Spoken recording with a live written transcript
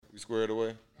squared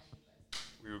away?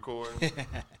 We recording?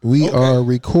 We are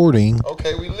recording.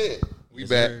 Okay, we lit. We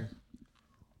back.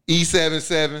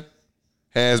 E77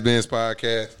 Has Been's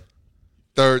podcast.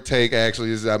 Third take,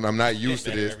 actually. I'm not used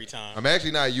to this. Every time. I'm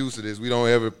actually not used to this. We don't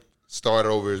ever start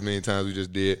over as many times we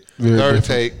just did. Very Third different.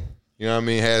 take, you know what I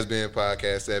mean? Has Been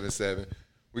podcast 77.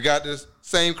 We got this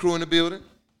same crew in the building,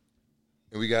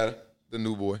 and we got the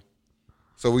new boy.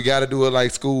 So we got to do it like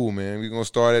school, man. We're going to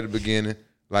start at the beginning,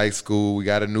 like school. We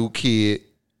got a new kid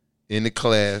in the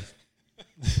class.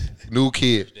 New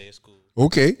kid. Day of school.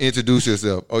 Okay. Introduce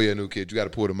yourself. Oh, yeah, new kid. You got to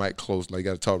pull the mic close. Like, you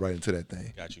got to talk right into that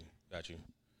thing. Got you.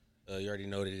 You already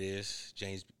know what it is.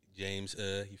 James,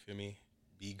 you feel me?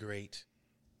 Be great.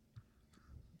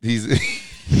 He's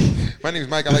my name is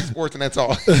Mike. I like sports, and that's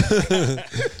all.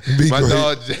 Be My great.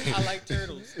 dog James. I like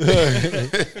turtles.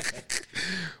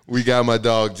 We got my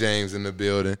dog James in the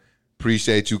building.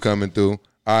 Appreciate you coming through.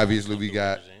 Obviously, we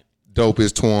got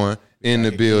Dopest Twan in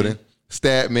the building.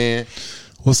 Stat man,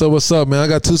 What's up, man? I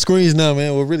got 2 screens now,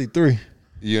 man. Well, really 3.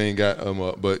 you ain't got them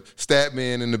up, but Stat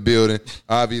man in the building.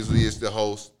 Obviously, it's the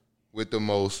host with the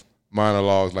most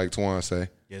monologues, like Twan say.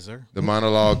 Yes, sir. The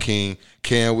monologue king.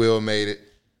 Can Will made it.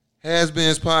 Has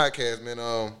Been's podcast, man.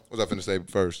 What was I finna say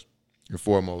first and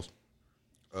foremost?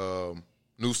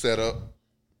 New setup.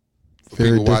 For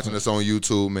Very people different. watching us on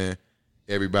YouTube, man,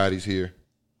 everybody's here.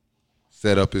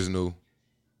 Setup is new.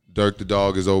 Dirk the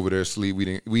dog is over there asleep.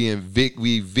 We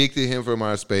evicted him from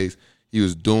our space. He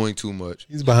was doing too much.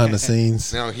 He's behind the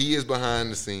scenes. Now he is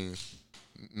behind the scenes.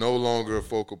 No longer a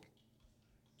focal.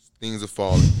 Things are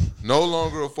falling. No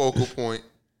longer a focal point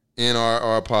in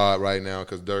our pod right now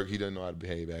because Dirk, he doesn't know how to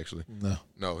behave. Actually,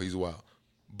 no, he's wild.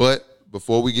 But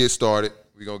before we get started,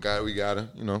 we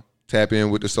gotta tap in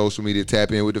with the social media,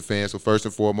 tap in with the fans. So first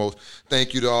and foremost,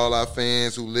 thank you to all our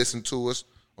fans who listen to us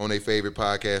on their favorite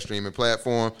podcast streaming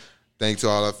platform. Thank you to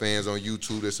all our fans on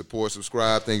YouTube that support,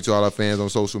 subscribe. Thank you to all our fans on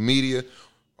social media.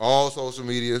 All social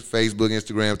media, Facebook,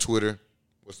 Instagram, Twitter.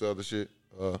 What's the other shit?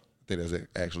 I think that's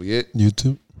actually it.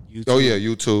 YouTube. Oh, yeah,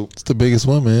 YouTube. It's the biggest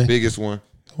one, man. Biggest one.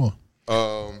 Come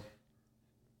on.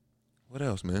 What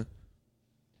else, man?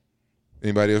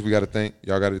 Anybody else we got to thank?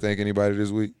 Y'all got to thank anybody this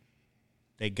week?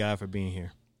 Thank God for being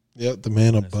here. Yep, the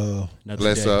man above. Another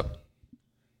Bless day. up.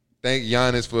 Thank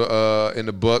Giannis for in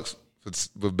the Bucks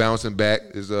for bouncing back.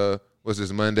 Is what's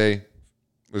this Monday?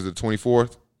 Was it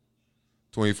 24th?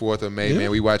 24th of May, Yeah.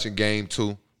 man. We watching game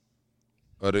 2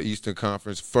 of the Eastern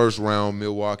Conference. First round,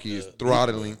 Milwaukee is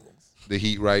throttling the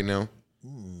Heat right now.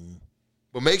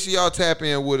 But make sure y'all tap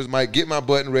in with us, Mike. Get my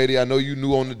button ready. I know you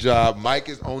new on the job. Mike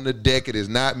is on the deck. It is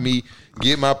not me.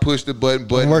 Get my push the button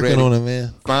I'm working ready. on it,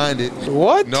 man. Find it.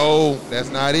 What? No, that's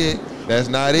not it. That's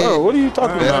not it. Bro, what are you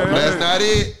talking about? That's not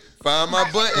it. Find my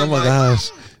button. Oh, my Mike.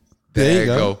 gosh. There you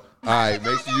go. All right,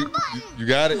 make sure you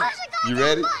got it. You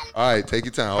ready? All right, take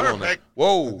your time. Hold on now.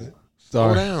 Whoa. Slow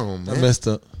Sorry. down, I man. messed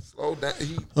up. Slow down.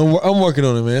 I'm working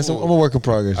on it, man. So I'm a work in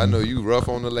progress. I man. know you rough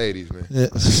on the ladies, man. Yeah.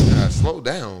 God, slow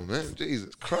down, man.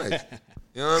 Jesus Christ.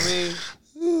 You know what I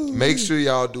mean? Make sure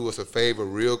y'all do us a favor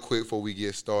real quick before we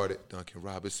get started. Duncan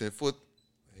Robinson foot.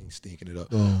 I ain't stinking it up.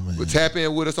 Oh, man. But tap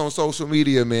in with us on social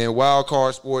media, man.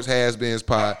 Wildcard Sports Has Been's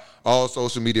pod. All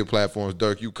social media platforms.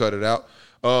 Dirk, you cut it out.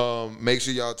 Make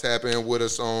sure y'all tap in with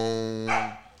us on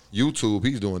YouTube.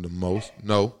 He's doing the most.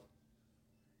 No.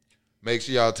 Make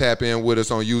sure y'all tap in with us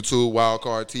on YouTube,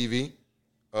 Wildcard TV.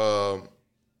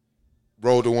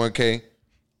 Road to 1K.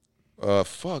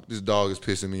 Fuck, this dog is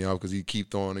pissing me off because he keep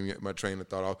throwing my train of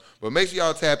thought off. But make sure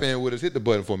y'all tap in with us. Hit the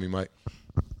button for me, Mike.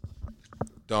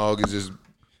 Dog is just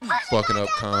fucking up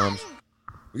comms.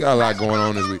 We got a lot going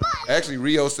on this week. Actually,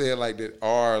 Rio said like that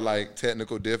our like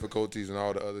technical difficulties and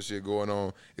all the other shit going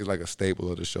on is like a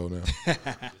staple of the show now.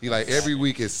 He like every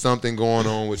week is something going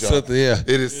on with y'all. Something, yeah.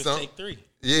 It is Just something. take 3.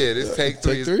 Yeah, this take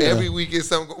three. Take three, Every yeah. week is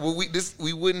something. Well,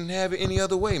 we wouldn't have it any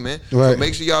other way, man. So Right.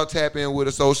 make sure y'all tap in with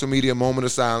a social media moment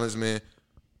of silence, man.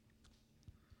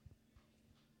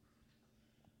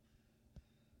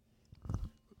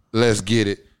 Let's get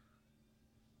it.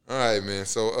 All right, man.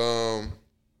 So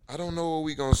I don't know where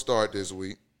we gonna start this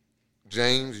week.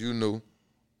 James, you knew,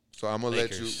 so I'm gonna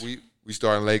Lakers. let you. We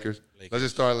starting Lakers. Let's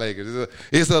just start Lakers.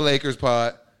 It's a Lakers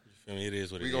pod. I mean, it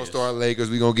is what it is. We gonna start Lakers.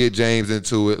 We gonna get James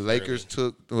into it. Lakers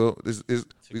took this is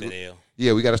Took that L.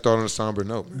 yeah. We got to start on a somber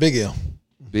note. Man. Big L.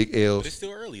 Big But L's. it's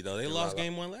still early, though. They lost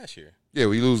game 1 last year. Yeah,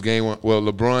 we lose game 1. Well,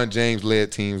 LeBron James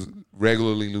led teams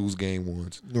regularly lose game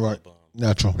 1s. Right.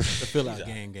 Natural. The fill out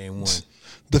game 1.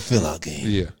 The fill out game.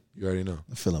 Yeah, you already know.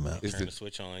 The fill 'em out. It's Turn the the,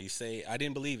 switch on. You say, I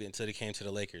didn't believe it until they came to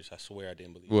the Lakers. I swear I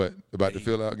didn't believe what about it. the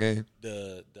fill out game?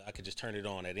 I could just turn it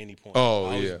on at any point. Oh,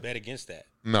 I always yeah. bet against that.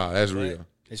 Nah, that's real.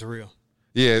 It's real.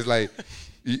 Yeah,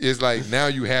 it's like now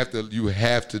you have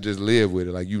to just live with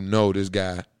it. Like this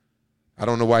guy. I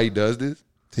don't know why he does this.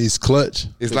 He's clutch.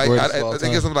 It's like I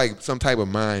think it's some type of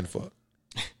mind fuck.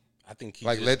 I think he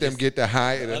Like just let them gets get the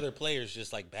high. the other players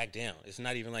just like back down. It's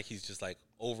not even like he's just like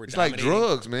over. It's like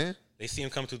drugs, man. They see him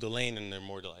come through the lane and they're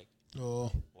more like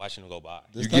watching him go by.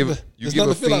 You give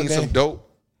a fiend some dope,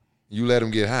 you let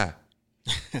him get high.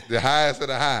 The highest of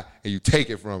the high, and you take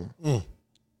it from him. And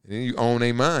then you own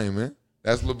their mind, man.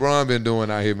 That's what LeBron been doing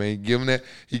out here, man.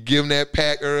 He give him that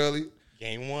pack early.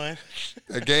 Game 1.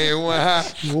 Game 1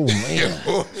 high. Oh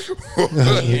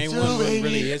man. Game 1 was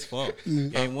really his fault.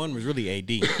 Game 1 was really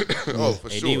AD. Oh, for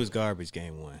AD sure. was garbage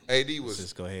game 1. AD was.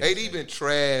 Just go ahead. AD been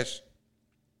trash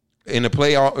in the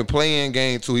play-in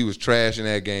game 2. He was trash in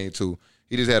that game 2.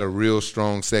 He just had a real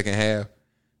strong second half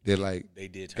that They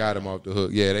did got him off the hook.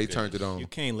 Yeah, they turned it on. You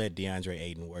can't let DeAndre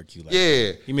Ayton work you like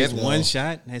Yeah, that. He missed one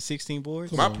shot and had 16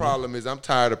 boards. My problem is I'm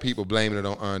tired of people blaming it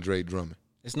on Andre Drummond.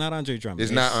 It's not Andre Drummond.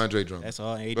 It's not Andre Drummond. That's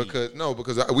all AD.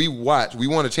 Because we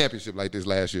won a championship like this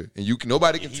last year, and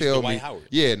nobody can tell me. Howard.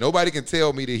 Yeah, nobody can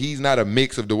tell me that he's not a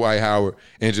mix of Dwight Howard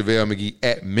and JaVale McGee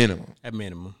at minimum. At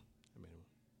minimum.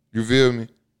 You feel me?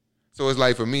 So it's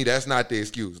like for me, that's not the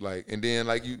excuse. Like, and then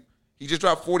he just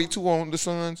dropped 42 on the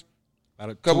Suns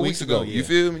About a couple weeks ago. yeah. You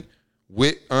feel me?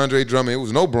 With Andre Drummond, it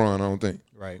was no Bron. I don't think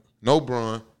Right. no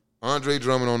Bron. Andre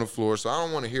Drummond on the floor, so I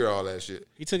don't want to hear all that shit.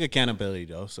 He took accountability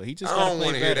though, so he just. I don't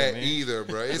want to hear that man. either,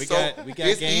 bro. It's We so got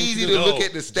it's games easy to to do. look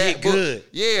at the stat Get book. good.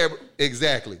 Yeah,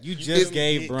 exactly. You just It's-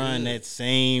 gave Bron that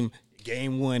same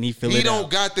game 1. He filled He it don't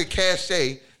out. got the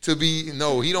cachet to be.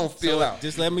 No, he don't fill out.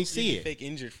 Just let me see it. Fake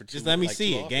injured for 2. Just let me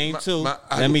see it. Game 2. my-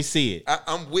 let me see it.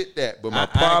 I'm with that, but my I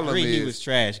problem agree is he was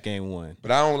trash game 1.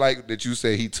 But I don't like that you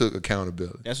say he took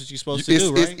accountability. That's what you're supposed to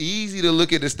do, right? It's easy to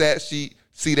look at the stat sheet,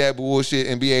 see that bullshit,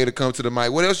 and be able to come to the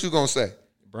mic. What else you gonna say?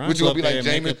 Bron What you gonna go be up like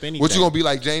there and make up Jameis? anything. What you gonna be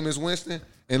like Jameis Winston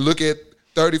and look at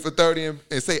 30 for 30 and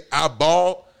say I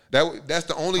ball? That's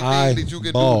the only thing that you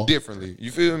can ball. do differently. You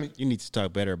feel me? You need to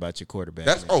talk better about your quarterback.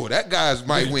 That's man. that guy's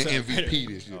might win MVP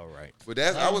this year. All right. But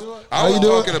that's I was you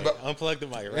doing? talking about. Unplug the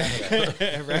mic.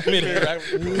 Wrap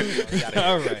Right.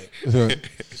 All right.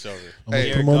 It's over. Hey,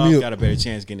 Jared Come on Goff mute. got a better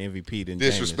chance getting MVP than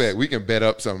Disrespect. We can bet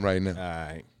up something right now. Jameis.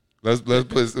 All right. Let's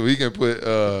put. We can put We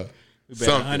bet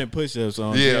something 100 push-ups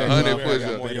on. Yeah, Jared 100 Goff. push-ups.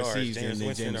 Got More better yards. season James than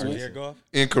Winston James or Winston. Jared Goff?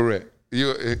 incorrect.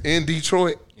 You in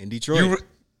Detroit. In Detroit.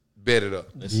 Bet it up.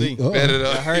 Let's see. Bet it I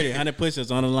up. heard it. 100 push-ups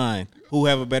on the line. Who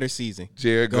have a better season?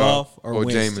 Jared Goff Goff or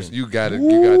Winston? Jameis. You got it.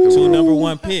 You got the 2 number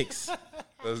 1 picks.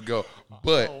 Let's go.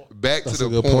 But back That's to a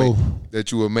the good point poll.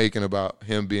 that you were making about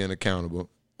him being accountable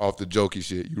off the jokey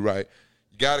shit. You're right.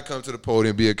 You got to come to the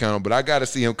podium and be accountable. But I got to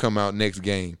see him come out next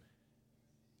game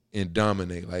and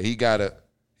dominate. Like he got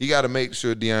to make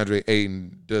sure DeAndre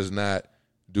Ayton does not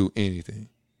do anything.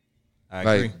 I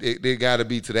agree. Like they got to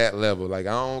be to that level. Like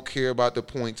I don't care about the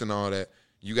points and all that.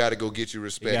 You got to go get your You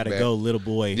respect got to back. go, little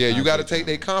boy. Yeah, you got to Andre take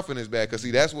their confidence back. Because,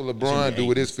 see, that's what LeBron Jimmy do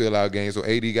with his fill-out game. So,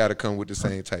 AD got to come with the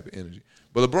same type of energy.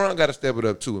 But LeBron got to step it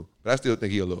up, too. But I still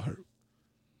think he a little hurt.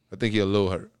 I think he a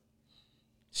little hurt.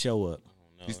 Show up.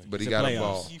 But he It's got the a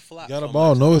ball. He flopped Got a so ball,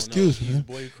 much. no I don't excuse, know. He's man.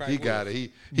 the boy who cried He wolf. got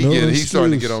it. No He's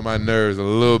starting to get excuse. on my nerves a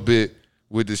little bit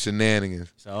with the shenanigans.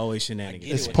 It's always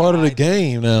shenanigans. It's part of the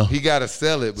game now. He got to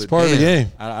sell it, but It's part of the damn.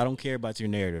 game. I don't care about your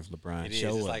narrative, LeBron. It is.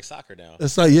 Show It's up. like soccer now.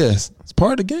 It's like yes, it's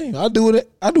part of the game. I do it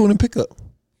in pickup.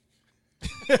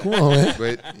 Come on, man.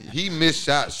 But he missed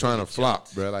shots trying to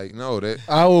flop, bro. Like, no, that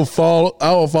I will fall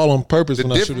on purpose the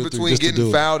when I shoot difference it through between just to do getting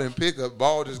it. fouled and pickup,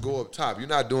 ball just go up top. You're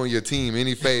not doing your team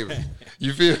any favors.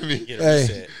 You feel me? Get a Hey.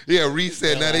 reset. Yeah,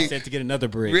 reset. Now they, Set to get another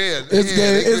brick. yeah,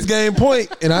 It's game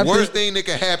point, and I worst think thing that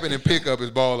can happen in pickup is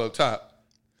ball up top.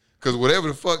 Because whatever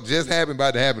the fuck just happened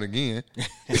about to happen again.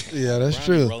 yeah, that's Ronnie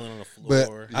true. rolling on the But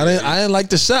floor. I didn't like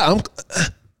the shot.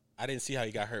 I didn't see how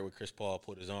he got hurt with Chris Paul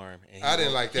pulled his arm. And he I didn't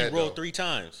rolled- like that, He rolled though. 3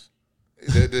 times.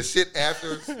 The shit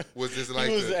after was just like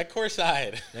He was the, at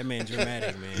courtside. That man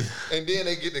dramatic, man. and then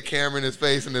they get the camera in his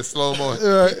face and the slow mo.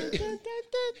 Right.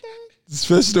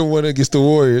 Especially the one against the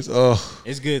Warriors. Oh,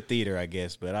 It's good theater, I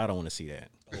guess, but I don't want to see that.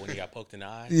 When he got poked in the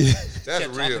eye. yeah. That's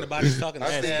Kept real. talking about it. He's talking I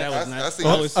about seen, that. that was I, not- I seen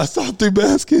Oh, this- it's- I saw 3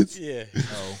 baskets. Yeah.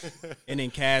 Oh, and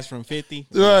then Cash from 50.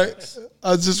 Right.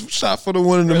 I just shot for the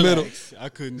one in the middle. I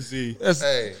couldn't see. That's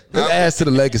Hey, that adds to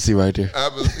the legacy right there.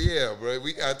 yeah, bro.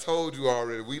 I told you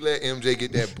already. We let MJ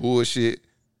get that bullshit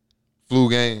flu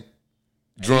game,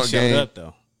 drunk he showed game. up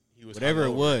though. He was Whatever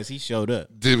it hungover. was, he showed up.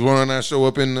 Did one not show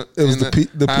up in the? It was in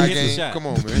the high pizza game? shot. Come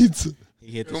on, The man. pizza.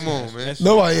 He hit the Come shot. on, man. That's-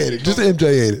 No, I ate it. Just MJ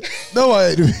ate it. No, I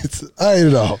ate the pizza. I ate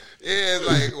it all. Yeah, it's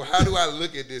like, well, how do I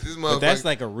look at this? This motherfucker. But that's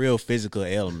like a real physical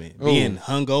ailment. Being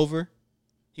hungover,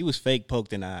 He was fake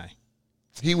poked in the eye.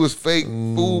 He was fake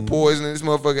food poisoning. This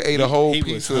motherfucker ate a whole he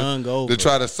was pizza hungover. to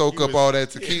try to soak up all that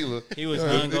tequila. He was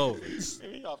hungover.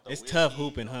 It's tough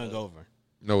hooping hungover.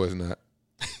 No, it's not.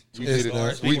 We It's did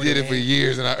not. it. We did it for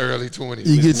years in our early 20s.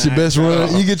 You get your best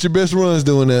run. You get your best runs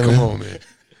doing that, Come man. on, man.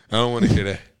 I don't want to hear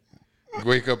that.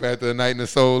 Wake up after a night in the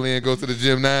soul and go to the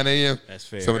gym 9 a.m. That's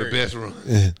fair. Some of the best runs.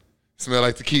 Yeah. Smell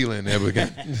like tequila in there, but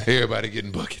everybody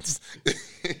getting buckets.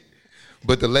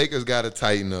 But the Lakers got to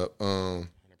tighten up. 100%.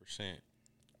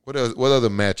 What else? What other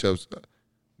matchups?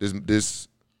 This.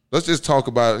 Let's just talk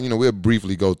about. We'll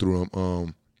briefly go through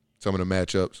them. Some of the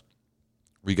matchups.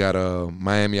 We got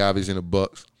Miami, obviously, and the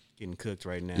Bucks. Getting cooked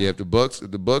right now. Yeah, if the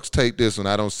Bucks take this one,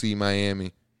 I don't see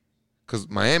Miami, because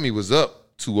Miami was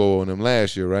up 2-0 on them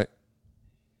last year, right?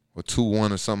 Or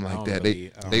 2-1 or something like that.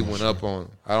 They went up on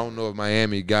them. I don't know if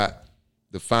Miami got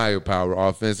the firepower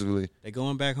offensively. They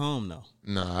going back home though.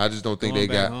 Nah, I just don't think Going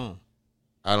they back got. home.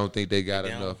 I don't think they got They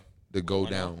down? enough to go Why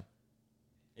not? down.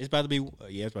 It's about to be.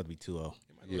 It's about to be 2-0. Might go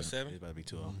Yeah. to 7. It's about to be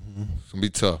 2-0. It's gonna be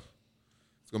tough.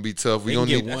 It's gonna be tough. We They can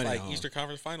gonna get need one. That's at like home. Easter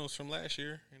Conference Finals from last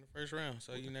year in the first round,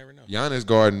 so you never know. Giannis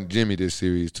guarding Jimmy this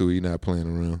series too. He not playing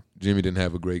around. Jimmy didn't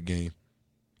have a great game.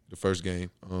 The first game.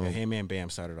 Him and Bam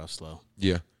started off slow.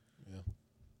 Yeah.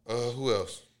 Who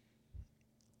else?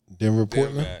 Denver, Denver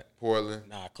Portland. got- Portland,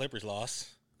 Nah, Clippers lost.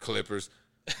 Clippers.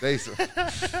 They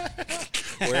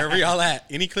Wherever y'all at,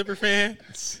 any Clipper fan,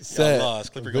 Sad. y'all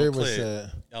lost. Clipper Very gonna much clip.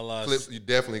 sad. Y'all lost. clip. You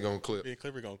definitely gonna clip. Yeah,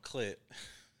 Clipper gonna clip.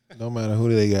 No matter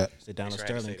who they got. It's the Donald Thanks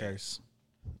for having Sterling to say that. curse.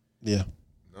 Yeah.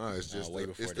 No, it's just way the,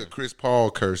 before it's the them. Chris Paul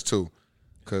curse too,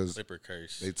 because Clipper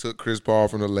curse. they took Chris Paul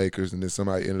from the Lakers and then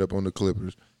somebody ended up on the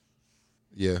Clippers.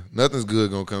 Yeah, nothing's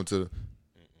good gonna come to the.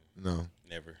 No,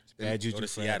 Never. Bad Go juju to forever.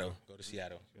 Seattle. Go to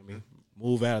Seattle. You know what I mean?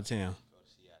 Move out of town.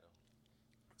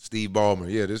 Steve Ballmer.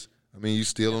 Yeah, you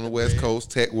still on the West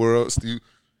Coast, tech world.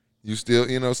 You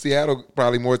still, Seattle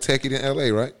probably more techie than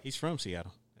LA, right? He's from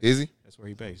Seattle. Is he? That's where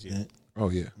he based. Yeah. Oh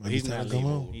yeah. But he's Time not to come leaving.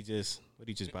 home.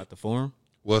 He just bought the forum.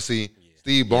 Well, see,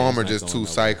 Steve he's Ballmer not just going too nowhere.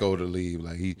 psycho to leave.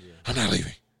 Like I'm not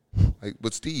leaving. Like,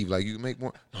 but Steve, like you can make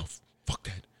more. No, fuck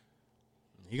that.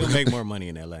 He gonna make more money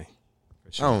in LA. For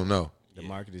I sure. don't know. The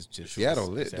market is just Seattle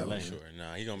lit, it's though. LA. Sure.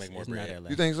 Nah, he gonna make more It's not bread. LA.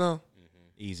 You think so?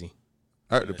 Easy.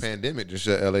 I heard the pandemic just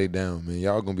shut LA down, man.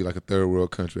 Y'all gonna be like a third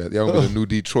world country. Y'all gonna be the new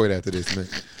Detroit after this, man.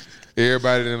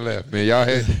 Everybody then left, man.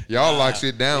 Y'all lock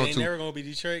shit It down ain't too. never gonna be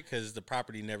Detroit because the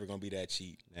property never gonna be that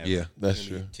cheap. Never. Yeah, That's It's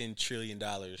gonna true. be $10 trillion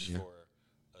for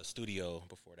a studio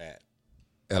before that.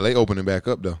 LA opening back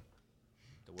up though.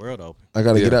 The world open. I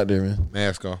got to Yeah. get out there, man.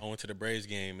 Mask off. I went to the Braves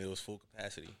game. It was full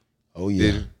capacity. Oh, Did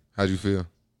yeah. you? How'd you feel?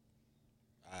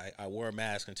 I wore a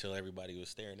mask until everybody was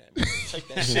staring at me. Take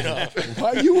that shit off.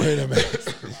 Why you wearing a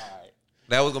mask?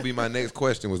 That was gonna be my next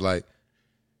question. Was like,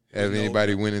 has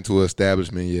anybody went into an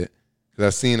establishment yet? Because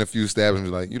I've seen a few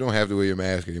establishments like you don't have to wear your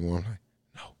mask anymore. I'm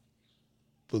like,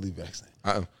 Fully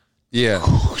vaccinated. yeah.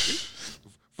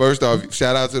 First off,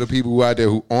 shout out to the people who out there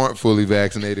who aren't fully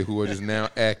vaccinated, who are just now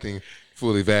acting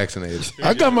fully vaccinated.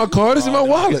 I got my card. It's in my All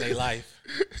the money in wallet. their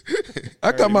life.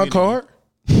 I got my card.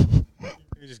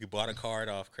 You just bought a card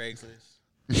off Craigslist.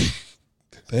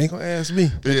 They ain't going to ask me.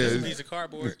 It's a Yeah. piece of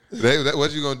cardboard.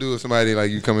 What you gonna do if somebody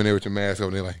like you come in there with your mask on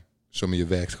and they're like, show me your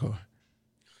vax card?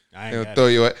 I They'll ain't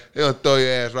throw got it. they'll throw your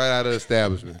ass right out of the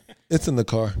establishment. It's in the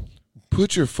car.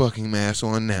 Put your fucking mask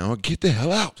on now. Get the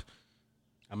hell out.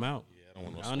 I'm out. I don't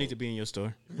want no I don't need to be in your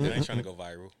store. I ain't trying to go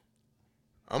viral.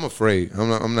 I'm afraid.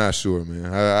 I'm not sure,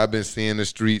 man. I've been seeing the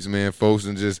streets, man. Folks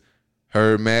and just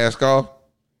heard mask off.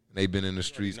 They've been in the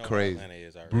streets know how crazy, Atlanta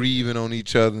is already. breathing on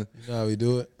each other. You know how we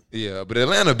do it? Yeah, but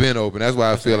Atlanta been open. That's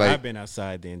why I feel like. I've been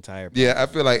outside the entire. Yeah, I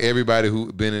feel like everybody who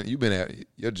you've been at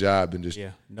your job been just.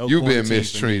 Yeah, no you've been quarantine for me.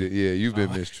 mistreated. Yeah, you've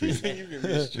been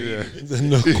mistreated. Yeah.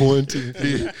 No quarantine.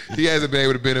 He hasn't been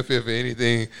able to benefit for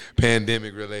anything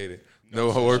pandemic related. No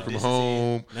work from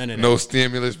home. None of No that.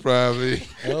 stimulus, probably.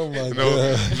 Oh, my No,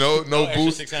 God. no extra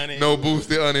boost. 600. No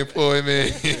boosted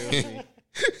unemployment.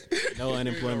 No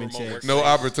unemployment Remote checks. No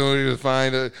opportunity to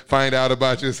find out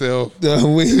about yourself.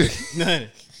 None.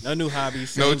 No new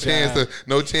hobbies. No same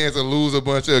chance job. to lose a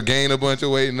bunch of gain a bunch of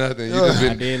weight. Nothing. You just I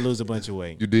been. did lose a bunch of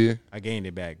weight. You did. I gained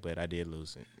it back, but I did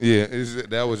lose it. Yeah.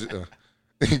 That was.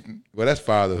 Well, that's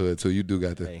fatherhood too. You do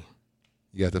got the. Hey,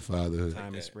 You got the fatherhood.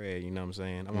 time is spread. You know what I'm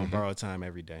saying? I'm on borrowed time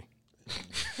every day.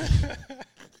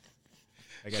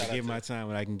 I gotta get my time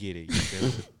when I can get it. You feel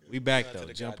me? We back though.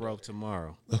 Jump rope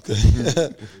tomorrow.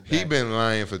 Okay. He been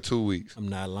lying for 2 weeks. I'm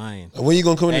not lying. When you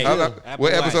gonna come in the gym?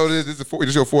 What episode is this? This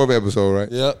is your 4th episode, right?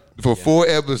 Yep. For 4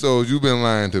 episodes, you've been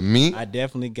lying to me, I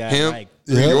definitely got him, like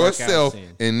yourself, workouts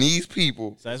in. and these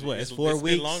people. So that's what it's It's 4 been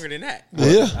weeks. longer than that.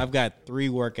 Yeah. I've got 3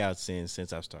 workouts in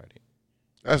since I've started.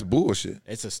 That's bullshit.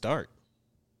 It's a start.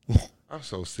 I'm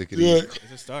so sick of these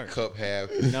It's a start. cup half,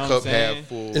 know what cup I'm saying? half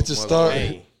full. It's a start.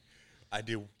 Hey, I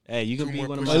do. you can 2 be more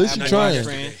one of push-ups. my At least you're Apple trying. Watch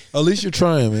friends. At least you're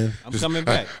trying, man. I'm coming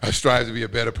back I strive to be a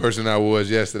better person than I was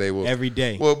yesterday. Well, every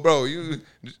day. Well, bro, you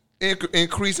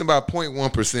increasing by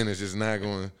 0.1% is just not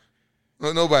going.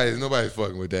 No, nobody's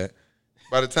fucking with that.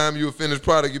 By the time you a finished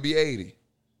product, you'll be 80.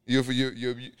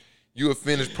 You a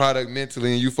finished product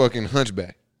mentally, and you fucking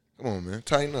hunchback. Come on, man,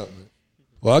 tighten up, man.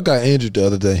 Well, I got injured the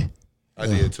other day. I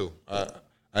did too. I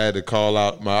had to call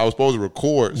out I was supposed to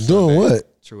record. Doing Sunday.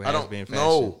 what? True I has don't been fashion.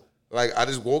 know. Like I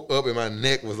just woke up and my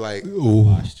neck was like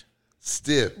Ooh.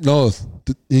 stiff. No,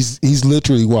 he's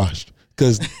literally washed.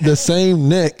 Because the same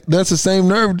neck, that's the same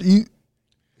nerve.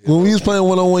 When we was playing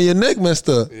one-on-one, your neck messed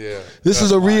up. Yeah. This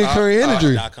is a reoccurring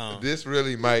injury. This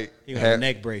really might He got a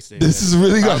neck brace there. This is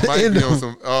really I got to might end be on up.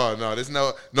 some. Oh no, there's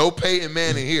no Peyton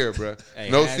Manning here, bro. Hey,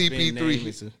 No has-been name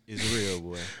CP3, is real,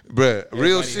 boy. bro.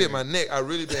 Real Everybody shit. here. My neck. I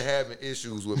really been having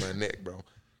issues with my neck, bro.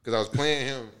 Because I was playing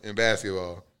him in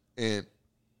basketball, and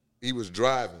he was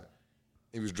driving.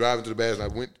 He was driving to the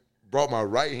basket. I brought my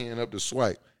right hand up to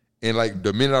swipe, and like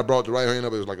the minute I brought the right hand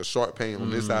up, it was like a sharp pain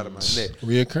on this side of my neck.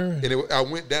 Reoccurring. And I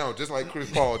went down just like Chris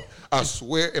Paul. I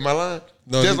swear, am I lying?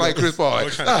 No, just you like don't. Chris Paul. I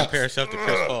was trying to compare yourself to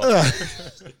Chris Paul.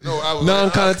 No, I was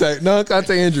Non-contact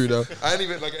injury, though. I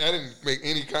didn't make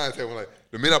any contact when like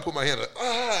the minute I put my hand up,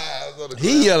 I was on the He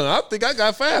ground. yelling. I think I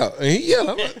got fouled. And he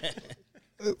yelling.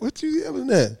 I'm like, what you yelling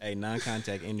at? Hey,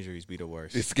 non-contact injuries be the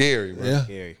worst. It's scary, bro. Yeah.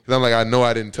 Scary. Cause I'm like, I know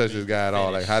I didn't touch this guy at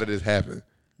all. Like, how did this happen?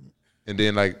 And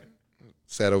then like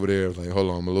sat over there, I was like, hold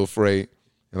on, I'm a little afraid.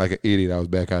 And like an idiot, I was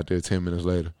back out there 10 minutes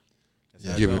later.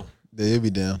 That's Give how I it. go. They'll be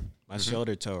down. My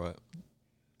shoulder tore up.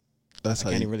 That's I how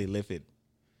can't you. even really lift it.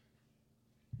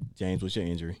 James, what's your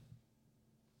injury?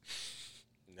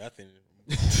 Nothing.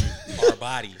 Our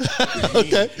body.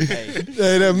 Okay. Hey,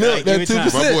 Hey, that milk, give that it time.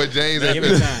 My boy 2%. James, Give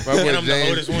it time. my boy And I'm the James,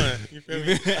 oldest one. You feel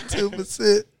me?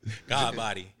 2%. God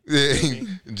body. yeah, Eat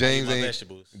James my ain't.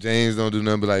 vegetables. James don't do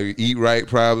nothing but like eat right.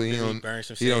 Probably he Maybe don't. burn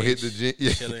some He don't hit the sage, gym.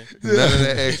 Yeah. chilling. None of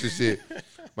that extra shit.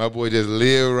 My boy just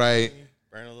live right.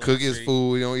 Burn a little Cook his tree.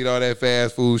 food. He don't eat all that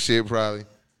fast food shit. Probably.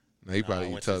 No, he I probably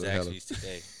went eat to tons of hella. Zaxby's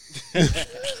today.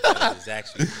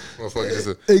 Zaxby's. Motherfucker just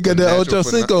a He got that natural Ocho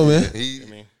Cinco, man. He, I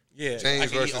mean, yeah, James I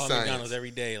can eat versus all science. McDonald's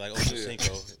every day, like Ocho Cinco,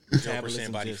 0%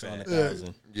 metabolism body just on fat.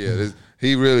 1,000. yeah,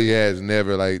 he really has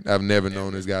never like I've never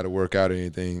known this guy to work out or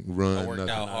anything, run I worked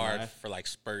nothing. out hard for like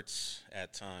spurts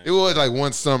at times. It was like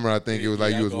one summer I think it was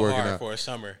like Yeah, you was go working hard out. for a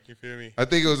summer. You feel me? I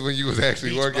think it was when you was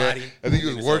actually Beach working. body. I think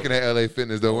you was working at LA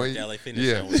Fitness though. Worked When at LA Fitness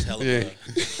yeah, was hella yeah.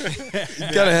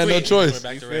 good. Gotta have no Went choice.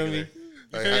 back to feel regular. me?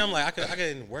 You feel me? I'm like, I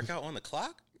couldn't work out on the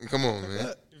clock. Come on,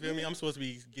 man. You feel me? I'm supposed to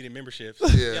be getting memberships.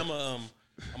 Yeah. Yeah, I'm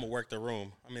gonna work the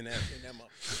room. I'm in that.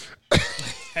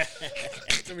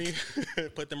 I mean,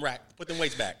 put them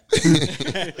weights back.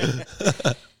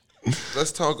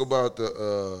 Let's talk about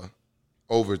the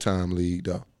overtime league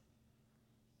though.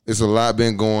 It's a lot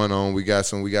been going on. We got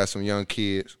some young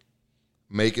kids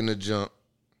making the jump.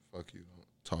 Fuck you, don't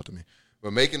talk to me.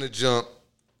 But making the jump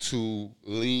to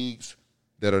leagues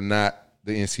that are not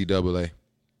the NCAA.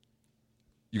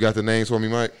 You got the names for me,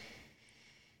 Mike?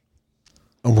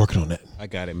 I'm working on that. I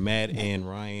got it. Matt and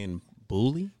Ryan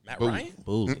Booley. Matt Ryan.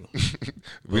 Booley.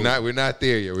 We're not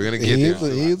there yet. We're gonna get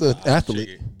there. He's an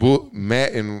athlete.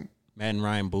 Matt and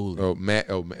Ryan Booley. Matt,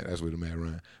 that's where the Matt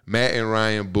Ryan. Matt and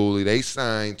Ryan Booley, they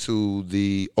signed to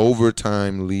the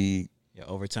Overtime League. Yeah,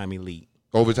 Overtime Elite.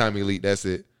 Overtime Elite, that's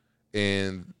it.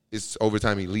 And it's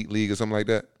Overtime Elite League or something like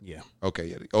that? Yeah. Okay,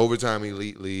 yeah. The Overtime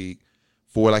Elite League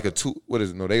for like a what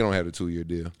is it? No, they don't have a 2-year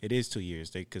deal. It is 2 years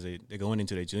because they're going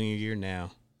into their junior year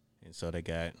now. And so they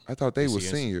got I thought they were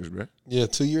Yes. seniors, bro. Yeah,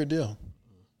 2-year deal.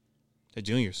 the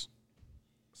juniors.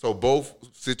 So both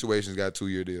situations got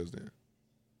 2-year deals then.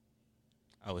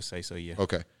 I would say so, yeah.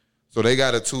 Okay. So they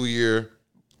got a 2-year,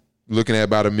 looking at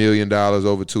about $1 million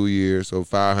over 2 years, so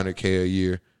 $500K a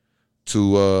year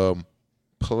to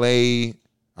play.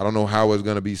 I don't know how it's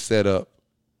going to be set up,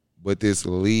 but this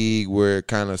league where it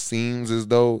kind of seems as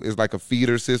though it's like a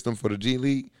feeder system for the G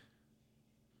League.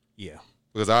 Yeah.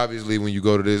 Because obviously when you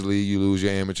go to this league, you lose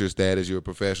your amateur status, you're a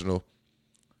professional.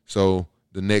 So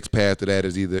the next path to that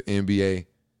is either NBA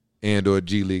and or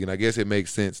G League. And I guess it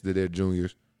makes sense that they're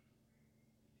juniors.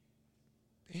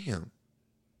 Damn.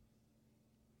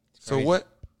 So what?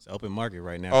 It's open market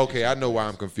right now. Okay, I know why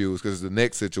I'm confused because the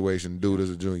next situation, dude is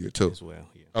a junior too. As well,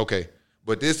 yeah. Okay,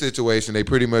 but this situation, they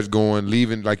pretty much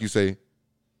leaving, like you say,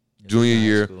 junior high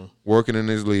year, school. working in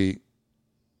this league.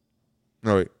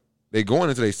 No, wait, they going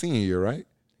into their senior year, right?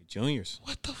 Juniors.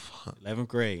 What the fuck? 11th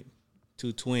grade.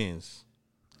 2 twins.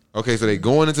 Okay, so they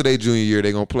going into their junior year.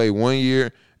 They gonna play 1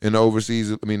 year in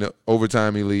the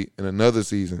overtime elite, and another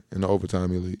season in the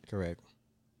overtime elite. Correct.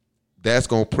 That's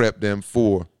gonna prep them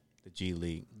for. The G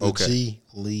League. The Okay. G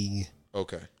League.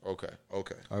 Okay.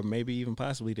 Or maybe even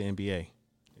possibly the NBA.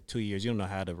 In 2 years, you don't know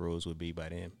how the rules would be by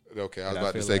then. Okay, I was But I about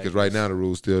to feel say like because right now the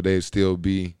rules they'd still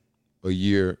be a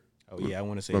year. Oh, yeah, I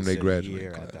want to say From it's they a graduating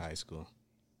year class. after high school.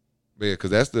 Yeah,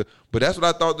 because that's what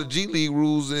I thought the G League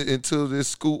rules until this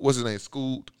Scoot. What's his name?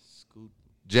 Scoot. Scoot.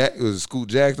 It was Scoot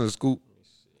Jackson or Scoot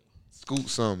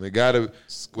something. It gotta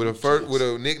with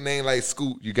a nickname like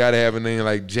Scoot, you gotta have a name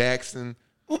like Jackson,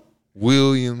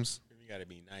 Williams. You gotta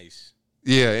be nice.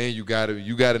 Yeah, and you got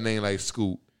a name like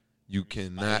Scoot. You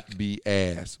cannot be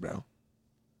ass, bro.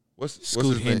 What's Scoot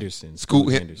his name? Henderson.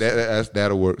 Scoot Henderson.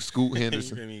 that'll work. Scoot You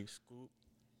Henderson. feel me? Scoop,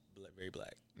 very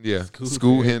black. Yeah, Scoot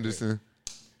Scoot very Henderson.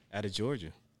 Out of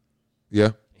Georgia. Yeah.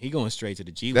 He going straight to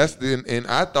the G League. That's and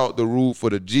I thought the rule for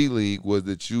the G League was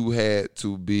that you had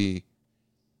to be.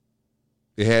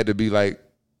 It had to be like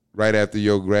right after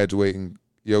your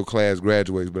class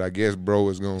graduates. But I guess bro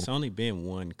is going. It's only been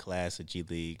one class of G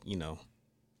League,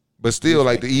 But still,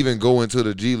 like to even go into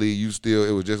the G League,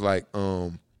 it was just like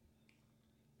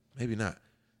maybe not.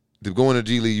 To go into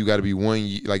G League, you got to be 1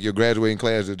 year. Like your graduating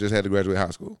class that just had to graduate high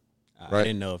school. I Right.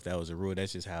 didn't know if that was a rule.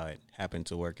 That's just how it happened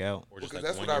to work out. Or just Because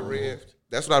like that's 1 what I year read. removed.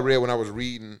 That's what I read when I was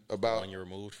reading about. 1 year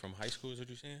removed from high school is what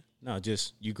you're saying? No,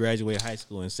 just you graduate high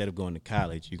school instead of going to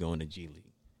college, you go into G League.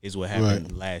 Is what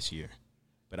happened last year.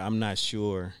 But I'm not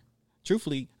sure.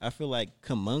 Truthfully, I feel like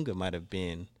Kumunga might have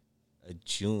been a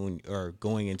junior or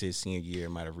going into his senior year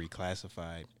might have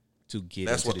reclassified to get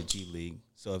into the G League.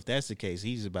 So if that's the case,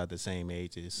 he's about the same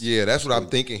age as Yeah, that's what I'm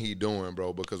thinking he doing,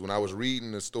 bro. Because when I was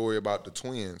reading the story about the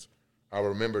twins, I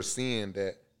remember seeing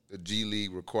that the G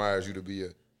League requires you to be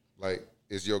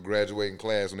it's your graduating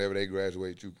class. Whenever they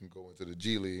graduate, you can go into the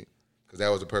G League. Because that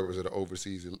was the purpose of the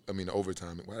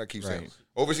overtime. Why do I keep saying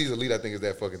overseas elite? I think is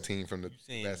that fucking team from the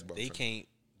Saying basketball.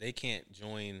 they can't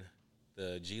join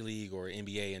the G League or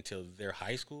NBA until their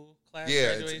high school class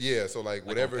Yeah, graduates? So like Like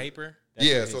whatever on paper?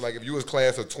 So like if you was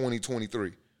class of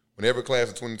 2023, whenever class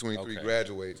of 2023 Okay.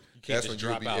 graduates, You can't that's when just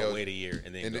you'll drop be out, eligible. wait a year,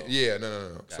 and then And go.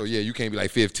 no. So yeah, you can't be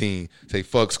like 15, say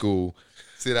fuck school,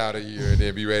 sit out a year, and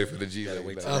then be ready for the G You gotta League.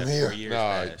 wait Like, till I'm that here. 4 years Nah,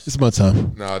 pass. It's my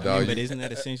time. nah, dog. but isn't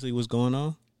that essentially what's going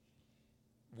on?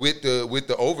 With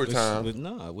the overtime,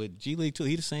 With G League too.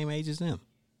 He the same age as them.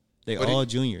 They But all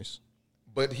juniors.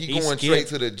 but he's he's going skipped. straight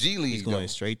to the G League He's going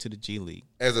straight to the G League.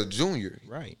 as a junior.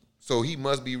 Right. So he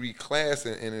must be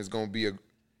reclassing, and it's going to be a.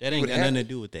 That ain't would got have nothing to to.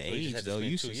 do with the So you just age, had to though.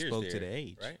 spend You 2 years spoke to there, the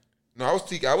age. right? No,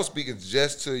 I was speaking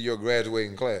just to your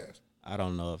graduating class. I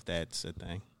don't know if that's a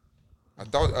thing. I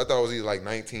thought it was either like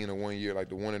 19 or 1 year, like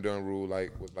the one and done rule,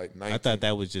 like was like 19. I thought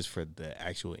that was just for the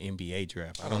actual NBA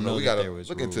draft. I don't know We that gotta there was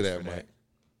look into rules that, for Mike.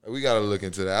 We gotta look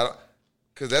into that.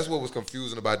 Because that's what was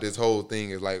confusing about this whole thing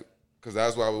is like, because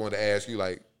that's why I wanted to ask you.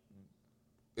 Like,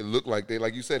 it looked like they,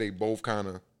 like you said, they both kind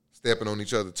of stepping on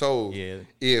each other's toes. Yeah.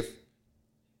 If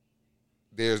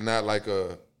there's not like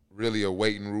a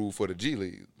waiting rule for the G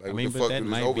League, like I mean, what the but fuck that do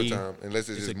this might be. overtime unless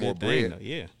it's It's just a more good thing, bread. though.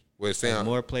 Yeah. Well, it As sounds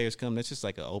more players come, that's just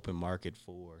like an open market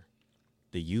for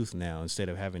the youth now. Instead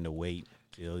of having to wait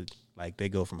till like they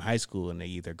go from high school and they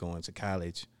either go into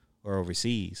college or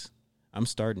overseas. I'm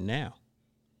starting now.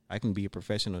 I can be a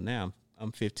professional now.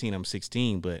 I'm 15. I'm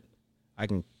 16, but I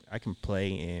can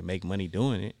play and make money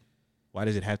doing it. Why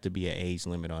does it have to be an age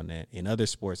limit on that? In other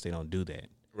sports, they don't do that.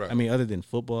 Right. I mean, other than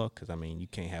football, because I mean, you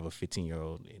can't have a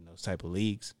 15-year-old in those type of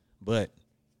leagues. But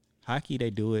hockey, they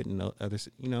do it, and others.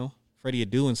 Freddie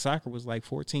Adu in soccer was like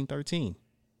 14, 13.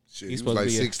 shit, he's he was supposed to like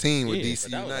be 16 with yeah, DC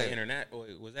But that was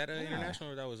United. was that an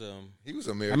international or that was He was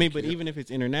American. I mean, but kid. even if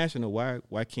it's international,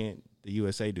 why can't the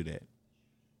USA do that?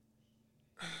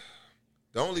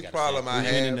 The only gotta problem say, I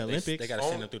even in have, the Olympics, they got to Oh.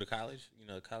 send them through the college,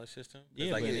 the college system. 'Cause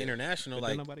Yeah, like but- in international, but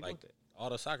then like nobody got that. all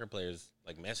the soccer players,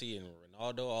 like Messi and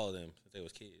Ronaldo, all of them since they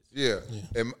was kids. yeah.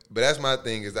 But that's my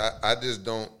thing is I just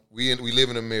don't. We live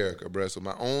in America, bro. So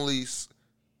my only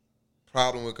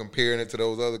problem with comparing it to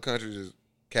those other countries is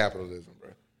capitalism,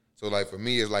 bro. So like for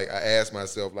me, it's like I ask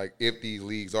myself like if these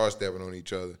leagues are stepping on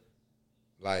each other,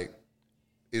 like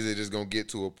is it just gonna get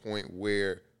to a point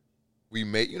where we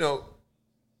make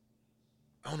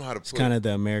I don't know how to It's put kind it. of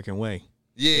the American way.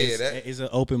 Yeah, It's an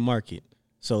open market.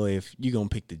 So if you're going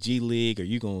to pick the G League or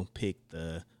you're going to pick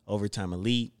the overtime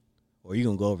elite, or you're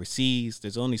gonna go overseas.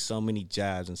 There's only so many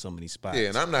jobs and so many spots. Yeah,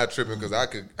 and I'm not tripping because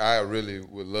I really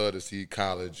would love to see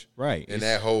college, Right. and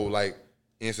that whole like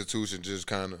institution just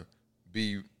kind of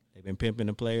be. They've been pimping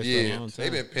the players for a Yeah, long time.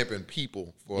 they've been pimping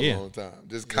people for a Yeah. long time.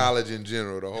 Just college in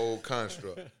general, the whole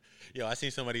construct. Yo, I seen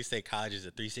somebody say college is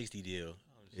a 360 deal.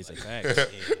 It's a fact.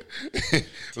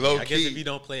 Low I guess if key. you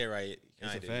don't play it right, It's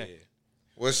a kinda, fact. yeah.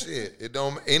 Well, shit, it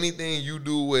don't. Anything you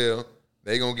do well,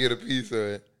 they gonna get a piece of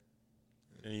it.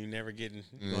 And you never getting.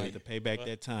 You're gonna have to pay back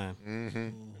that time.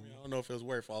 I don't know if it was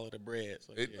worth all of the bread.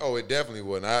 So, yeah. Oh, it definitely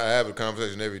wasn't. I have a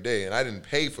conversation every day, and I didn't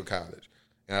pay for college.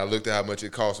 And I looked at how much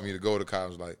it cost me to go to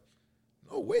college. Like,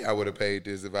 no way I would have paid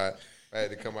this if I had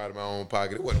to come out of my own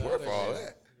pocket. It wasn't worth all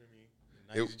that.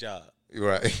 Nice job. You're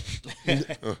right.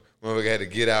 Motherfucker had to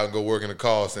get out and go work in a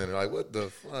call center. Like, what the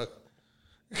fuck?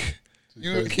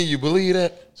 Can you believe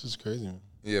that? It's just crazy, man.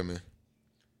 Yeah, man.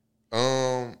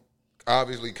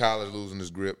 Obviously, college losing its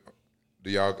grip.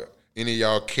 Any of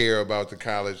y'all care about the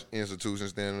college institution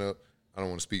standing up? I don't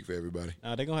want to speak for everybody.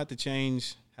 Now they're gonna have to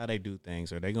change how they do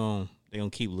things, or they're gonna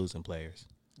keep losing players.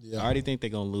 Yeah. I already think they're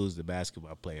gonna lose the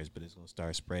basketball players, but it's gonna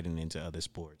start spreading into other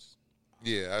sports.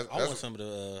 Yeah, I want some of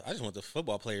the. I just want the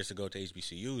football players to go to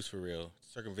HBCUs for real.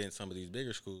 Circumvent some of these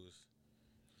bigger schools.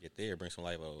 Get there, bring some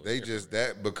life over. they just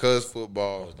that because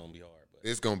football. It's gonna be hard, but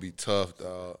It's gonna be tough,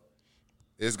 dog.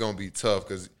 It's gonna be tough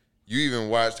because you even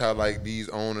watched how like these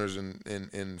owners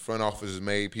and front offices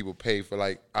made people pay for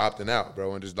like opting out,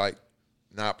 bro, and just like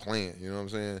not playing. You know what I'm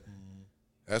saying?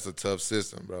 That's a tough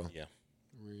system, bro. yeah.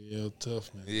 Real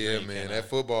tough, man. Yeah, man. That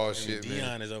football shit, Dion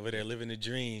man. is over there living the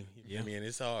dream. I mean,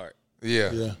 it's hard.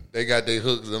 Yeah. Yeah. They got their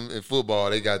hooks. Them in football,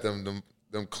 they got them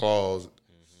claws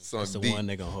sunk That's the deep. one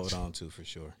they're gonna hold on to for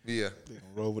sure. Yeah.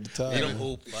 Roll with the Let tide. them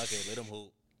hoop. Fuck it. Let them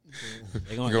hoop.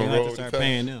 They're gonna, gonna have roll to with start the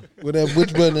paying them. What that?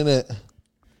 Which button in that?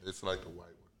 It's like the white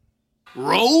one.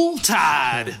 Roll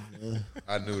Tide.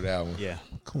 I knew that one. Yeah,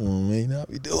 Come on, man. Not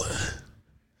be doing.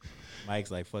 Mike's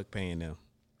like, fuck paying them.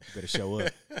 You better show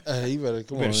up. Hey, you better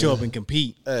come You better on. show man. up and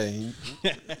compete. Hey,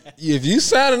 if you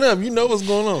signing up, you know what's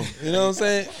going on. You know what I'm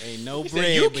saying? Ain't no said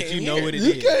bread, you but came you know here. what it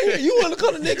You is. can't. You want to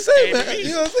come to Nick Saban?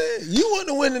 You know what I'm saying? You want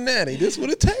to win the natty. This what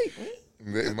it take,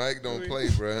 man. Mike don't play,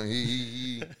 bro. He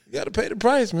You got to pay the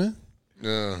price, man.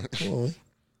 Come Come on.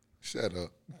 shut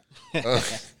up.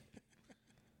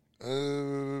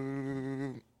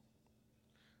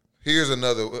 Here's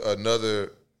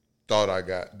another thought I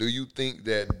got. Do you think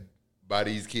that by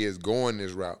these kids going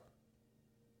this route,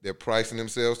 they're pricing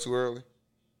themselves too early?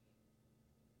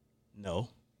 No.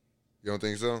 You don't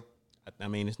think so? I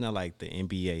mean, it's not like the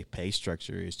NBA pay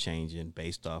structure is changing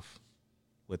based off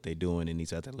what they're doing in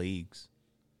these other leagues.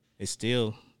 It's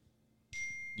still,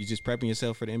 you just prepping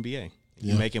yourself for the NBA.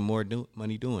 You're making more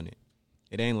money doing it.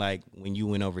 It ain't like when you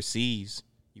went overseas,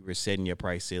 you were setting your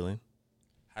price ceiling.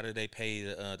 How do they pay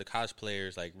the college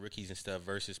players, like rookies and stuff,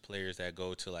 versus players that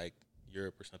go to like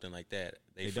Europe or something like that?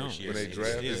 They first don't. year When they is-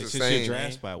 draft, Yeah, it's it's the just your same.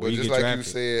 draft spot where But you just get like drafted.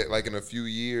 you said, like in a few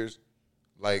years,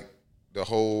 like the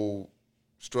whole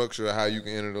structure of how you can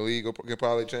enter the league can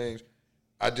probably change.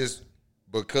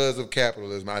 Because of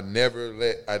capitalism, I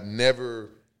never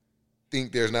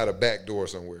think there's not a back door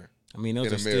somewhere. I mean, those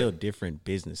in are still America. different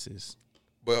businesses.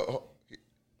 But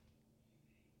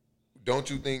don't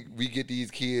you think we get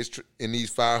these kids in these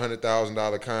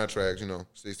 $500,000 contracts,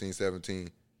 16, 17,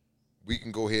 we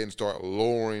can go ahead and start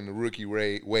lowering the rookie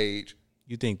wage.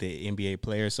 You think the NBA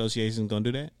Player Association is going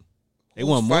to do that? They Who's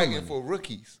want more fighting money. for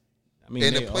rookies? I mean,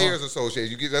 And the they Players are.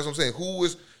 Association. That's what I'm saying. Who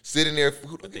is sitting there?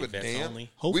 Who don't They give a vets damn? only.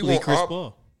 Hopefully, want Chris our-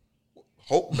 Paul.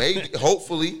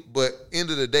 Hopefully, but end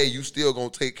of the day, you still gonna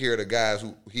take care of the guys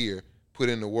who here put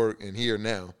in the work and here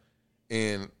now,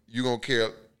 and you gonna care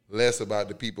less about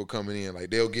the people coming in. Like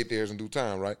they'll get theirs in due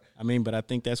time, right? I mean, but I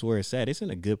think that's where it's at. It's in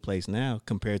a good place now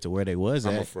compared to where they was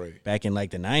I'm at. afraid. Back in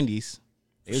like the 90s,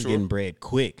 they was sure. getting bread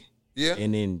quick. Yeah.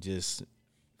 And then just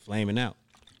flaming out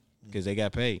because they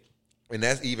got paid. And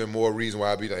that's even more reason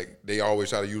why I be like, they always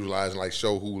try to utilize and like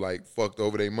show who like fucked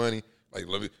over their money. Like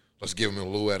let's give them a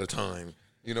little at a time.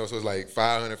 So it's like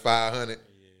 500.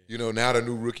 Now the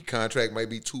new rookie contract might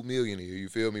be $2 million a year. You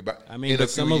feel me? I mean, in a but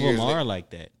some few of them years, are like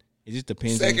that. It just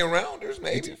depends. on- second rounders,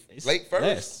 maybe it's late first.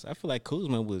 less. I feel like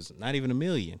Kuzma was not even $1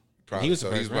 million. Probably. He was So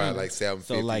the he's first probably rounder. like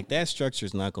 750. So like that structure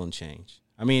is not going to change.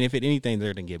 I mean, if anything,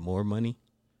 they're going to get more money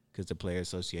because the player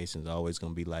association is always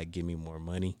going to be like, give me more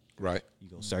money. Right. You're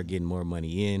going to start getting more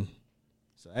money in.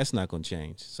 So that's not going to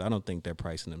change. So I don't think they're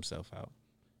pricing themselves out.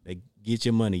 They get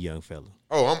your money, young fella.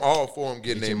 Oh, I'm all for them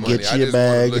getting their money. Get I your just want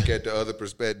bag. to look at the other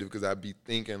perspective because I be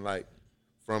thinking like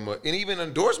and even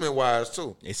endorsement wise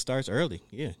too. It starts early.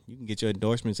 Yeah, you can get your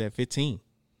endorsements at 15.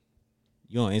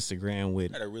 you on Instagram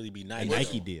with Gotta really be a nice.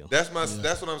 Nike deal. That's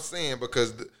what I'm saying,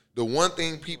 because the one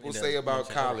thing people say about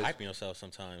college, hyping yourself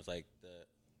sometimes, like you know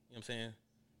what I'm saying.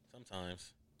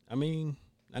 Sometimes, I mean,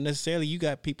 not necessarily. You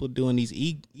got people doing these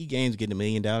e games getting $1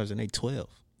 million and they 12.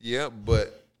 yeah,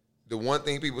 but the one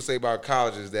thing people say about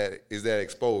college is that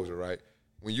exposure, right?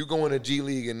 When you go in the G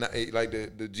League and like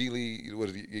the G League, what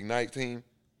is it, Ignite team?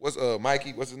 What's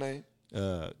Mikey? What's his name?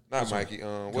 Not Mikey.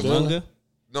 What's Kamunga?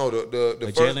 No, the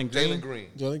first Jalen Green? Jalen Green.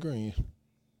 Jalen Green.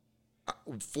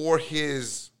 For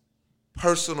his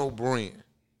personal brand,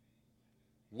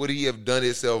 would he have done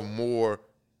himself more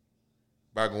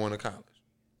by going to college?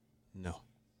 No.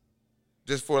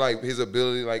 Just for like his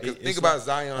ability, like 'cause think about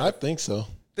Zion. I think so.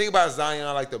 Think about Zion,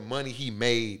 like the money he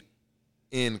made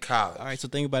in college. All right, so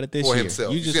think about it this For year.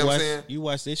 himself. You You just see what I'm watched. saying? You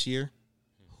watched this year.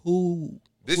 Who?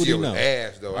 This who do year you was know?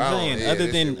 ass though. I'm I don't saying yeah, other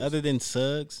this year than was- other than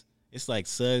Suggs, it's like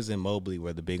Suggs and Mobley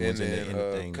were the big and ones in then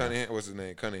the thing. now. Cunningham, what's his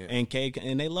name? Cunningham.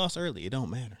 And they lost early. It don't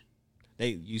matter.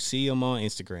 You see them on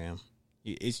Instagram.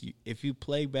 If you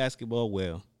play basketball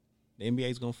well, the NBA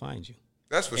is gonna find you.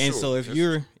 That's for And sure. so if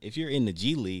That's- you're in the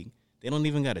G League, they don't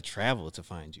even got to travel to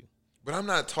find you. But I'm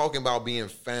not talking about being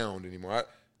found anymore.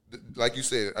 Like you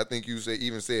said, I think you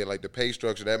said like the pay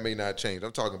structure that may not change.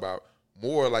 I'm talking about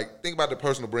more like think about the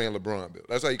personal brand LeBron built.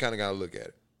 That's how you kind of got to look at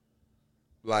it.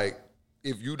 Like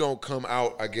if you don't come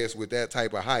out, I guess, with that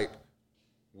type of hype,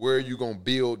 where are you gonna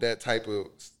build that type of,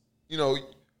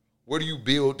 where do you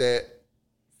build that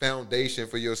foundation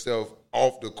for yourself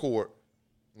off the court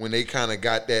when they kind of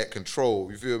got that control?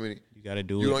 You feel me? You got to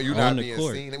do You're it not on the being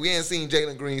court. seen. We ain't seen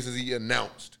Jalen Green since he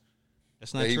announced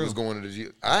That's not that he true. was going to the G.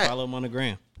 All right. Follow him on the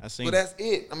gram. I seen. But that's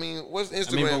it. I mean, what's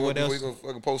Instagram? but what What else? gonna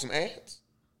fucking post some ads?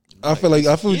 I feel what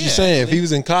Yeah, you're saying. If he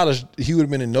was in college, he would have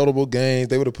been in notable games.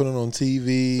 They would have put him on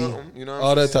TV. Something, you know what all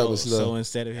I'm that saying? type of stuff. So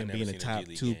instead of him never being a seen a top G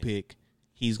League 2 game. pick,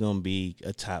 he's gonna be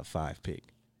a top 5 pick,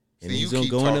 and See, he's you gonna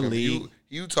keep go in the talking- league.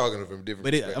 You talking from different.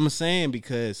 But perspectives. I'm saying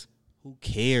because who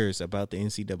cares about the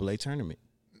NCAA tournament?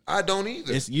 I don't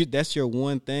either. That's your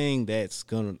one thing that's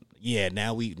gonna. Yeah,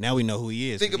 now we know who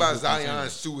he is. Think He about hooped in Zion's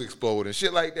tournament. shoe explode and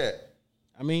shit like that.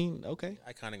 I mean, okay.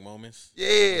 iconic moments.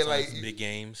 Yeah, like Sometimes big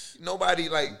games. nobody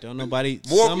like. Don't nobody.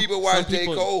 More some- people watch some J.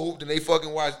 people- Cole hoop than they fucking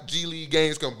watch G League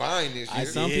games combined this year.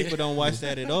 Some people don't watch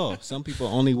that at all. Some people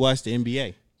only watch the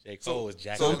NBA. J. Cole was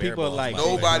jacking so up people air are like- balls,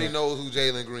 by the way. Nobody knows who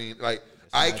Jalen Green. Like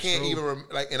I not can't true. even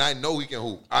and I know he can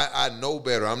hoop. I know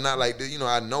better. I'm not like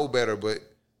I know better, but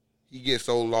he gets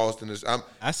so lost in this.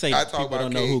 I say talk people about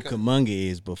don't know who Cade Kumunga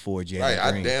is before Jalen Right,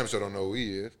 I Green. damn sure don't know who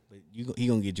he is. But he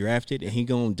gonna get drafted and he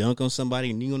gonna dunk on somebody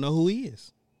and you gonna know who he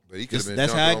is. But he could have been.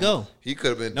 That's how it dunking on- go. He could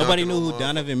have been. Nobody dunking knew on who motherfuckers.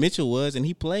 Donovan Mitchell was, and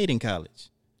he played in college.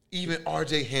 Even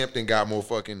R.J. Hampton got more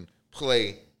fucking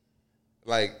play,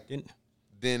 like Didn't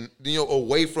than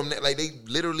away from that. Like they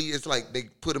literally, it's like they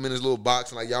put him in his little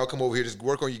box and like y'all come over here, just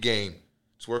work on your game,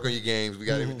 just work on your games. We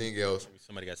got Mm-hmm. everything else.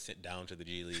 Somebody got sent down to the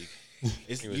G League.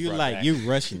 it's He was you brought like back. you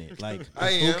rushing it? Like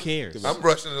I who am. cares? I'm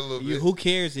brushing it a little bit. Who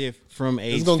cares if from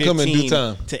age gonna come in due 15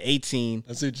 time. to 18,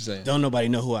 I see what you're saying. don't nobody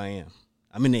know who I am?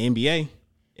 I'm in the NBA,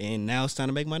 and now it's time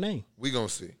to make my name. We gonna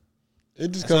see. It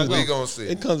just That's comes. how We gonna see.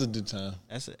 It comes in due time.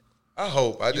 That's it. I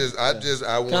hope. I want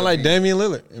Kind of like Damian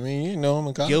Lillard. I mean, you know him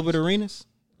in college. Gilbert Arenas.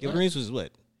 Gilbert Arenas was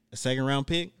what, a 2nd round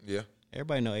pick? Yeah.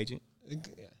 Everybody know agent.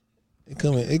 It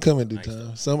come in due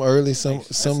time. Some early, some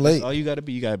That's late. all you gotta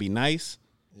be. You gotta be nice,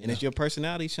 and if your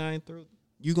personality shine through,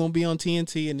 you gonna be on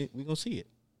TNT, and we gonna see it.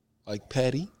 Like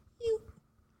Patty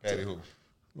Patty who?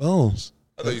 Mahomes.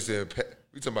 I thought you said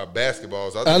we talking about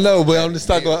basketballs. I know, but I'm just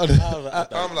talking about.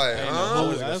 I'm like, huh? I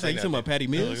was like, you talking about Patty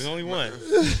No, Mills? there's only one.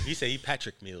 He said he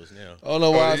Patrick Mills now. I don't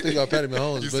know why I you- think about Patty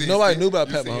Mahomes, You but see- nobody see- knew about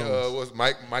you Pat see, Mahomes.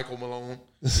 What's Michael Malone?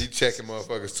 He checking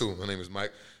motherfuckers too. My name is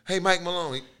Mike. Hey, Mike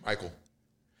Malone. Michael.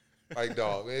 Like,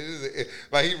 dog.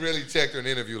 Like, he really checked her in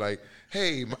an interview. Like,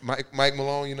 hey, Mike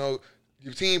Malone,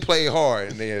 your team played hard,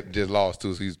 and they had just lost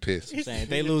too, so he's pissed. Saying if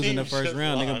they lose in the first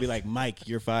round, they're gonna be like, Mike,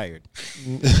 you're fired.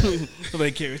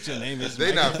 Nobody cares what your name is. They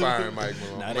Mike. not firing Mike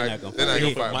Malone. Nah, they not gonna They're not fire gonna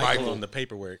him. fire Michael Michael. on the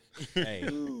paperwork. Hey,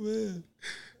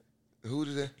 Who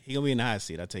did that? he gonna be in the hot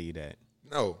seat. I'll tell you that.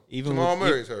 No. Even Jamal with-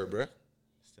 Murray's hurt, bruh.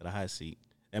 Still a hot seat.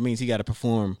 That means he got to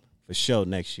perform for show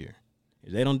next year.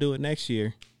 If they don't do it next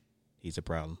year, he's a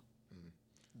problem.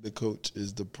 The coach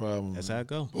is the problem. That's how it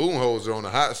go. Boomholzer on the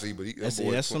hot seat, but That's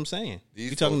what I'm saying.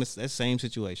 These You talking folks- that same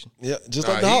situation. Yeah, just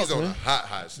Nah, like the he's Hawks, on a man.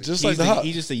 hot seat. Just like the Hawks.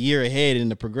 He's just a year ahead in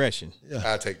the progression.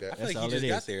 I'll take that. I feel like all he just it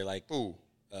got is. there like Ooh.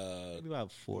 Maybe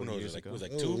about 4 who knows, years like, ago. it was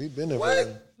like Oh, 2. he been there. What?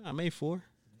 For Nah, maybe 4.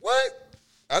 What?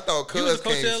 I thought He was Cuz the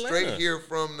coach came of Atlanta. straight here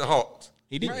from the Hawks.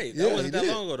 He did. Right. Yeah, That he wasn't that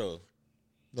did. long ago though.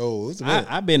 No, it's a minute.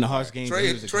 I've been to Hawks games.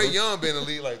 Trey Young been in the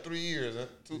league like 3 years.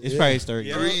 Huh? It's probably his third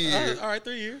year. 3 years. All right,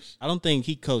 3 years. I don't think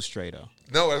he coached Trey though.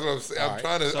 No, that's what I'm saying. I'm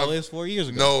trying to. So it's 4 years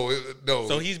ago. No.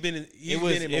 So he's been in. It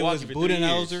was Milwaukee for 3 years.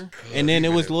 Budenholzer, and then it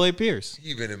was Lloyd Pierce.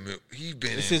 He been in.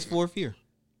 It's his fourth year.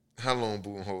 How long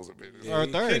Budenholzer been? Or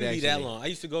He third, couldn't be that actually. long. I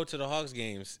used to go to the Hawks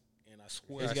games, and I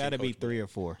swear It's I got to seen be Coach 3 Bud. or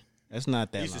 4. That's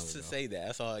not that He long used to ago. say that.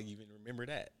 That's all I even remember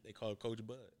that. They called Coach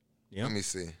Bud. Yep. Let me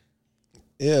see.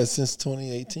 Yeah, since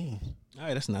 2018. All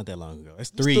right, that's not that long ago. That's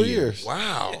It's 3 3 years.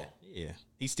 Wow. Yeah,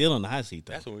 he's still on the hot seat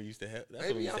though. That's when we used to have. That's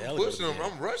when we Maybe used to I'm have pushing him.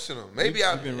 games. I'm rushing him. Maybe been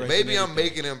rushing maybe I'm everything.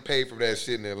 making him pay for that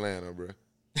shit in Atlanta, bro.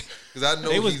 Because I know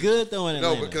They was he's- good though in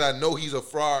Atlanta. No, because I know he's a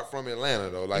fraud from Atlanta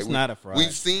though. Like He's not a fraud.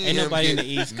 We've seen Ain't him nobody in get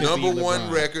the East could number beat one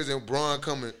LeBron. records and Braun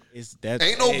coming. It's that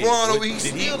Ain't no Hey, Braun what- over. He did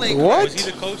still he- ain't. What? Was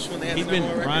he the coach when they had he's the been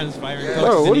number one record? Brian's firing Yeah. coaches.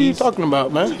 Bro, in what the are you East. talking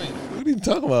about, man? What are you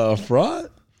talking about? A fraud?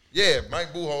 Yeah,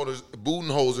 Mike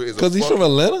Budenholzer is a Because he's fucking- from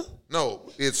Atlanta? No,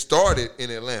 it started in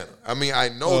Atlanta. I mean, I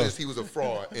noticed he was a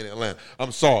fraud in Atlanta.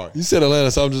 I'm sorry. You said Atlanta,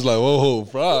 so I'm just like, whoa,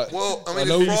 fraud. Well, I mean,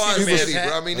 know it's he's- fraud he's a- city,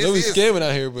 bro. I mean, I know this he's is scamming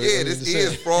out here, but yeah, I'm this just is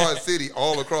saying. fraud city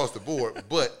all across the board.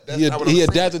 But that's He, not what I'm saying.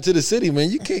 adapted to the city,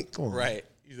 man. You can't come on. Right.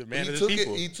 He's a man He of the took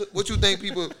people. it. He took. What you think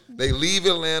people? They leave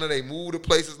Atlanta, they move to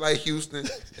places like Houston,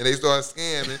 and they start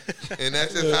scamming, and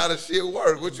that's just how the shit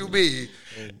work. What you mean?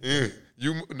 Yeah.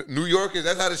 You New Yorkers,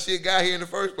 that's how the shit got here in the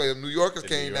first place. New Yorkers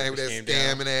came down here with that Yorkers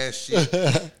came scamming ass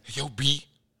shit. Yo, B,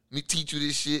 let me teach you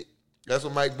this shit. That's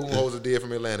what Mike Budenholzer did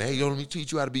from Atlanta. Hey, yo, let me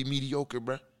teach you how to be mediocre,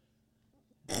 bro.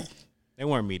 They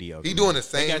weren't mediocre. He doing the They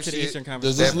same got to the shit. Eastern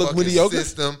Conference. Does this That look fucking mediocre?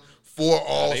 system for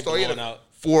all they stars. He had blowing out.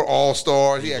 4 all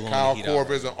stars. He They had blowing Kyle the heat out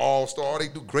Korver as an all star. They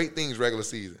do great things regular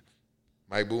season.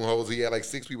 Mike Budenholzer, he had like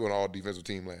 6 people on the all defensive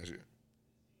team last year.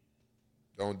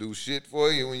 Don't do shit for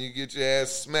you when you get your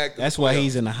ass smacked. That's why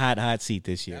he's in the hot seat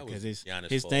this year That was because Giannis'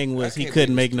 his fault. thing was I he can't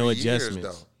couldn't believe make no it's 3 years,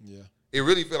 adjustments. though. Yeah. It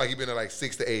really feel like he been there like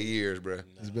 6 to 8 years, bro.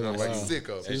 It's been I'm a like while. sick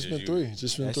of It's it. just been you. 3. It's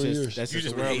just been That's 3 just- years. that's You just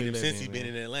just the been world we hating him live since in, he's been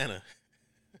man. in Atlanta.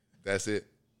 That's it.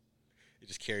 It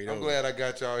just carried I'm over. glad I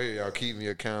got y'all here. Y'all keep me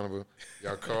accountable.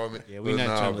 Y'all call me. Yeah, we But not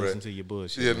nah, trying to bro. listen to your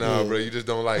bullshit. Yeah, man. nah, bro. You just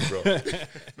don't like, bro.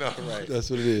 No, right. That's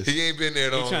what it is. He ain't been there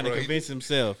He's long, trying to bro. convince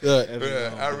himself. Yeah.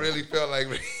 Bruh, I really felt like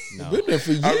Been there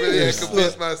for years. I really had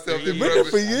convinced myself. Been there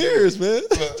for years, man.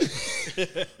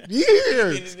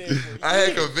 Years. I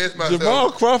had convinced myself.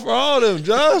 Jamal Crawford, all them.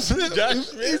 Josh Smith.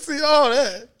 Josh You see all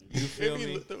that. You feel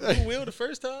me? Who will the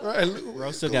first time? Right.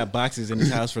 Bro still got boxes in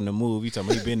his house from the move. You talking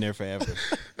about he been there forever.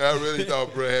 I really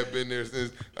thought bro had been there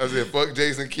since. I said, fuck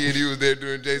Jason Kidd. He was there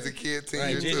during Jason Kidd 10 Right,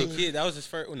 years Jason too. Kidd. That was his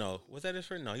first. No, was that his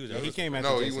first? No, he was. He came after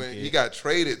No, he Jason went. Kidd. He got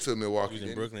traded to He Milwaukee. was in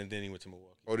didn't he? Brooklyn, then he went to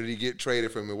Milwaukee. Or did he get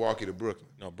traded from Milwaukee to Brooklyn?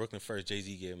 No, Brooklyn first. Jay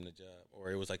Z gave him the job,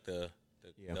 or it was like the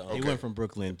Yeah, the, he Okay. went from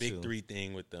Brooklyn big to 3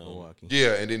 thing with Milwaukee.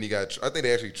 Yeah, and then he got. I think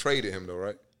they actually traded him though,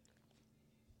 right?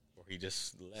 or he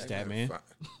just left. Stat man. Fine.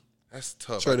 That's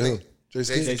tough. Traded I think who?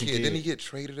 Jason Kidd? Jason Kidd. Kidd. Didn't he get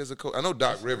traded as a coach? I know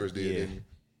Doc Rivers did, Yeah. didn't he?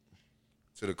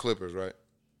 To the Clippers, right?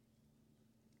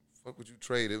 Fuck would you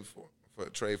trade it for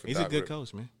trade for He's Doc a good Rivers?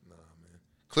 coach, man.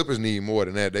 Clippers need more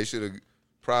than that. They should have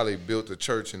probably built a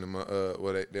church in the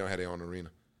well, they don't have their own arena.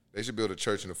 They should build a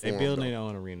church in the They Forum, building though, their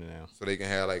own arena now. so they can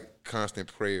have like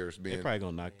constant prayers They being. probably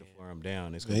gonna knock the Forum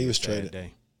down. It's Yeah, gonna he be a was sad traded.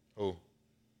 day. Oh,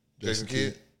 Jason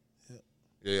Jason Kidd.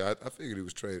 Yeah, I figured he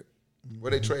was traded.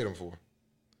 Where they trade him for?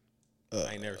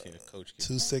 I ain't never seen a coach get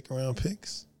 2 second-round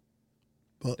picks.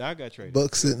 Doc got traded.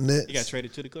 Bucks and Nets. He got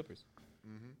traded to the Clippers.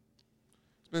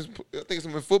 I think it's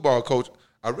a football coach.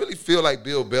 I really feel like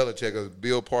Bill Belichick or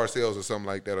Bill Parcells or something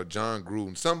like that, or John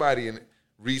Gruden. Somebody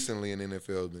recently in the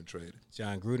NFL has been traded.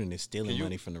 John Gruden is stealing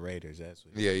money from the Raiders. That's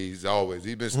what. Yeah, he's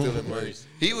been stealing money.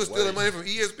 He was stealing money from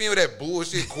ESPN with that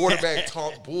bullshit quarterback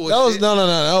talk bullshit. That was no.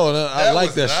 I like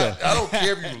was that not- show. I don't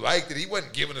care if you liked it. He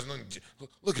wasn't giving us nothing.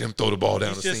 Look at him throw the ball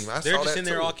down the seam. I they're saw just that in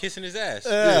there too. all kissing his ass.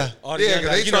 Yeah. All the Yeah, young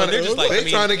because guys, they trying to they're just like, I mean,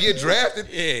 trying to get drafted.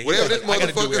 Yeah, Whatever this I gotta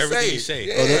do motherfucker everything you say.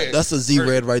 say. Oh, Yeah. that's a Z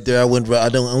red right there. I went double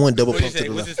What pump did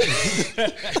to he the say? left. What's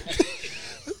his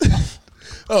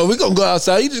Oh, we're going to go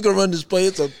outside. You just going to run this play.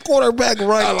 It's a quarterback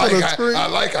right to the screen. I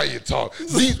like how you talk.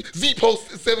 Z post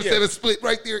 7-7 split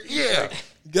right there. Yeah.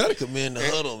 You got to come in the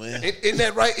huddle, man. Isn't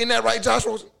that right? Isn't that right, Josh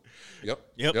Rosen? Yep.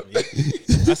 Yep.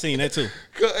 I seen that too.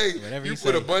 Hey, Whatever you you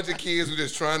put say. a bunch of kids who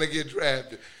just trying to get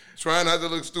drafted, trying not to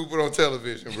look stupid on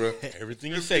television, bro.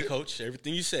 Everything you say, coach.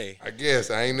 Everything you say. I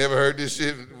guess I ain't never heard this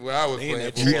shit when I was They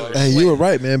ain't playing never football. heard Hey, you were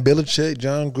right, man. Belichick,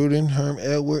 John Gruden, Herm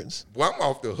Edwards. Well, I'm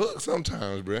off the hook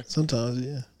sometimes, bro. Sometimes,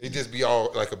 yeah. It just be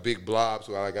all like a big blob,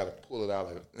 so I got to pull it out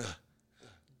like. Ugh.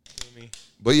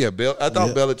 But yeah, I thought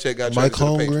Yeah. Belichick got Mike traded to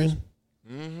the Patriots.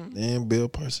 Holmgren and Bill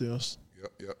Parcells.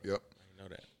 Yep. I know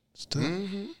that. It's tough.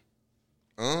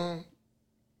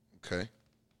 Okay.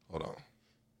 Hold on.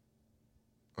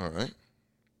 All right.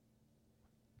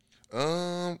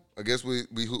 I guess we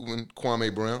hooping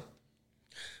Kwame Brown.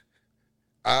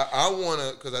 I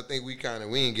wanna, cause I think we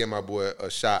didn't get my boy a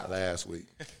shot last week.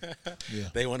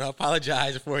 They want to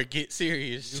apologize before it gets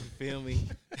serious. You feel me?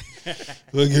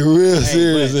 Look, get real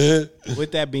serious, man.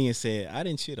 With that being said, I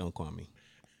didn't shit on Kwame.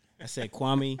 I said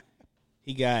Kwame,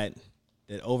 he got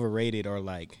that overrated, or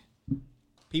like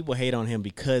people hate on him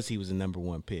because he was the number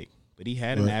 1 pick, but he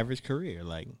had an average career,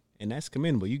 like, and that's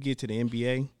commendable. You get to the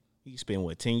NBA, you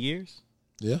spend 10 years?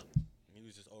 Yeah. He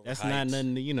was just overhyped. That's not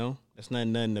nothing to, that's not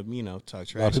nothing to, talk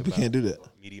trash A lot of people about. can't do that.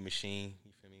 Media machine.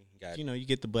 You feel me? He got You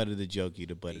get the butt of the joke, you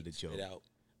the butt of the joke. spit out.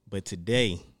 But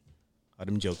today, all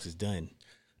them jokes is done.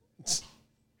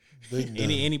 Big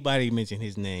Anybody mention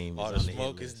his name? All is the on the hit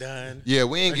smoke is list. done. Yeah,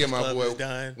 we ain't get Breakfast my Club boy. is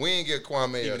done. We ain't get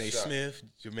Kwame Stephen a A. shot. Smith,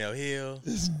 Jamel Hill,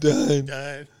 It's done.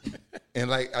 done. And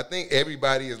like, I think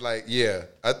everybody is like, yeah.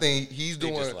 I think he's They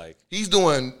doing just like- he's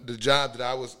doing the job that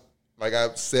I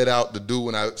set out to do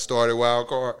when I started Wild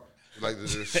Card, like to Let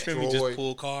me destroy just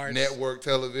pull cards. network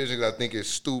television. 'Cause I think it's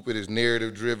stupid, it's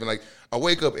narrative driven. Like, I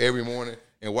wake up every morning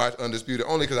and watch Undisputed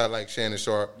only because I like Shannon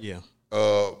Sharp. Yeah.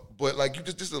 But like, you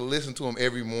just to listen to him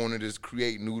every morning, just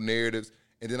create new narratives.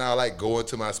 And then I'll like go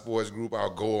into my sports group.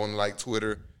 I'll go on like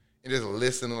Twitter and just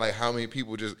listen to like how many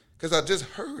people because I just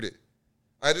heard it.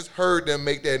 I just heard them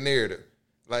make that narrative.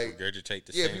 Like, Regurgitate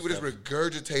the yeah, same people stuff. just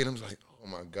regurgitate them. It's like, oh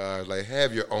my God, like,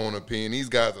 have your own opinion. These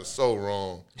guys are so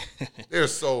wrong. They're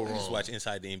so wrong. Just watch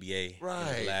Inside the NBA. Right.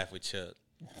 And laugh with Chuck.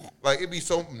 Like, it'd be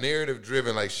so narrative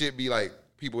driven. Like, shit be like,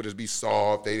 people just be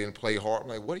soft. They didn't play hard. I'm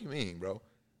like, what do you mean, bro?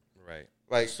 Right.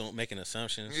 Like, So making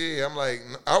assumptions. yeah, I'm like,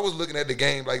 I was looking at the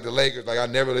game like the Lakers. Like, I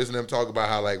never listened to them talk about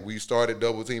how, like, we started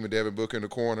double teaming Devin Booker in the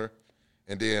corner.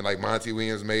 And then, like, Monty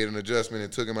Williams made an adjustment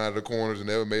and took him out of the corners and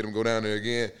never made him go down there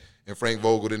again. And Frank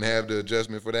Vogel didn't have the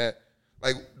adjustment for that.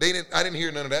 Like, I didn't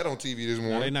hear none of that on TV this No,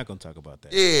 morning. they're not going to talk about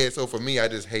that. Yeah, so for me, I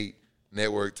just hate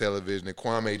network television. And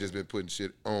Kwame just been putting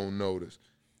shit on notice.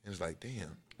 And it's like,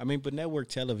 damn. I mean, but network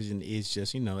television is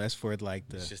just, that's for like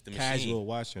the just the casual machine.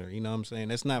 watcher. You know what I'm saying?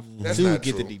 That's not That's to not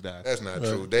get true. the deep dive. That's not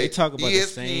true. They talk about the ESPN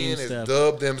same has stuff.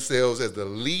 dubbed themselves as the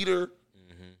leader.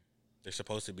 They're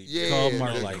supposed to be. Yeah, called the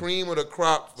marketing. cream of the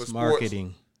crop for sports.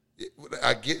 Marketing.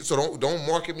 I get, so don't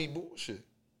market me bullshit.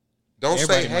 Don't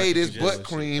Everybody say, hey, markets this you butt bullshit,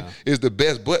 cream no. is the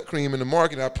best butt cream in the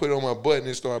market. I put it on my butt and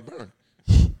it start burning.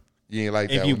 You ain't like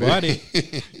If that you one, bought did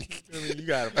it, I mean, you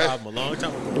got a problem a long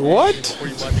time ago. What? Before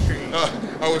you bought the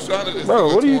cream. I was trying to just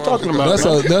Bro, what are you talking about?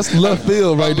 That's left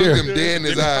field I right looked there. him dead in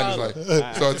his eyes. Like,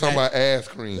 so I'm talking about ass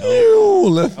cream. Ooh,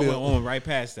 left I field. went right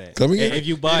past that. Come again? If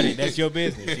you bought it, that's your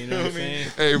business. You know what I'm saying?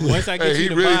 Hey, Once I get hey, you he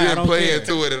to really buy, I didn't don't play care.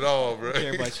 into it at all, bro. I don't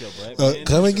care about your butt. man.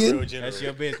 Come again? That's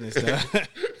your business, though.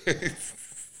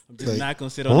 I'm just Like, not gonna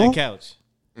sit on that couch.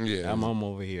 Yeah, I'm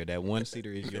over here. That one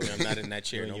seater is yours. I'm not in that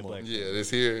chair no Your more. butt. yeah, this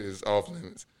here is off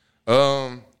limits.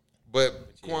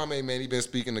 But Kwame, man, he been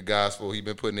speaking the gospel. He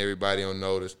been putting everybody on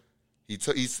notice. He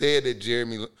said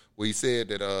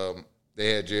that they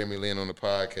had Jeremy Lin on the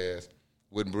podcast,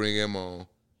 wouldn't bring him on,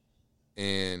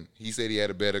 and he said he had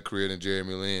a better career than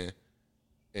Jeremy Lin,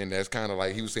 and that's kind of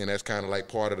like he was saying that's kind of like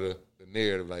part of the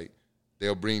narrative. Like,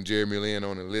 they'll bring Jeremy Lin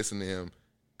on and listen to him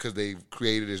because they've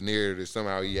created this narrative that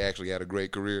somehow he actually had a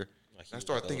great career. Like, he I was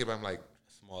started like thinking about him like,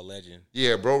 Small legend.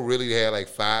 yeah, bro really had like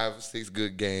 5-6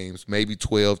 good games, maybe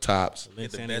 12 tops. Lynn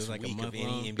The Sanders best was like a week month of any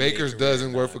long. NBA Baker's career.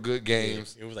 dozen worth of good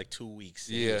games. It was like 2 weeks.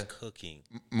 Yeah. He was cooking.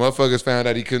 Motherfuckers found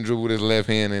out he couldn't dribble with his left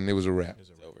hand, and it was a wrap. It's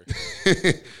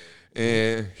over.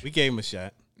 And We gave him a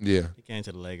shot. yeah, He came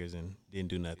to the Lakers and didn't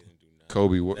do nothing.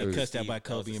 Kobe. Got cussed out by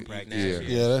Kobe in practice. Yeah.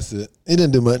 Yeah, that's it. He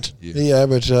didn't do much. Yeah. He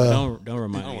averaged Don't I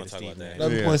remind don't me want of to talk Steve about that. Nash.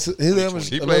 11 Yeah. points. He averaged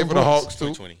He 11 played for the points. Hawks too.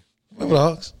 2020. Played for the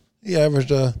Hawks. He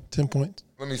averaged 10 points.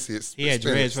 Let me see it. He had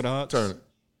Spin dreads it. for the Hawks? Turn it.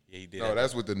 Yeah, he did. No, have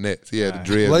that's with the Nets. He had the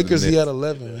dreads. Lakers, with he the had Nets.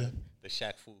 11, man. the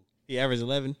Shaq fool. He averaged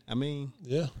 11. I mean,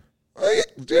 Yeah.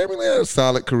 Jeremy Lin had a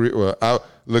solid career. Well, I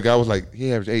was like,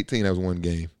 he averaged 18. That was one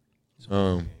game.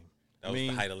 That was mean,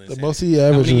 the height of The insanity. most he how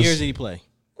averaged many was years did he play?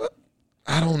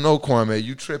 I don't know, Kwame.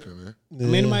 You tripping, man? I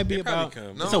mean, it might be They probably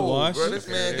about. come. It's a wash. Bro,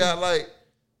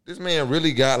 this man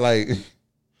really got like,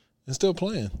 and still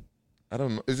playing. I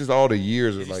don't know. It's just all the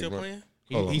years Is of he like, still bro. playing?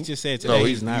 He just said No, today he's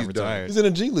he's not done. retired. He's in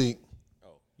the G League.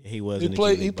 He was. He in the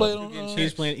played. G He League played bubble. on. He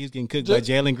was playing. He was getting cooked Just-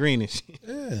 by Jalen Green and shit.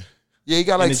 Yeah. Yeah, he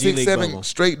got In like the G League 6-7 bubble.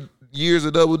 straight years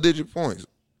of double-digit points.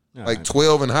 All Like right.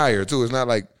 12 and higher too. It's not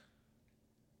like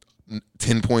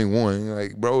 10.1.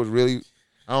 Like, bro, it's really.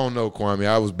 I don't know, Kwame.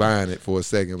 I was buying it for a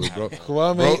second, but bro,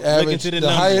 Kwame Bro, averaged into the the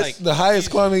numbers, highest. like, the highest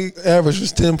Kwame average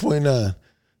was 10.9. How many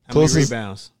Closest-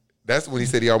 rebounds? That's when he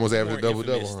said he almost More averaged a double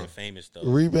infamous double. than famous though.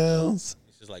 Rebounds.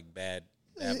 It's just like bad.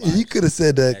 You could have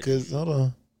said that Bad because juju. hold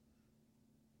on.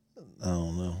 I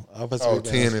don't know. Offensive Oh, rebounds.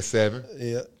 10 and 7.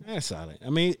 Yeah. That's solid. I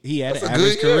mean, he had That's an a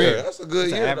average good year. career. That's a good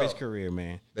It's year. an average though. career,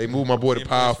 man. They moved my boy to 10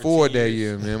 power points for forward 10 that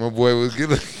years. year, man. My boy was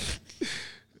good.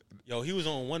 Yo, he was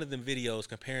on one of them videos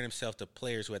comparing himself to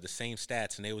players who had the same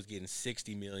stats and they was getting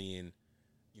 60 million,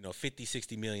 50,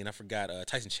 60 million. I forgot.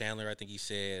 Tyson Chandler, I think he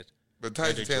said. But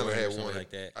Tyson Andre Chandler Jordan or had something one. like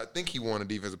that. I think he won a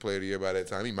defensive player of the year by that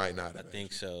time. He might not I have.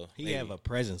 think so. He maybe. have a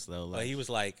presence though. But Like he was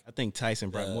like, I think Tyson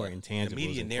brought more intangibles the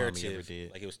media than Kwame ever narrative,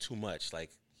 did. like it was too much.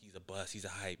 Like he's a bust, he's a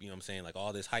hype. You know what I'm saying? Like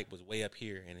all this hype was way up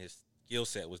here, and his skill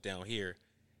set was down here.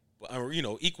 But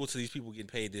equal to these people getting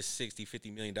paid this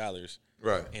 $60-50 million,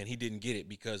 Right. and he didn't get it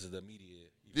because of the media.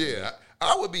 You feel me? Yeah,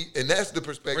 I would be, and that's the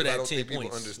perspective that I don't 10 think people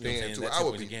points, you know what I'm understand saying? too. That I 10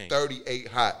 would be points a game. 38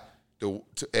 hot,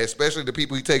 especially the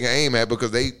people he taking aim at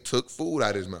because they took food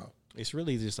out his mouth. It's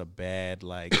really just a bad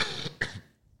like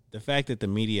the fact that the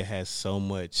media has so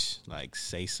much like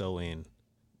say so in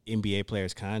NBA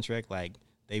players' contract. Like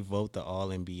they vote the All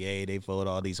NBA, they vote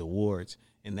all these awards,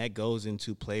 and that goes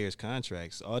into players'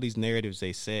 contracts. All these narratives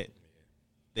they set.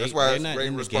 That's why they're it's not great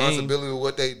in the responsibility game. with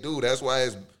what they do. That's why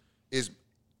it's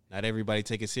Not everybody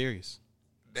take it serious.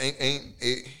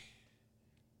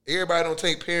 everybody don't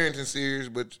take parenting serious,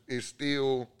 but it's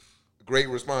still a great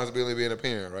responsibility being a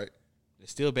parent, right? They're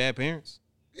still bad parents.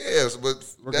 Yes, but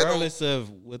Regardless of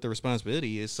what the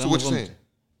responsibility is, So some what of you them saying?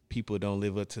 people don't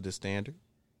live up to the standard.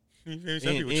 You feel me?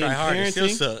 Some people in try hard and still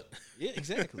parenting- suck. Yeah,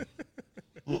 exactly.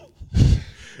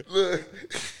 Look,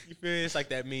 You feel me? It's like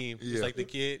that meme. Yeah. It's like the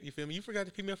kid. You feel me? You forgot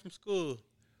to pick me up from school.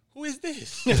 Who is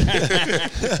this?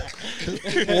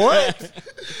 What?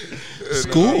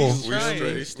 School. He's trying.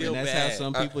 straight. It's still and that's bad. how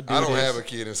some people do I don't this. have a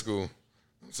kid in school.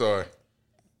 I'm sorry.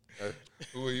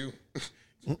 Who are you?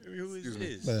 Who is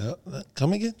Excuse this?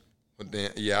 Come again? But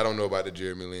then, yeah, I don't know about the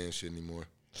Jeremy Lin shit anymore.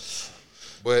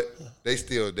 But they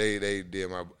still they did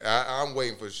my. I'm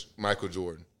waiting for Michael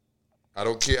Jordan. I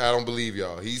don't care. I don't believe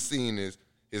y'all. He's seen this.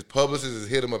 His publicist has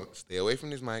hit him up. Stay away from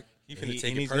this mic. He finna He- take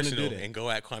and it he's gonna do personal that. and go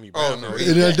at Kwame Oh Brown. no,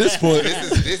 already. And at this point,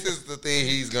 this is the thing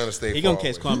he's gonna stay. He gonna far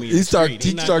catch away. Kwame. in he the start street.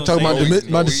 He not talking gonna about say-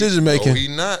 my decision making. No, he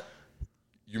not.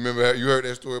 You remember you heard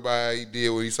that story about how he did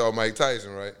when he saw Mike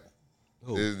Tyson, right?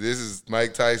 Who? This is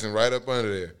Mike Tyson right up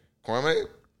under there. Kwame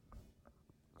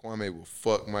will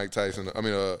fuck Mike Tyson up. I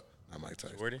mean, not Mike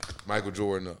Tyson. Jordan? Michael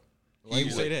Jordan up. Why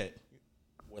you say that?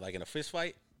 What, like in a fist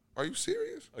fight? Are you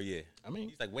serious? Oh yeah. I mean,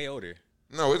 He's like way older.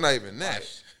 No, it's not even that.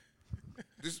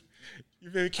 This, You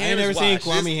feel me? I ain't never seen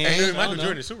Kwame This Hands. ain't I Michael don't know.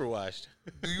 Jordan is super washed.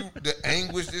 the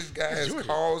anguish this guy has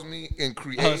caused me and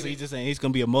created. Oh, so he's just saying he's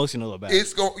gonna be emotional about it.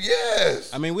 It's going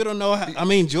yes. I mean, we don't know how. I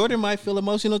mean, Jordan might feel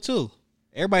emotional too.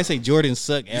 Everybody say Jordan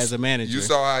suck as a manager. You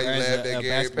saw how he or as laughed a at Gary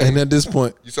basketball- And at this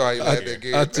point, You saw how he laughed at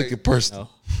Gary I took Payton. it personal.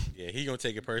 No. Yeah, he gonna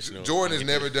take it personal. Jordan has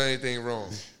never done anything wrong.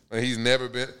 Like he's never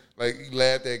been like he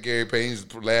laughed at Gary Payton.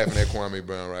 He's laughing at Kwame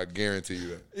Brown. Right? I guarantee you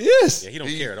that. Yes. Yeah, he don't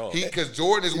care at all. Because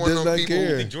Jordan is He one of does those not people.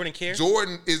 care. Think Jordan care?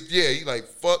 Jordan is he like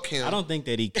fuck him. I don't think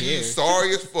that he He's cares.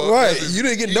 sorry as fuck. Right. That's You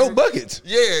didn't get he- no buckets.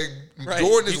 Yeah, Right.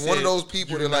 Jordan He is one of said, those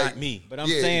people "You're that like not me." But I'm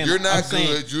yeah, saying you're not I'm saying-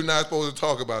 good. You're not supposed to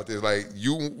talk about this. Like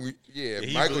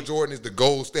he Michael really- Jordan is the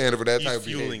gold standard for that He's type of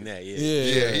fueling behavior. that.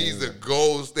 Yeah. Yeah, he's the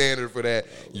gold standard for that.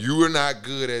 You are not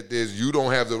good at this. You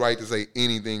don't have the right to say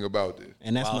anything about this.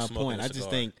 And that's While my smoking point. a I just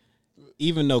cigar. think,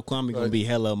 even though Kwame gonna be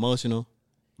hella emotional,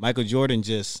 Michael Jordan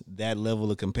just that level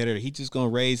of competitor. He just gonna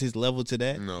raise his level to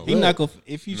that. No. He's not gonna.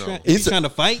 If you No. trying, if He's you trying to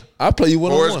fight, I play you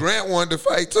one on Horace one. Grant wanted to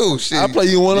fight too. Shit, I play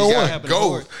you one-on-one. He Happened got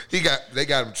to ghost. They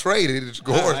got him traded.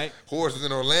 Horace, right. Horace was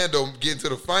in Orlando getting to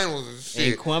the finals and and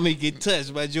shit. Kwame get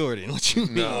touched by Jordan. What you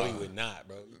mean? No, he would not,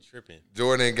 bro. You tripping?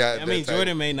 Jordan ain't got. I mean, that type.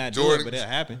 Jordan may not do it, but it'll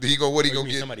happen. He gonna what he You gonna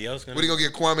mean get? somebody else gonna What he gonna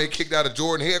get Kwame kicked out of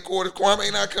Jordan headquarters? Kwame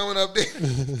not coming up there.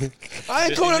 I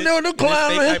ain't coming up there with no In this fake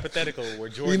clown, man. hypothetical where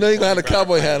Jordan. You know you gonna have a Kwame Brown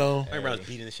cowboy fight. hat on. Kwame Brown's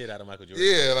beating the shit out of Michael Jordan.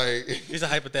 Yeah, like It's a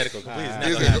hypothetical. Completely. It's not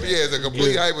it's gonna a, happen. yeah, it's a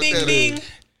complete hypothetical. Ding, ding.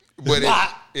 But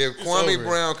if Kwame over.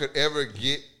 Brown could ever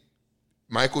get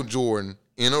Michael Jordan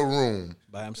in a room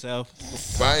By himself.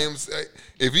 by himself,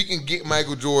 if he can get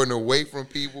Michael Jordan away from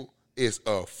people, it's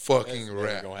a fucking Never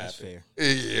wrap. gonna That's happen. fair.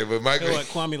 Yeah, but You Michael. know what?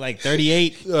 Kwame like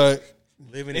 38.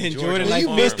 Living And in Jordan Jordan, like You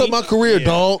farm. messed up my career, Yeah.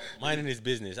 dog. Minding his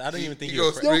business. I don't even think He you're.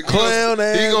 gonna sprinkle, clown he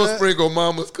ass, gonna man. sprinkle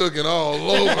mama's cooking all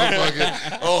over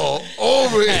fucking all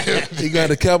over him. He got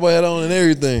the cowboy hat on and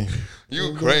everything.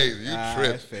 You crazy. You That's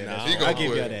tripping. fair. Nah, That's He fair. gonna I'll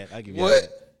give quit. you that. I'll give you What?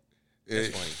 that. That's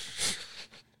Yeah. funny.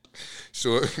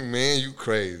 Sure, man, you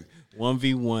crazy.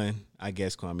 1v1, I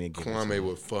guess Kwame would get Kwame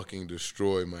would fucking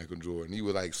destroy Michael Jordan. He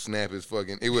would like snap his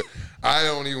fucking. It would. I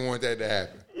don't even want that to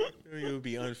happen. It would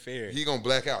be unfair. He gonna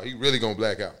black out. He really gonna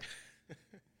black out.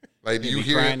 Like, do He you be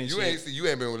hear? crying You and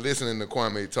ain't been listening to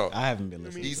Kwame talk. I haven't been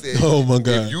listening. He said, Oh, my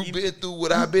God. if you been through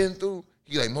what I've been through,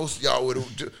 he like most of y'all would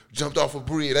have jumped off a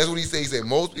bridge. That's what he said. He said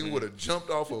most people would have jumped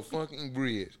off a fucking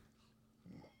bridge.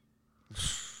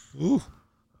 Ooh.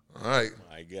 All right,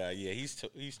 My God, yeah,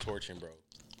 he's torching, bro.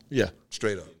 Yeah.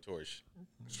 straight up, Torch.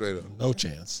 straight up. No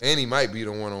chance. And he might be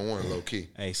the one-on-one low key.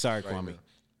 Hey, sorry, Kwame.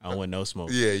 I don't want no smoke.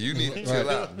 Yeah, you need to chill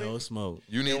out. No smoke.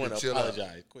 You need You to want to chill out.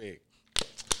 apologize quick.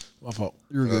 My fault.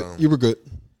 You were good. You were good.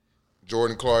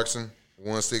 Jordan Clarkson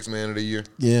won 6th Man of the Year.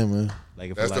 Yeah, man.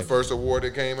 Like, That's the first award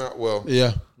that came out. Well,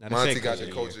 Yeah. Not Monty second got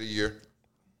the Coach of the Year.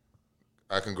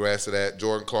 I congrats to that.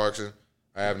 Jordan Clarkson,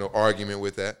 I have no argument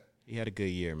with that. He had a good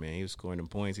year, man. He was scoring them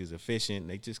points. He was efficient.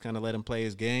 They just kind of let him play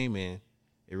his game, and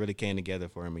it really came together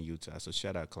for him in Utah. So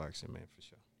shout out Clarkson, man, for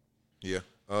sure.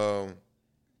 Yeah.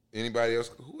 Anybody else?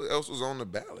 Who else was on the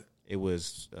ballot? It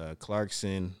was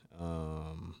Clarkson,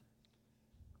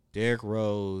 Derrick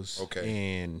Rose,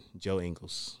 and Joe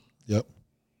Ingles. Yep.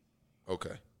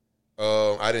 Okay.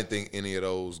 I didn't think any of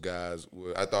those guys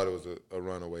would. I thought it was a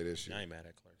runaway this year. I ain't mad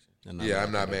at Clarkson. Yeah,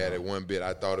 I'm not mad at one bit.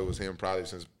 I thought it was him probably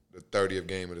since the 30th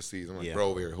game of the season. I'm like, bro,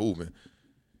 over here hooping.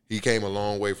 He came a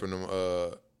long way from them,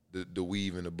 the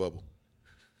weave in the bubble.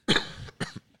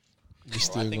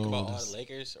 I think about all the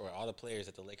Lakers or all the players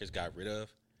that the Lakers got rid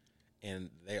of, and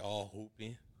they all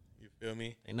hooping. You feel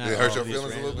me? It hurt your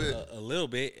feelings a little bit? A little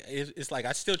bit. It's like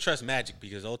I still trust Magic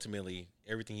because ultimately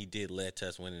everything he did led to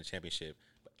us winning the championship.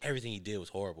 But everything he did was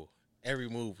horrible. Every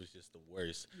move was just the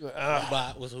worst.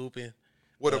 Zubac was hooping.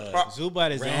 What a Zubac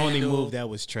is the only Randall. move that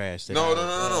was trash. No.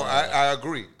 I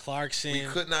agree. Clarkson. We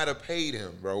could not have paid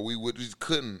him, bro. We just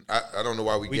couldn't. I don't know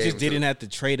why we We gave just him didn't have to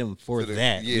trade him for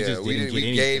that. Yeah, we just didn't we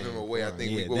get gave anything him away. I for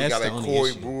think him. we Yeah, got that's like the only Corey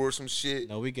issue. Brewer or some shit.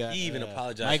 No, we got He even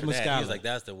apologized Mike for that. He Muscala. was like,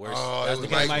 "That's the worst." Oh, That's it the was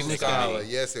guy Mike Mike Muscala. Muscala.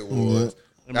 Yes, it was.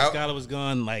 And Muscala was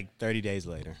gone like 30 days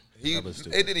later. It That was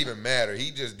stupid. didn't even matter. He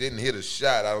just didn't hit a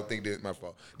shot. I don't think that's my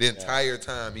fault. The entire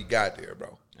time he got there,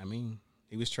 bro. I mean,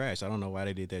 he was trash. I don't know why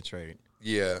they did that trade.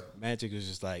 Yeah, Magic was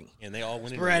just like, And they all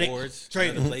winning Sporadic. awards,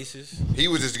 Trade other places. he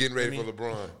was just getting ready for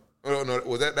LeBron. Oh no,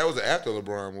 was that was after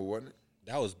LeBron move, wasn't it?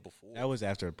 That was before. that was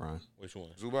after LeBron. Which one?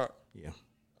 Zubac. Yeah.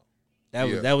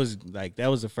 Yeah. That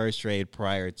was the first trade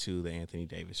prior to the Anthony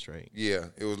Davis trade. Yeah,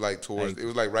 it was like towards. It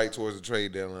was like right towards the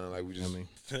trade deadline. Like we I just. mean,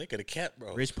 They could have kept,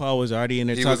 bro. Rich Paul was already in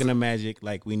there He talking was- to Magic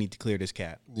like we need to clear this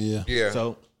cap. Yeah. Yeah.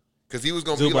 So Because he was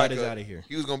gonna be Zubac like is outta here.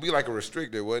 He was gonna be like a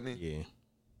restricted, wasn't he? yeah,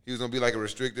 He was gonna be like a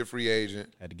restricted free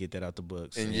agent. had to get that out the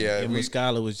books. And yeah, and we-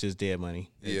 Muscala was just dead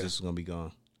money. It Yeah. just was gonna be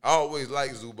gone. I always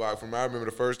liked Zubac. I remember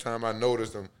the first time I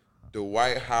noticed him,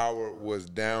 Dwight Howard was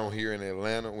down here in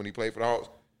Atlanta when he played for the Hawks,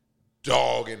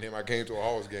 dogging him. I came to a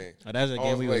Hawks game. Oh, that's a I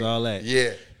game we was like, all at.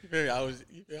 Yeah, I was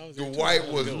Dwight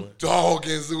was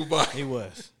dogging Zubac. He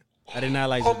was. I did not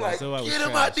like I'm Zubac. like, Zubac was get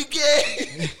him trash. out the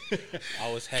game.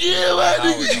 I was heckling Yeah, Dwight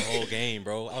man. Howard the whole game,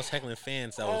 bro. I was heckling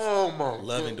fans that was Oh my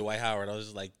loving God. Dwight Howard. I was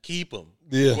just like, keep him.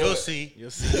 Yeah. You'll see.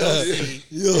 You'll see.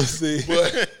 You'll see.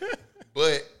 You'll see.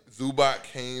 But Zubac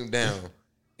came down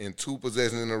in 2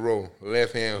 possessions in a row.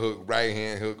 Left hand hook, right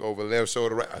hand hook over left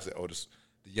shoulder. Right. I said, oh, the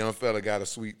young fella got a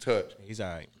sweet touch. He's all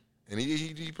right. And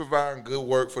he providing good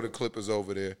work for the Clippers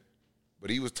over there. But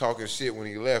he was talking shit when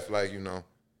he left, like,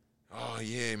 oh,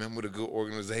 yeah, man, with a good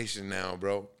organization now,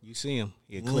 bro. You see him.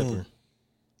 He a Clipper.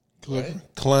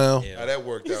 Clown. How that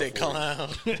worked He out said, for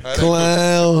you? clown.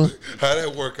 Clown. How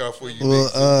that work out for you,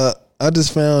 Nick? Well, I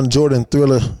just found Jordan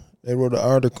Thriller. They wrote an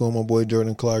article on my boy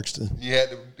Jordan Clarkson. He had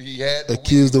to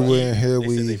Accused of weave, wearing hair They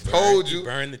said they weave. Told He you.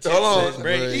 burned the tips Hold of on. his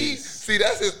braids. See,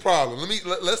 that's his problem.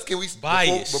 Can we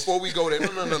Bias. before we go there?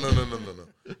 No.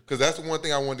 Because that's the one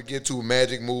thing I wanted to get to.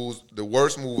 Magic moves. The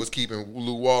worst move was keeping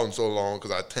Lou Walton so long because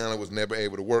our talent was never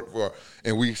able to work for,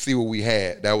 and we see what we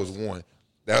had. That was one.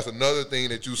 That's another thing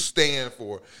that you stand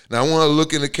for. Now I want to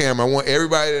look in the camera. I want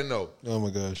everybody to know. Oh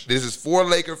my gosh. This is 4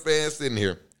 Laker fans sitting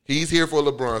here. He's here for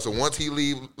LeBron. So once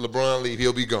LeBron leave,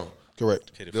 he'll be gone.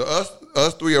 Correct.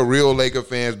 Us 3 are real Laker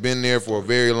fans. Been there for a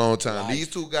very long time. These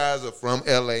 2 guys are from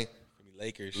L.A.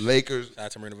 Lakers. Lakers. Shout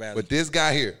out to Marina Valley. But this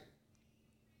guy here,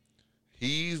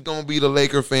 he's gonna be the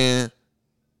Laker fan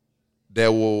that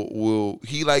will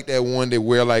he like that one that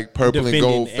wear like purple and Defending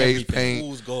gold face everything. paint.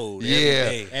 Fool's gold. Yeah,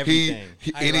 Every day. Everything.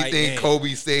 Highlight anything game. Kobe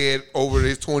said over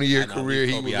his 20-year I know, career, leave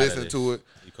he Kobe would out of listen this. to it.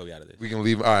 Leave Kobe out of this. We can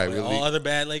leave. All right, But we'll all leave. other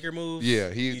bad Laker moves. Yeah,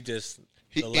 he just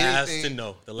The last to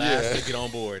know. The last to get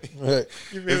on board. Right.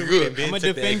 You It's good. I'm gonna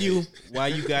defend you. Why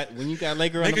you got when you got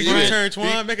Laker on Make a the front? U-turn,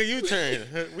 Twan. Make a U-turn.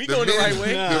 We The going the right minute-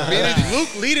 way. the minute-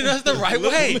 Luke leading us the right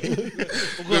way.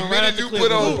 The minute you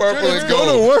put on purple and It's going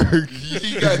to gold, work.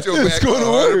 he got your It's back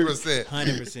gonna work. 100%.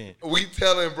 100%. We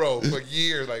telling bro for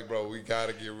years, like, bro, we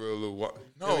gotta get real Luke.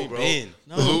 No, bro.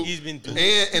 No, he's been doing.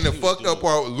 And the fucked up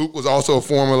part, Luke was also a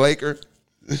former Laker.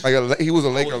 Like he was a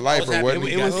Laker lifer, happy wasn't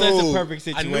we he? It was got- such a perfect I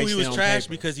situation. knew he was on trash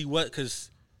paper. because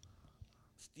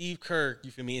Steve Kerr,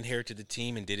 you feel me, inherited the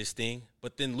team and did his thing.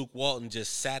 But then Luke Walton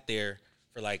just sat there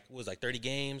for like 30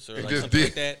 games or like just something did.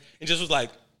 like that, and just was like,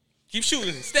 keep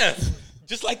shooting, Steph,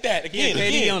 just like that He had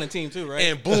again, KD again. on the team too, right?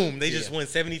 And boom, they just won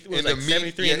 73. It was like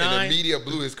 73 and and 9. the media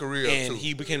blew his career up And too.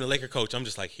 he became the Laker coach. I'm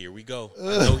just like, here we go. I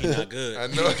know he's not good. I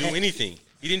He know. didn't do anything.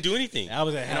 He didn't do anything. I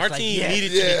was and our like, team yes.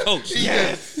 needed Yeah. to be coached.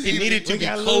 Yes. It needed to We be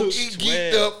got coached. He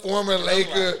geeked well. up, former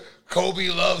Laker. Kobe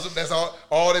loves him. That's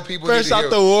all that people Fresh need to out hear.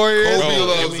 the Warriors. Kobe Bro,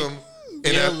 loves I him, mean,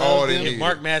 and that's all they If need.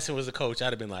 Mark Madsen was the coach,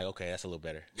 I'd have been like, okay, that's a little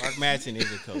better. Mark Madsen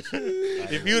is a coach.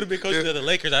 If you would have been coaching the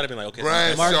Lakers, I'd have been like, okay,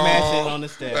 Brian Mark Shaw, Madsen on the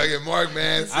staff. Like if Mark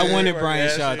Madsen. I wanted Mark Brian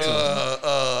Madsen.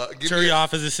 Shaw too. Give Cherry me,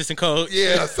 off as assistant coach.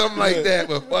 yeah, something like that.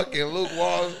 But fucking Luke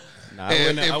Walton. Nah, I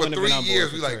And wouldn't- I for wouldn't have 3 been on board years,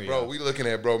 for we like, Terry bro, off. we looking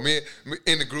at bro. Me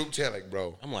in the group chat, like,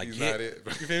 bro, I'm like, he's get, not it.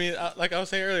 you feel me? Like I was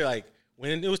saying earlier, like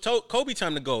when it was Kobe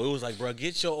time to go, it was like, bro,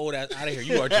 get your old ass out of here.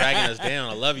 You are dragging us down.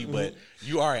 I love you, but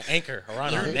you are an anchor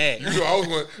around our neck. You know, I was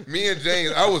one. Me and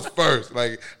James, I was first.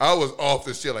 Like I was off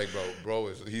the shit. Like, bro,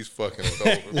 he's fucking us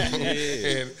over. Bro.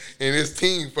 And his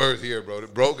team first here, bro.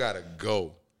 Bro gotta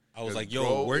go. I was like, Bro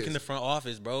yo, work is- in the front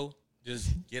office, bro.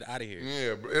 Just get out of here.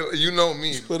 Yeah, bro. You know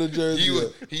me. Put a jersey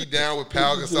up. He down with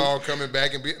Pau Gasol coming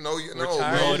back and be no, Retired.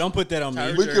 Bro, bro. don't put that on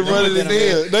me. We can run it in Don't put that on me.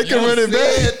 there. They can run it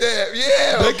Said back. that.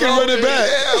 Yeah, They can bro. run it back.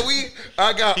 Yeah,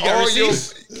 I got You got all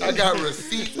receipts? your. I got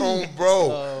receipts on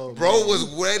bro. Bro was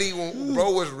ready.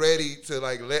 Bro was ready to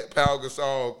like let Pau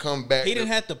Gasol come back. He didn't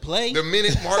have to play. the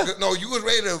minute Marcus. No, you was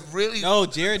ready to really. No,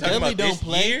 Jared Talking Dudley about don't this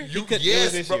play. year? He could- it was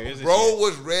Yes, this bro, year. It was this bro year.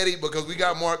 was ready because we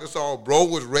got Marcus All. Bro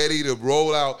was ready to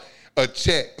roll out a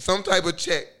check, some type of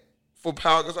check for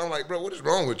Pau Gasol. I'm like, bro, what is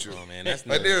wrong with you? Oh man, that's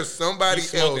Like there's somebody you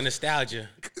smoking else. nostalgia.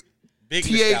 Big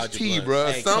nostalgia, THT, blood. bro.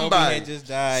 Hey, Kobe Somebody. had just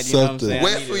died. You know what I'm Something. saying? I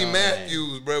needed Wesley all that.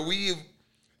 Matthews, bro.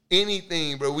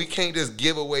 Anything, bro. We can't just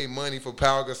give away money for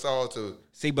Pau Gasol to.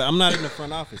 See, but I'm not in the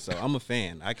front office, so I'm a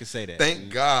fan. I can say that. Thank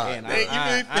God. And Thank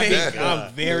you, thank God.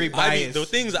 I'm very biased. The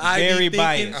things I very be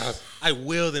thinking, biased. I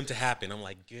will them to happen. I'm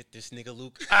like, get this nigga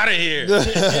Luke out of here,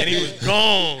 and he was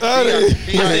gone. He I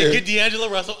out said, here. get D'Angelo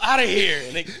Russell out of here,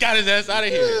 and they got his ass out of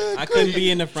here. I couldn't be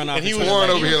in the front office. And he was Twan like,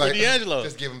 over here for like, D'Angelo.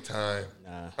 just give him time.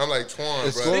 Nah. I'm like, Twan,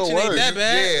 It's bro. gonna Bitching ain't work. that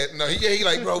bad. Yeah, no, he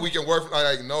like, bro, we can work. I'm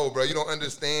like, no, bro, you don't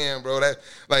understand, bro. That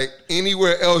like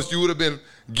anywhere else, you would have been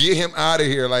get him out of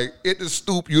here. Like at the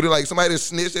stoop, you'd have like somebody that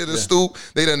snitched at the stoop.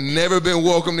 They'd have never been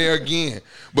welcome there again.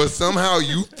 But somehow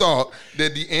you thought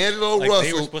that D'Angelo Like, Russell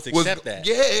they were supposed to was, accept that.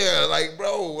 Yeah, like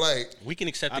bro, like We can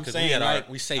accept it I'm because we saying, had right?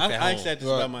 we safe I at home. accept this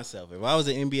Right. about myself. If I was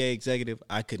an NBA executive,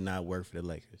 I could not work for the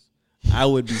Lakers. I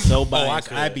would be so biased.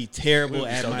 could. I'd be terrible We'd be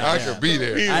at so my nice. I job. could be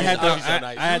there. I had to. I'd be so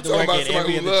nice. I had to Talking work about at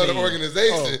somebody every who other love the team.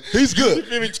 organization. He's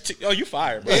good. Oh, you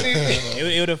fired, bro.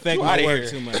 It would affect You my outta work here.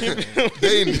 too much. Man.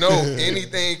 They know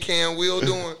anything Cam Will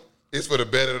doing is for the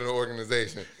better of the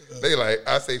organization. They like,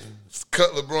 I say, cut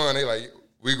LeBron. They like,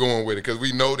 we going with it because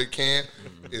we know that Cam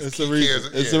is It's he a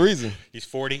reason. cares. It's Yeah. a reason. He's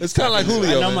 40. It's kind of like I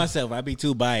Julio. know man. myself. I'd be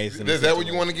too biased. in Is the that what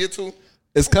you situation. want to get to?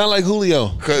 It's kind of like Julio.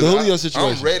 The Because Julio I'm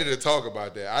situation. ready to talk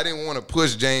about that. I didn't want to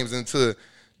push James into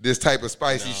this type of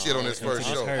spicy shit on his first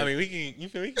show. I mean, we can. You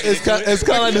feel me? It's kind of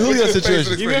like the Julio Put your face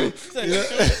situation. to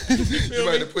the screen. You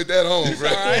might have to put that on, bro.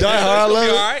 All right. Die hard, It's gonna love be it.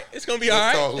 all right. It's gonna be all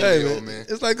Let's right. talk Hey, Julio, man,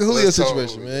 it's like a Julio Let's talk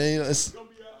situation, Julio. man.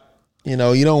 You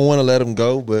know, you don't want to let him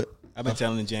go, but I've been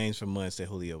telling James for months that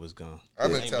Julio was gone.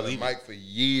 I've been telling Mike for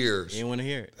years. He didn't want to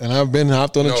hear it. and I've been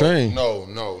hopped on the train. No.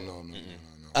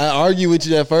 I argued with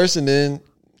you at first, and then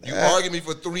You argued me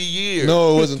for 3 years.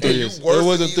 No, it wasn't 3 And you years. worse It than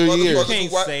wasn't these 3 years. motherfuckers You can't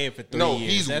who watch- say it for 3 No,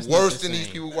 years. he's That's not worse the than these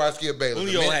same. people who watch Skip Bayless.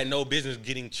 Julio had no business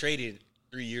getting traded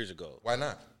 3 years ago. Why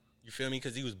not? You feel me?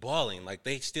 Because he was balling. Like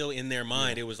they still in their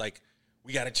mind, it was like,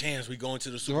 we got a chance. We going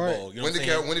to the Super Right. Bowl. You know When what I'm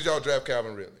saying? did y'all draft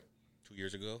Calvin Ridley? 2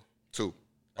 years ago. 2.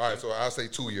 All right, so I'll say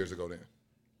 2 years ago then.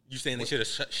 You saying they should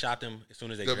have shopped him as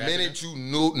soon as they The drafted minute him?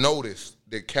 you noticed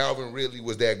that Calvin Ridley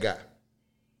was that guy,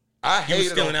 I He was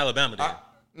hated still on- in Alabama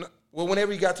then. Well,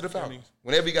 whenever he got to the Falcons.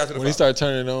 When he started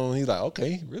turning it on, he's like,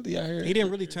 okay, really out here. He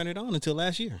didn't really turn it on until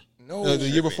last year. No, the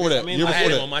year before that. I year had before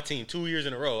him that. on my team 2 years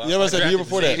in a row. Yeah, I said the year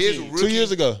before that. His 2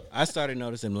 years ago. I started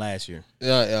noticing last year.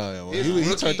 Yeah. Well,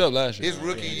 he turned up last year. His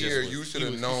rookie year, you should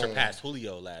have known. He surpassed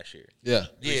Julio last year. Yeah.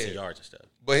 Recent yards and stuff.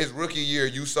 But his rookie year,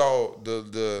 you saw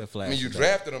the I mean, you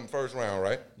drafted him first round,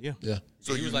 right? Yeah.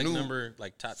 So he you was like knew number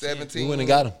like top 17. We went and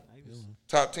got him.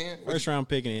 Top 10? First round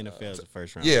pick in the NFL is the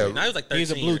first round. Yeah. Now he was like 13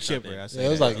 He's a blue or something. chipper. I say Yeah, it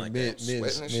was that. like mid.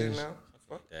 Sweating and shit now.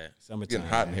 Fuck. That. Summertime. Getting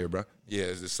hot in here, bro. Yeah,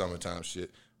 it's just summertime shit.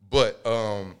 But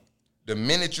the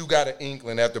minute you got an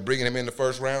inkling after bringing him in the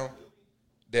first round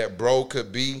that bro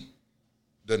could be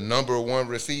the number one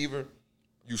receiver,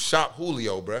 you shop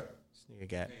Julio, bro. This nigga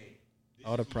got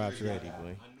all the props ready,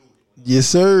 boy. Yes,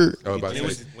 sir. I was about to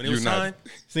When say, it was signed,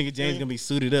 This nigga James gonna be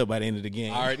suited up by the end of the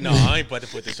game. all right, no, I ain't about to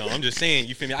put this on. I'm just saying,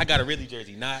 you feel me? I got a Ridley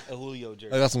jersey, not a Julio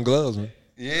jersey. I got some gloves, man.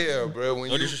 yeah, bro. When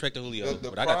No you, disrespect to Julio,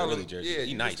 but I got the Ridley jersey. Yeah,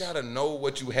 He you nice. just gotta know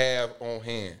what you have on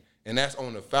hand, and that's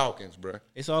on the Falcons, bro.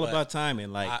 It's all about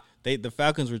timing. Like the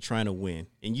Falcons were trying to win,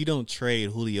 and you don't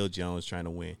trade Julio Jones trying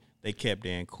to win. They kept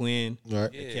Dan Quinn. All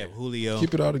right. They kept Julio.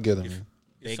 Keep it all together, man.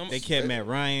 They kept Matt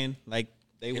Ryan. Like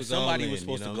they If was somebody all in, was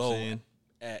supposed you know to what go, I'm saying?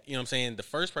 you know what I'm saying? The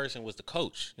first person was the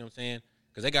coach. You know what I'm saying?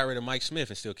 Because they got rid of Mike Smith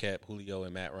and still kept Julio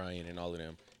and Matt Ryan and all of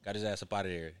them. Got his ass up out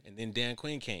of there. And then Dan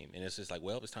Quinn came, and it's just like,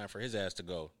 well, it's time for his ass to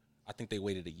go. I think they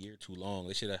waited a year too long.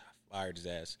 They should have fired his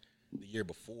ass the year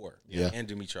before. Yeah. And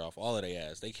Dimitrov, all of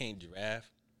their ass. They can't draft.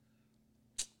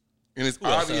 And it's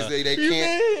else, obvious they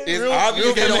can't. It's real- obvious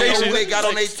real they don't know who conversation. they got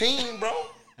on their team, bro.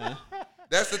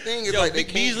 That's the thing. It's Yo, like they Vic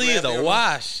can't Beasley draft is a him.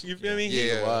 wash. You feel me?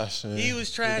 Yeah. Wash, man. He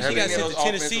was trash. He Having got sent those to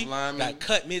Tennessee. offensive linemen. Got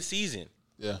cut mid-season.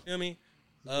 Yeah. You feel me?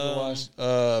 Wash.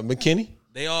 McKinney.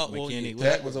 They all well, McKinney, yeah,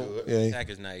 That was good. Yeah. Dak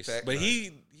is nice, Dak but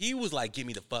nice. he was like, "Get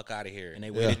me the fuck out of here." And they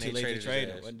And waited they too late to traded trade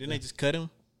his him. ass. Didn't they just cut him?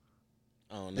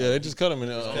 I don't know. Yeah, they just cut him in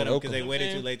Cut him because Oakland. they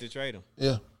waited too late to trade him.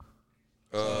 Yeah.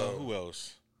 Who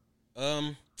else?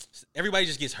 Everybody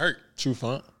just gets hurt. True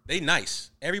font. They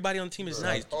nice. Everybody on the team is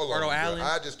nice. Hold on, Ricardo bro. Allen.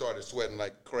 I just started sweating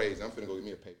like crazy. I'm finna go get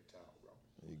me a paper towel,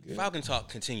 bro. Falcon talk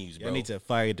continues, bro. Y'all need to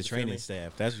fire the training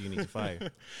staff. That's what you need to fire.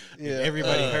 Yeah.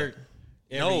 Everybody hurt.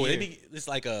 no, year. it's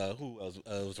like who else?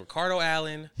 It was Ricardo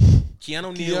Allen.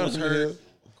 Keanu Neal was Keanu hurt. Neal.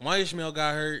 Kamar Ishmael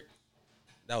got hurt.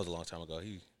 That was a long time ago.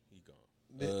 He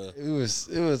gone.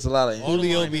 It was a lot of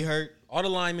Julio be hurt. All the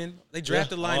linemen, they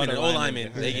drafted All linemen the and O linemen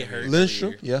linemen, get they hurt get hurt.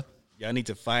 Lindstrom. every year. Yeah. Y'all need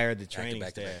to fire the training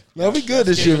back to staff. back. No, we good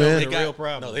this year, They man. The real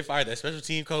problem. No, they fired that special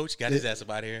team coach. Got his ass up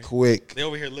out of here. Quick. They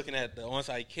over here looking at the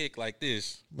onside kick like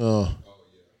this. Oh.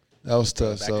 That was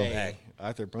tough. Back So to back.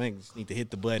 Arthur Blank just need to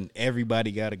hit the button.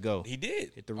 Everybody got to go. He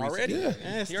did Hit the reset. already.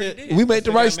 Yeah. He already did. we made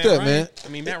the Still right got Matt step, Ryan. man. I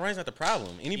mean, Matt Ryan's not the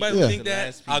problem. Anybody Yeah. who think The that,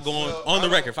 last I'll piece. go on the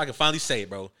record. If I can finally say it,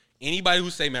 bro. Anybody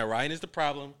who say Matt Ryan is the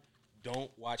problem,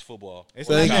 don't watch football. It's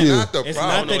Thank not, you. Not the It's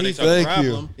problem. not that he's the Thank you.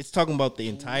 problem. It's talking about the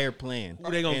entire plan.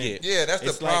 Who they gonna And get? Yeah, that's the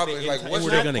It's like problem. the It's like, entire- what's Who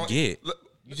your they gonna point? get? Look,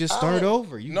 You just I start don't-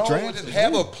 over. You No, draft just them.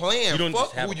 have a plan. You don't Fuck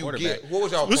just have who a you quarterback. get. What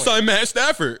was y'all Let's point? sign Matt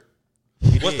Stafford.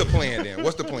 What's the plan then?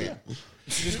 What's the plan? You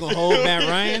just gonna hold Matt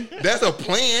Ryan? That's a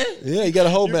plan. Yeah, you got a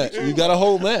whole match. You got a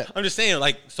whole match. I'm just saying,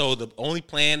 like, so the only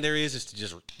plan there is to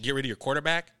just get rid of your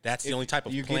quarterback. That's the only type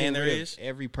of You're plan getting there rid of is.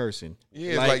 every person. Yeah,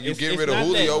 it's like you get rid of not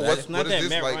Julio. That, it's not What is that this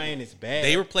Matt like? Ryan is bad.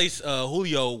 They replace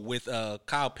Julio with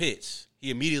Kyle Pitts.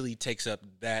 He immediately takes up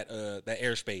that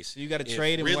airspace. you got to If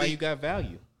trade him while really- you got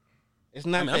value. It's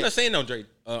not. I mean, I'm not saying don't trade.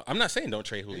 I'm not saying don't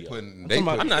trade Julio. I'm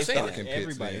not saying stock in that. pits,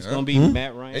 everybody. man, It's huh? gonna be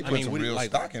Matt Ryan. They I put mean, some what- real like-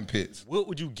 stock in pits. What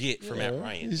would you get for Matt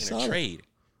Ryan in a he's solid. trade?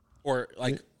 Or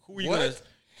like, who are you What? gonna?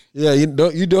 Yeah,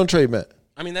 you don't trade Matt.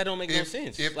 I mean, that don't make no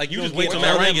sense. Like, you you just don't wait get till all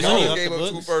Matt that Ryan gets money old. up Gave the up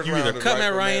books. 2 first You either rounders, cut right,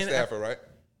 Matt for Ryan- Stafford, right?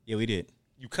 Yeah, we did.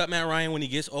 You cut Matt Ryan when he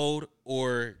gets old,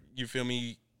 or you feel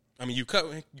me? I mean, you cut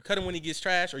him when he gets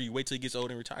trash, or you wait till he gets old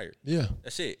and retire. Yeah.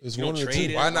 That's it. It's you one don't of the trade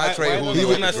two. him. Why not trade why Julio? those-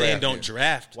 with I'm not the saying draft don't pick?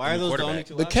 draft. Why are those the only quarterback.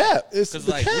 two? The cap. It's Because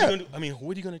the like, cap. I mean,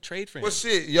 what are you gonna trade for him? Well,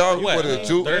 shit, y'all. What? What is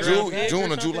June Third round pick or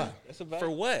something? July? For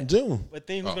what? June. But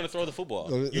then who's gonna throw the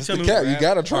football? It's You tell the me. cap. who- You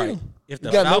got to All trade right. him. If You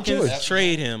the got no Falcons choice.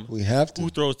 trade him, We have to. who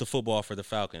throws the football for the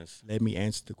Falcons? Let me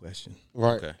answer the question.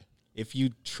 Right. Okay. If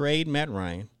you trade Matt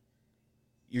Ryan,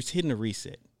 you're hitting a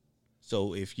reset.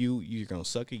 So if you're gonna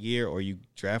suck a year, or you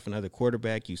draft another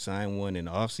quarterback, you sign one in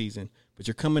the offseason, but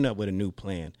you're coming up with a new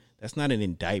plan. That's not an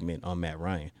indictment on Matt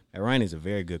Ryan. Matt Ryan is a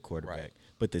very good quarterback, Right.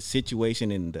 but the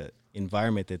situation and the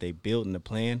environment that they built in the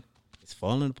plan is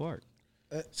falling apart.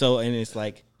 So, and it's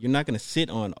like you're not gonna sit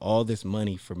on all this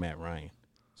money for Matt Ryan.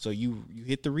 So you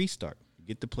hit the restart, you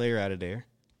get the player out of there,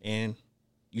 and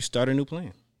you start a new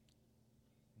plan.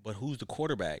 But who's the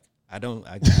quarterback? I don't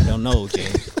know,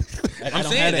 James. I'm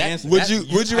saying that.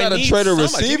 Would you rather trade a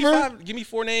receiver? Give me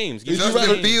 4 names.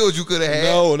 Justin Fields you could have had.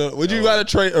 No. Would you rather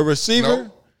trade a receiver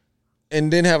No.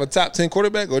 and then have a top 10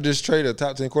 quarterback, or just trade a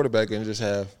top 10 quarterback and just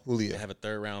have Julio? Have a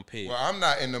 3rd round pick. Well, I'm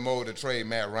not in the mode to trade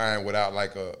Matt Ryan without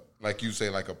like you say,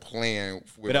 like a plan.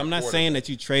 But I'm not saying that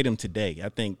you trade him today. I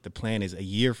think the plan is a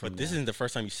year from now. This isn't the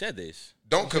first time you said this.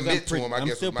 Don't commit to him. I I'm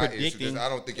guess still is my issue. predicting- I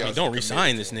don't think I y'all mean, don't should resign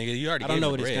commit this to him. nigga. You already I don't gave know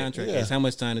him what the his bread. contract Yeah. is. How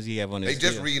much time does he have on his They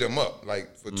just deal? read him up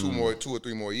like for 2 or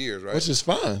 3 more years, right? Which is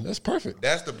fine. That's perfect.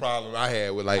 That's the problem I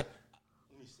had with like.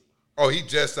 Oh, he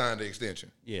just signed the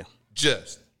extension. Yeah.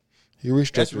 Just. He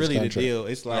restructured That's really his the contract. deal.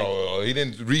 It's like No, he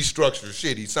didn't restructure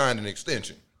shit. He signed an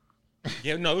extension.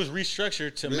 Yeah, no, it was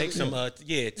restructured to make some,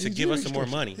 to give us some more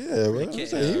money. Yeah, bro. I'm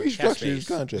saying he Cap restructured his space.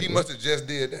 contract. He bro. must have just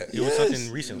did that. It was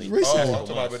something recently. Recently. Oh, I'm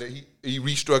talking about that he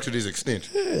restructured his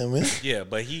extension. Yeah, man. Yeah,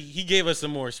 but he gave us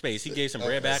some more space. He gave some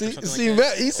bread back or something See, like that.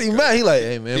 Matt, he see Matt. He like,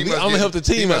 hey man, He I'm must gonna get- help the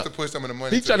He team must out. have put some of the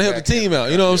money. He's to trying to help the back end. team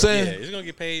out. You know what I'm Yeah, saying? he's gonna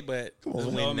get paid, but let's So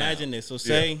win now. imagine this. So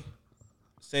say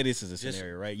this is a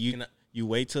scenario, right? You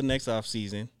wait till next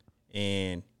offseason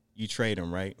and you trade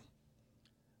him, right?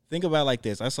 Think about it like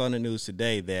this. I saw in the news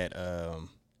today that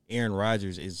Aaron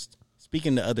Rodgers is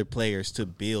speaking to other players to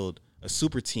build a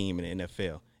super team in the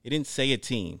NFL. It didn't say a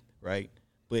team, right?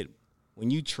 But when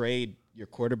you trade your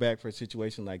quarterback for a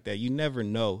situation like that, you never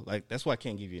know. Like, that's why I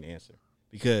can't give you an answer,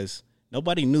 because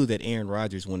nobody knew that Aaron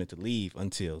Rodgers wanted to leave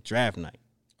until draft night.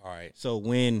 All right. So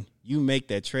when you make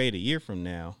that trade a year from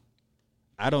now,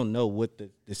 I don't know what the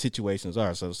situations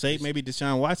are. So say maybe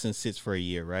Deshaun Watson sits for a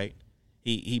year, right?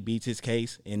 He beats his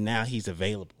case, and now he's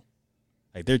available.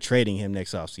 Like, they're trading him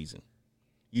next offseason.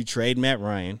 You trade Matt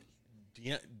Ryan.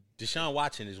 Deshaun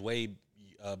Watson is way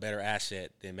a better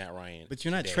asset than Matt Ryan. But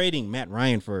you're not today. trading Matt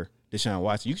Ryan for Deshaun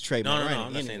Watson. You can trade No, Matt Ryan I'm not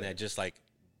anyway. saying that. Just like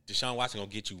Deshaun Watson gonna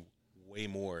get you way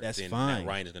more That's than fine. Matt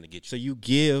Ryan is gonna get you. So you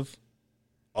give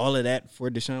all of that for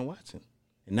Deshaun Watson.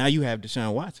 And now you have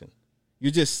Deshaun Watson.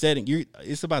 You're just setting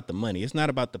it's about the money. It's not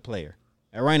about the player.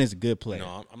 Matt Ryan is a good player.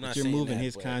 No, I'm not But you're saying moving that,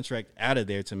 his but contract out of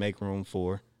there to make room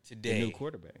for Today, the new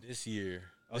quarterback. this year.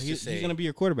 Oh, let's he's just say, going to be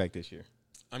your quarterback this year.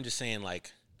 I'm just saying, like,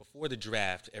 before the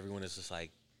draft, everyone is just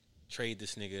like, trade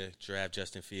this nigga, draft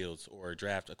Justin Fields, or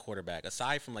draft a quarterback.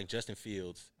 Aside from like Justin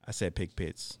Fields, I said pick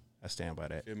Pitts. I stand by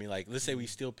that. feel me? Like, let's say we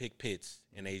still pick Pitts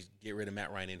and they get rid of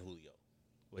Matt Ryan and Julio.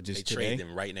 But They just trade today,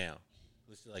 them right now.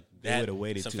 Let's like They that. would've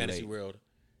waited some too fantasy late. world.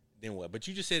 Then what? But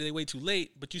you just said they wait too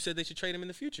late. But you said they should trade him in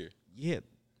the future. yeah,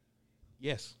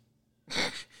 yes.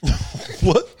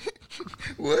 What?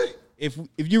 What? If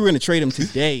you were going to trade him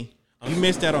today, you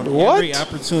missed out on every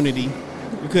opportunity.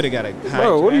 You could have got a high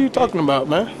Bro, what are draft you pick. talking about,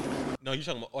 man? No, you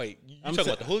talking about? Wait, you I'm talking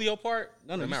sa- about the Julio part?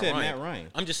 No, Or you said Matt Ryan.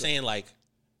 I'm just saying, like,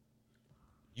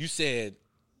 you said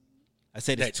I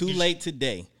said that it's too you- late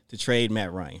today to trade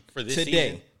Matt Ryan. For this today,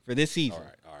 season? for this season. all right.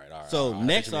 So all right.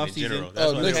 next I thought you meant in offseason, general.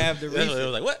 That's what you they have the were- that's what reason. they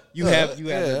was like, what? You have the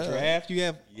yeah. draft, you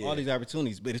have all these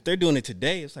opportunities. But if they're doing it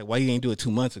today, it's like, why you ain't do it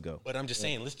 2 months ago? But I'm just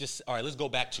saying, let's go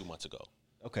back 2 months ago.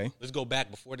 Okay. Let's go back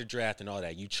before the draft and all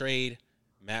that. You trade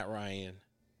Matt Ryan,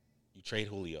 you trade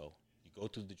Julio, you go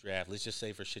through the draft. Let's just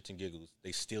say for shits and giggles,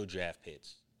 they still draft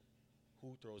Pitts.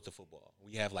 Who throws the football?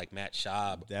 We have like Matt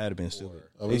Schaub. That would have been stupid.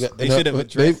 We got- They should have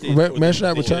drafted, Matt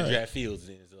Schaub They retired. draft Fields.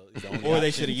 Then, is the only or they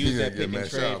option. should have used You that gotta pick get and Matt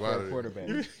trade Schaub out for of a there.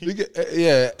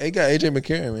 quarterback. They got AJ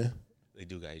McCarron, man. They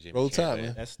do got AJ. Roll McCarron, Tide,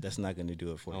 man. That's not going to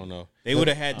do it for I you. don't know. They would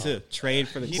have had to trade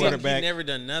for the He quarterback. never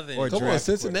done nothing. Or Come on, draft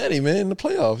Cincinnati, man, in the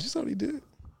playoffs. You saw what he did.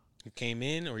 He came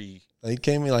in or he. Like, he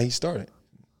came in like he started.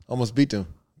 Almost beat them.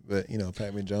 But,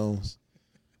 Pat Jones.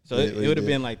 So What it he would have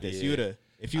did. been like this. Yeah.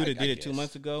 If you would have I did it 2 guess.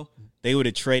 months ago, they would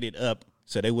have traded up,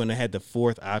 so they wouldn't have had the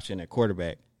fourth option at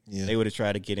quarterback. Yeah. They would have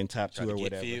tried to get in top Tried two to or get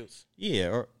whatever. Fields. Yeah,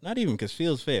 or not even because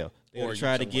Fields failed. They Or would have you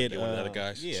tried to talking about get one of the other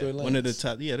guys? Yeah, Trey one of the Lance.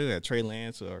 top. Yeah, they got Trey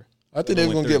Lance, or I think they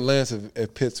were went going to get through. Lance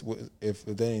if Pitts, if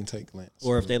they didn't take Lance.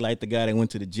 or if they like the guy that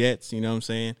went to the Jets. You know what I'm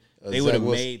saying? They Zach would have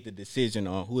Wilson. made the decision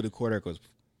on who the quarterback was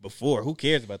before. Who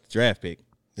cares about the draft pick?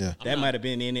 Yeah. That might have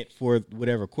been in it for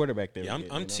whatever quarterback they were Yeah,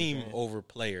 getting, I'm you know what team saying? over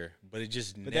player, but it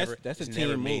just But never. that's a it's team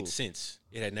never made move. sense.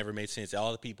 It had never made sense.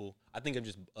 All the people, I think I'm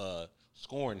just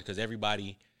scorned because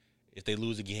everybody, if they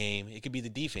lose a game, it could be the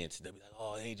defense. They'll be like,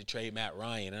 "Oh, they need to trade Matt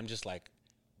Ryan," and I'm just like,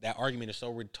 that argument is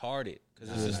so retarded because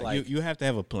it's just like you have to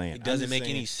have a plan. it doesn't I'm just make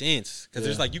saying- any sense because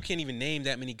there's like you can't even name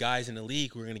that many guys in the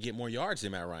league who are going to get more yards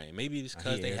than Matt Ryan. Maybe it's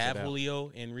because He they airs have it out.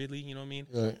 Julio and Ridley. You know what I mean?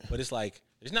 Right. But it's like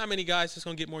there's not many guys that's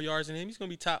going to get more yards than him. He's going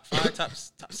to be top 5, top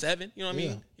 7. You know what I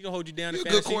mean? He going to hold you down. He's in a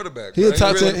good fantasy. quarterback. He a bro.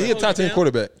 top really 10. He a hold top you 10 down.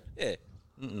 quarterback. Yeah.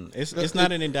 It's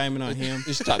not an indictment on him.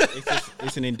 He's top.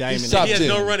 It's an indictment. He's top He has 10.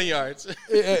 no running yards.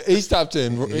 He's top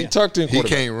 10. He top 10 He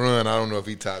quarterback. can't run. I don't know if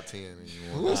he top 10 anymore.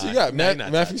 Who else you got? Nah, he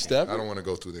not Matthew top 10. Stafford. I don't want to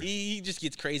go through this. He just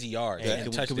gets crazy yards Hey, and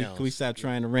can touchdowns. we stop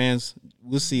trying to Rams?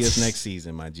 We'll see us next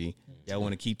season, my G. Y'all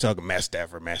want to keep talking Matt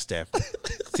Stafford.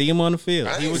 See him on the field.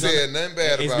 I He ain't was said nothing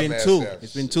bad It's about been Matt two. Stafford.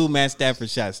 It's been 2 Matt Stafford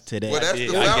shots today. Well, that's did.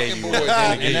 the I Falcon gave you boys. one.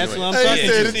 and that's what I'm Hey, talking he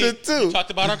said about. it's a 2. You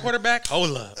talked about our quarterback.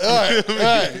 Hold up. All right.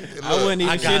 I wasn't even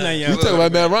I got shitting on it. You y'all. talking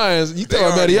about Matt Ryan's? You They talking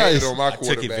about Matty already hated Ice? on my I took it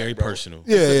quarterback, very bro. personal.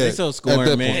 Yeah, yeah. They so At scoring,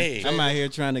 that man. point. Hey. I'm out here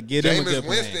trying to get him a Jameis good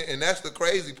Winston, plan. and that's the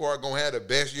crazy part, gonna have the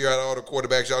best year out of all the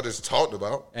quarterbacks y'all just talked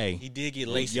about. Hey, He did get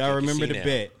laced. y'all remember the now.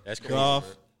 bet? That's crazy. Goff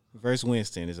versus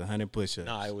Winston is 100 push-ups.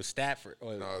 No, it was Stafford.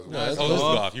 Oh, it's no, Winston. it's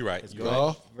Goff. You're right. You're right.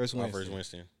 Goff versus Goff Winston. versus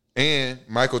Winston. And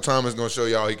Michael Thomas gonna show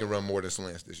y'all he can run more than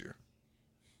slants this year.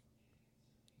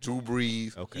 Drew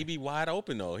Brees. Okay. He be wide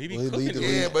open though. He be Well, he cooking. lead the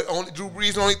it. Yeah, but only Drew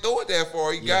Brees only throw it that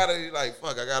far. He gotta I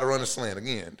gotta run a slant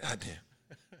again. Goddamn.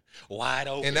 Wide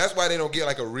open. And that's why they don't get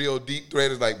like a real deep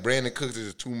threat. It's like Brandon Cooks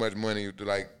is too much money to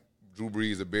like Drew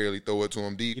Brees to barely throw it to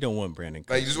him deep. You don't want Brandon Cooks.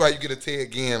 Like this is why you get a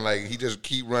Ted Ginn. Like he just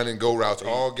keep running go routes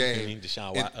all game. mean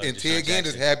Deshaun And, Wa- and Deshaun Ted Ginn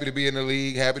just Jackson. happy to be in the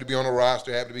league, happy to be on the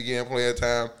roster, happy to be getting player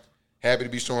time, happy to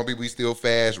be showing people he's still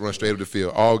fast, run straight up the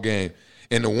field all game.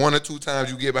 And the 1 or 2 times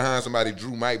you get behind somebody,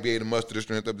 Drew might be able to muster the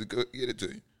strength up to get it to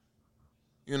you.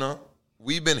 You know,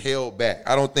 we've been held back.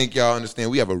 I don't think y'all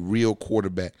understand. We have a real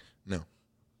quarterback. No,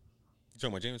 You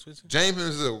talking about Jameis Winston? James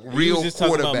is a You was real just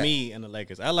talking quarterback. about me and the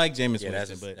Lakers. I like Jameis Yeah,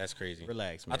 Winston, but that's crazy.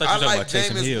 relax, man. I thought you I were talking like about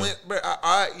Taysom Jameis Hill. Winston. Bro,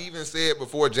 I even said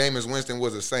before Jameis Winston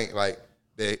was a Saint, like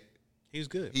that he was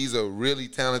good. he's a really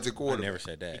talented I quarterback. never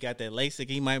said that. He got that LASIK.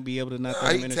 He might be able to knock Nah,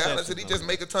 out he them talented. He interceptions. just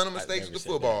make a ton of mistakes never with the said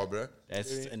football, bro.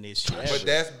 That's an issue.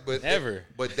 Never.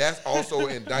 But that's also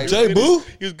an indictment. Jay Boo?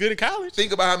 He was good in college.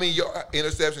 Think about how many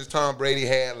interceptions Tom Brady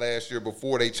had last year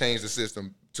before they changed the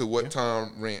system to what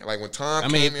Tom ran. Like when Tom I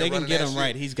mean, came if they in can running get that him shit,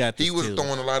 right, he's got he this was too.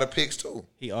 throwing a lot of picks too.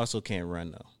 He also can't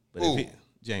run though. But Who? if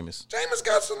Jameis, Jameis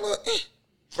got some little.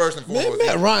 First and Man, foremost,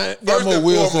 Matt Ryan got first more and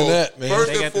wheels than foremost- that, man. First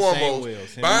They and got the same foremost,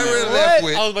 wheels. Him and Byron Matt.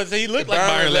 Leftwich. I was about to say he looked like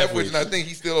Byron Leftwich. and I think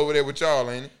he's still over there with y'all,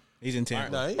 ain't he? he's in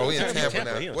Tampa. Nah, he- Oh, he in He's in Tampa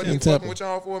Tampa. now. He in Wasn't he Tampa. fucking with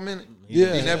y'all for a minute?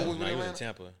 Yeah. He never was No, with he was in Atlanta.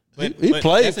 Tampa. He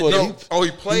played that's a for different- them.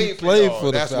 He played for played y'all. for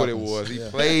the That's what it Falcons. was. He Yeah.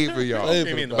 played for y'all. Played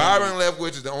for the Byron Leftwich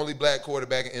is the only black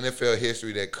quarterback in NFL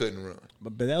history that couldn't run.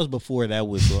 But that was before that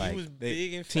was like was they-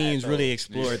 big and fat, teams though. really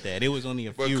explored that. It was only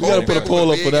a But few. Cole gotta put a Beasley poll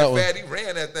was up for big that and one. fat. He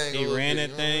ran that thing. a He little ran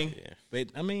bit, that you know? thing. But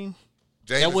I mean,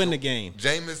 Jameis that wasn't the don't- game.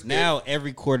 Jameis Now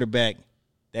every quarterback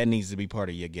that needs to be part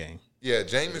of your game. yeah,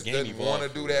 Jameis game doesn't evolved. want to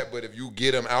do that, but if you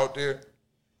get him out there,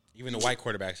 Even the white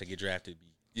quarterbacks that get drafted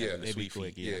be yeah, having the They be sweet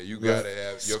quick. feet. yeah, you gotta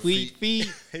have your Sweet feet.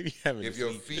 feet. They be having If the your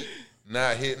sweet feet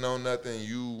not hitting on nothing,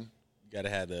 You gotta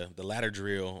have the ladder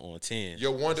drill on 10.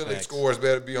 your Wonderlic Facts. scores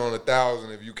better be on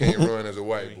 1,000 if you can't run as a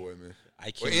white boy, man.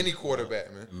 IQ. Or any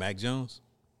quarterback, man. Mac Jones.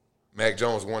 Mac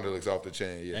Jones Wonderlic's off the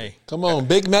chain. Yeah. Hey, Come on,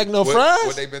 Big Mac no What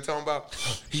fries. they been talking about?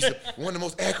 He's one of the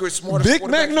most accurate, smartest. Big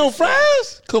Mac quarterbacks no in the league.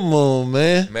 fries. Come on,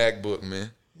 man. MacBook,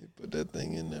 man. Put that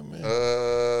thing in there, man.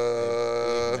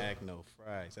 Mac no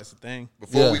fries. That's the thing.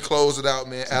 Before Yeah. we close it out,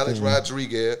 man, Alex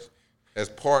Rodriguez has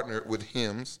partnered with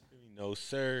Hims, No,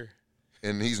 sir.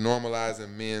 and he's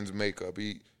normalizing men's makeup.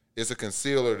 It's a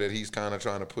concealer that he's kind of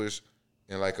trying to push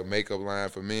in like a makeup line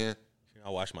for men. I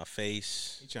wash my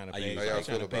face. You trying to I pay, use- How y'all you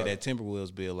trying to feel pay about that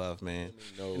Timberwolves bill off, man.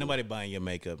 know. Ain't nobody buying your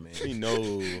makeup, man. We know.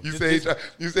 You say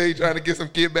he trying to get some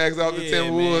kickbacks out the Yeah,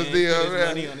 Timberwolds man. deal, Put his man.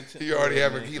 money on the He already Timberwolves,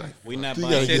 having man. he like We not You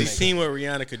buying gotta Said your he's get- seen what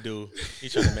Rihanna could do.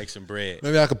 He's trying to make some bread.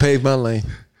 Maybe I could pave my lane.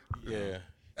 Yeah.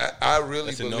 I really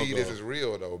That's a believe no-go. this is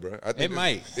real though, bro. I think It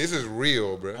might. This is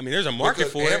real, bro. I mean, there's a market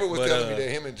Because for it, Amber was but, telling me that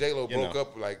him and J Lo you broke know.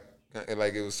 up like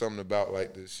it was something about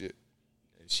like this shit.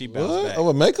 She bounced What? back.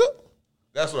 Over makeup?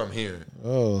 That's what I'm hearing.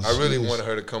 Oh, I really jeez. wanted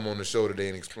her to come on the show today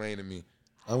and explain to me.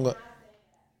 I'm going.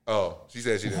 Oh, she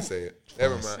said she didn't say it.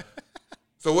 Never mind.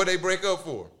 So what they break up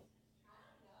for?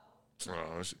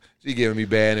 Oh, she giving me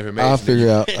bad information. I'll figure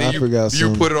out. Then I'll figure out you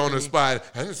soon. put it on the spot.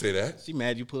 I didn't say that. She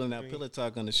mad you pulling out pillow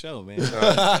talk on the show, man.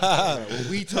 What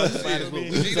we talk about is what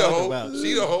we She the talk whole, about.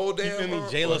 she the whole You damn. feel me?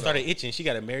 month. J Lo started itching. She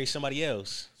got to marry somebody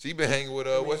else. She been hanging with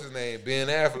what's his name, Ben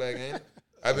Affleck, ain't it?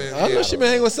 I've been. I know she been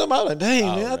hanging with somebody. Like, dang,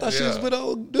 man. I thought she was Yeah. with an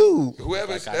old dude.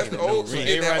 Whoever. Like I That's the didn't know old. Reed.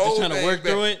 in A-Rod that just old trying to thing work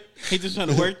back- through it. He just trying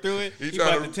to work through it. He He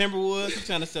tryna- bought the Timberwolves. He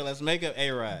trying to sell us makeup.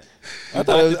 A-Rod. I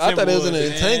thought it was an Timberwolves,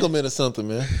 man. entanglement or something,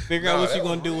 man. Figure out Nah, what you that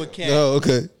gonna was do with Cat. Oh,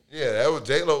 okay. Yeah, that was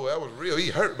J Lo. That was real. He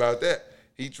hurt about that.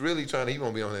 He's really trying to. He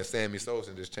won't be on that Sammy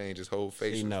Sosa and just change his whole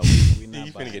face. You know, we not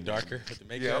You buying finna get it. darker with the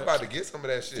makeup. Yeah, I'm about to get some of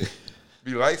that shit.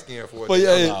 be light skinned for Before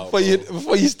it.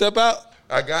 before you step out.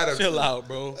 I gotta Chill out,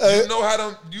 bro. You know how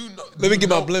them. You know. Let me get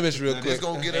my know- blemish real It's quick.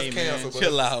 gonna get us Hey, man, canceled. but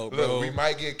chill out, look, bro. we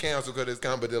might get canceled because it's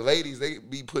coming. But the ladies, they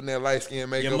be putting that light skin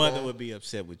makeup Your mother on. would be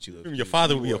upset with you. Your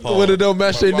father would be appalled. What it don't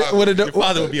match their neck? What it Your don't?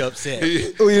 father would be upset.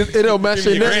 It don't match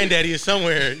Your their neck. granddaddy is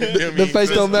somewhere. You feel The me? face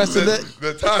don't match the neck.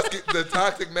 The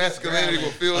toxic masculinity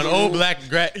will feel An the old room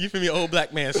black, you feel me? Old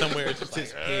black man somewhere just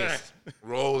pissed.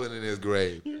 rolling in his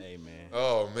grave. Hey man,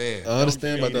 Oh man. I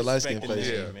understand about the light skin Disrespecting face.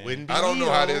 Yeah. that, man. Wouldn't be I don't me,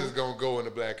 know how though. this is gonna go in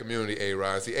the black community.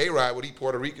 A-Rod. See, A-Rod, what he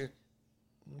Puerto Rican?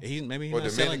 Maybe he's Or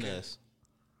not selling Dominican. us.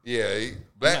 Yeah, not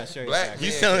black. sure Black. exactly.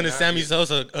 You men selling the cannot Sammy get-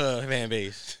 Sosa fan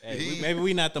base. Hey, maybe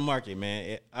we not the market,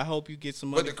 man. I hope you get some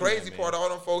money. But the from that, crazy man. part, all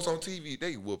them folks on TV,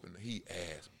 they whooping the heat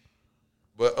ass.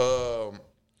 But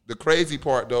the crazy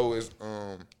part though is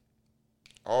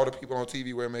all the people on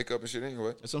TV wear makeup and shit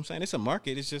anyway. That's what I'm saying. It's a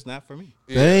market. It's just not for me.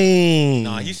 Dang.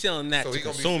 No, he's selling that So to he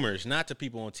gonna be- consumers, not to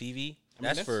people on TV.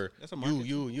 That's that's- for that's a you. market.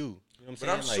 You know what I'm But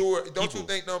saying? I'm Like, sure. Don't people. you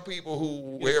think them people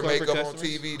who wear corporate makeup on customers?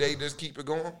 TV, they just keep it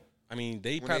going? I mean,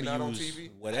 they when they probably not on use TV?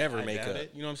 whatever I doubt makeup.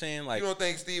 it. You know what I'm saying? Like, You don't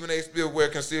think Stephen A. still wear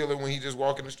concealer when he just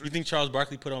walk in the you street? think Charles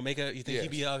Barkley put on makeup? You think Yes. he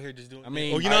be out here just doing? I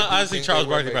mean, oh, you know, I do honestly, think Charles they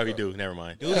wear Barkley probably makeup. do. Never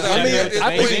mind. Dude, I mean, at this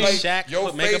I point, think like, Shaq your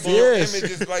put makeup face on. Yes.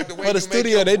 image is like the way For the you make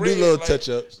studio, your they do bread, little like- touch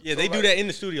ups. Yeah, they So, do like- that in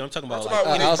the studio. I'm talking I'm about talking about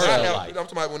like when they outside. just life. I'm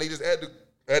talking about when they just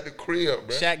at the crib,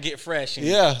 bro. Shaq get fresh and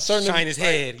Yeah, certain- shine his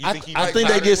head. You I think he think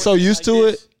how they they get so would- used like to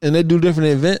this? it, and they do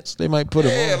different events. They might put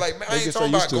them Yeah, on. like man, I They ain't get so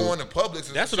talking used about to it. going to Publix.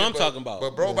 and That's shit, what I'm but- talking about.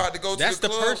 But bro, about to go That's to the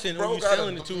the club, person bro, who you're gotta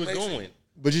selling it to is make sure- going.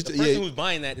 But you, The person yeah, who's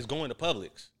buying that is going to Publix.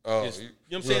 Oh, It's- you- you know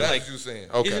what I'm so saying? that's Like, what you're saying.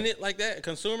 Okay. Isn't it like that?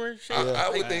 Consumer shit? I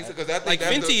would think so because I think Like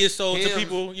that's Fenty is sold to Hims-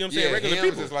 people, you know what I'm saying, yeah, regular Hims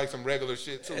people. is like some regular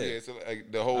shit too. Yeah. Yeah, it's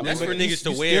like the whole. That's but for you- niggas you to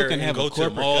still wear can and have go a to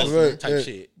corporate malls customer. Right, type yeah.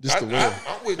 shit. Just the wear.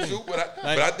 I'm with you, but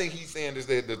I think he's saying is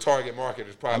that the target market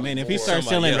is probably. I mean, if he more starts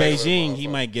somebody selling else. Beijing, he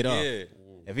might get off. Yeah.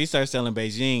 If he starts selling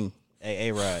Beijing,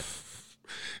 A-Rod.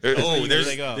 Oh, there's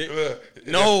they go. Look,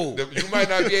 No. you might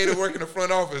not be able to work in the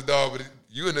front office, dog, but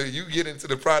you get into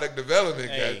the product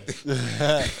development. Hey.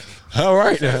 guy. All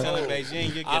right. Selling Beijing,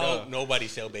 you get I off. don't. Nobody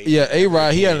sell baby. Yeah,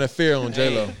 A-Rod, he had an affair on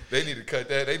J-Lo. They need to cut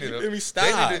that. They need to. Let me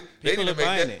stop. They People need are to make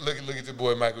buying that. it. Look at your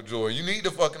boy Michael Jordan. You need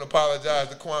to fucking apologize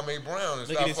to Kwame Brown and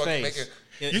Look stop at his fucking face.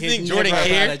 making. You He's think Jordan never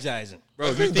care? apologizing. Bro,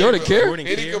 you think Jordan care? Jordan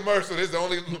Any care? commercial, this is the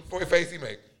only face he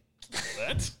make.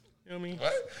 What? You know what I mean?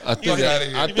 What? I Fuck think outta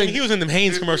here. I I think he think was in them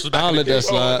Hanes commercials back I'll in the let that day.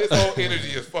 slide. This whole energy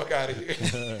is fuck out of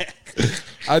here.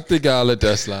 I'll let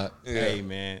that slide. Hey,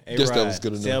 man. Guess that was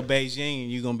good enough. Sell Beijing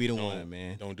and you're going to be the one,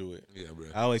 man. Don't do it. Yeah, bro.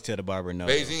 I always tell the barber no.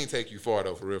 Beijing take you far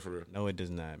though, for real, for real. No, it does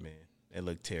not, man. They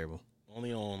look terrible.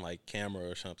 Only on like camera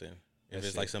or something. If That's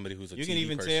it's it. like somebody who's a You TV can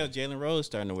even person. tell Jalen Rose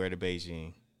starting to wear the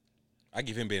Beijing. I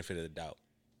give him benefit of the doubt.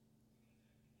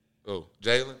 Oh,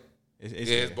 Jalen. It's Yeah,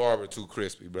 his there. barber too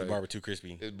crispy, bro. Barber too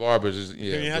crispy. His barber just I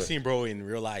mean, I but- seen bro in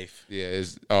real life. yeah,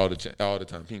 it's all the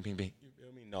time. Ping, ping, ping. You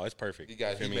feel me? No, it's perfect. He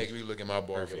You feel me? makes me look at my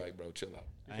barber Perfect. like, bro, chill out.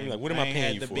 You feel me? Like, what am I ain't paying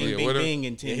had you the for? Bing, Yeah, bing, what am- bing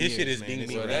in 10 Yeah, his years, shit is man. bing, It's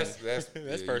bing, Well, bing. that's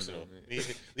That's yeah, personal. you know,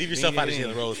 Leave yourself out of Bing,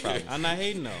 Jalen Rose problems. I'm not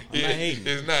hating, though. I'm Yeah, not hating.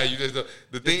 It's not. You just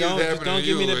the thing Just is happening don't to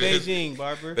give me you. the is- Beijing,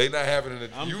 barber. They not happening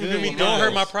to I'm you. good You feel me? with Don't hurt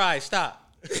mine. my pride. Stop.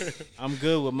 I'm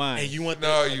good with mine. Hey, you want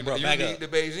No, the, you bro, you back need up. the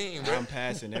Beijing, bro. I'm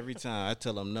passing every time. I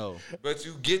tell them no. But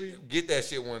you get that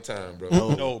shit one time, bro.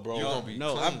 No, bro. You gonna be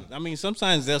No, clean. I mean,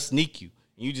 sometimes they'll sneak you.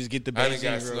 You just get the I done Beijing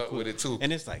got real snuck quick. with it, too.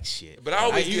 And it's like, shit. But I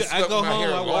always you- get stuck go with my home,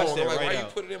 hair I long. wash I'm that like, right why out.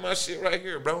 you put it in my shit right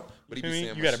here, bro? But he You be feel me?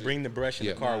 saying You my got to shit. bring the brush in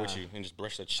Yeah. the car with you and just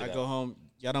brush that shit I out. go home.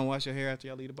 Y'all don't wash your hair after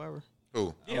y'all leave the barber? Who? Yeah,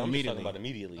 I'm just talking immediately. about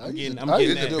immediately. I getting- used I'm to- I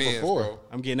getting used to It do it depends, before. bro.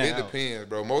 I'm getting that It out. depends,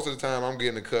 bro. Most of the time, I'm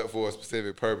getting a cut for a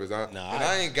specific purpose. Nah, and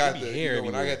I ain't got it be the hair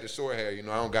when I everywhere. got the short hair, I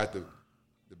don't got the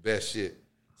best shit.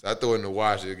 So I throw it in the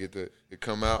wash. It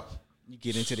come out. You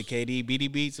get into the KD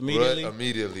BD beats Immediately,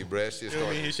 immediately. bruh. Shit You know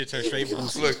what I mean? started. His shit turn straight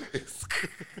blue. Look,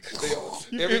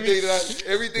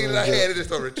 everything that I had, it just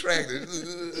started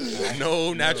retracting.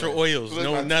 No natural oils. Look,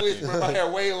 No my nothing. twist, bro, my hair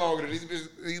way longer than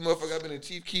these motherfuckers. I've been in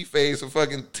Chief Keef phase for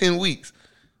fucking 10 weeks.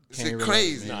 This Can't shit relate,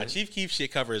 crazy. Nah, Chief Keef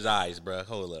shit cover his eyes, bro.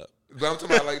 Hold up. But I'm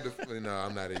talking about like no,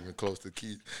 I'm not even close to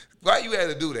Keith. Why you had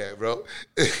to do that, bro?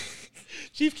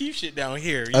 Chief Keef shit down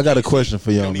here. I got a question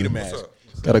for y'all, Don't need a man. mask.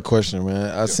 Got a question,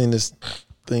 man. I seen this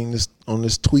thing on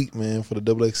this tweet, man, for the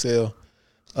XXL.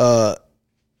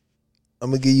 I'm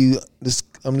gonna give you this.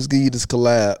 I'm just give you this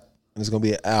collab, and it's gonna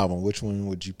be an album. Which one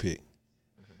would you pick?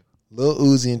 Lil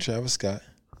Uzi and Travis Scott,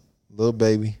 Lil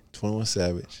Baby, 21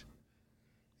 Savage,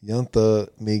 Young Thug,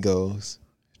 Migos,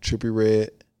 Trippie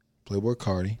Redd, Playboi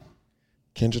Carti,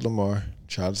 Kendrick Lamar,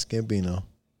 Childish Gambino,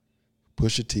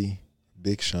 Pusha T,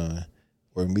 Big Sean,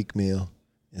 or Meek Mill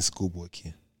and Schoolboy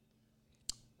Q.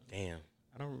 Damn.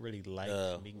 don't really like.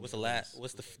 Meek What's the Mill's. last?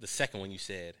 What's the second one you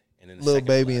said? And then the Lil second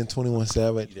Baby one. and 21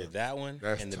 Savage. You did that one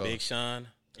That's and the tough. Big Sean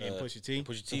And Pusha T?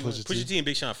 Pusha T, And one. Pusha Pusha T. T and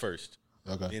Big Sean first.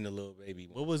 Okay. Then the Lil Baby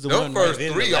one. What was the Them one? first then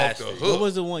the three off last the three. hook. What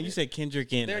was the one you said?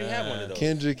 Kendrick and They already had one of those.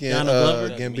 Kendrick and Donald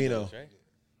Glover? Gambino. Right?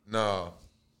 No.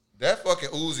 That fucking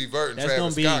Uzi Vert and That's Travis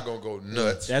gonna be- Scott gonna go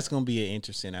nuts. That's gonna be an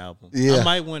interesting album. Yeah. I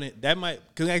might want it. That might.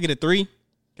 Can I get a 3?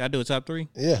 Can I do a top 3?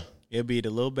 Yeah. It'll be the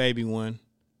Lil Baby one.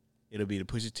 It'll be the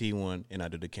Pusha T one, and I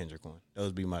do the Kendrick one.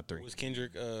 Those be my 3. Was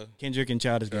Kendrick? Kendrick and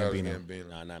Childish Travis Gambino. Gambino.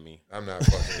 Nah, not me. I'm not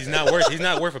fucking. He's not worth. He's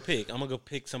not worth a pick. I'm gonna go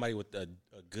pick somebody with a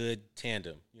good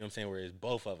tandem. You know what I'm saying? Where it's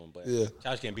both of them. But Yeah.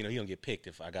 Childish Gambino, he don't get picked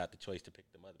if I got the choice to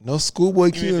pick them other. No Schoolboy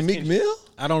Even Q if and it's Meek Kendrick. Mill?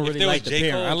 I don't If really there was like the J.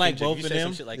 pair. Cole I and like Kendrick, both you of said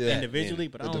some them shit like Yeah. that, individually,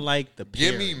 then- but I don't like the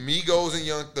Give pair. me Migos and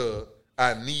Young Thug.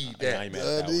 I need Yeah, I that. ain't mad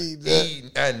at that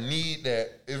one. I need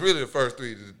that. It's really the first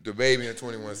three: the Baby and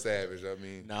 21 Savage. I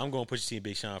mean, Nah, I'm going to Pusha T and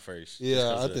Big Sean first. Yeah, Just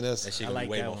 'cause I think that's- that shit I gonna like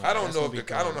be way that more one. fun. I don't know That's if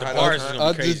gonna I don't know be how The bars they, is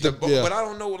gonna be crazy. Yeah. but I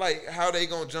don't know like how they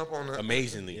gonna jump on the.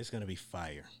 Amazingly. It's gonna be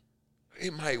fire.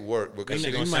 It might work That because shit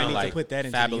You gonna might sound need to like put that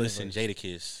into the Fabulous and universe.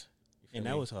 Jadakiss. And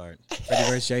that was hard. Freddie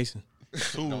vs. Jason.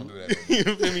 don't do that. You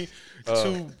feel me?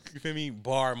 Two, you feel me?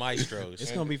 Bar maestros.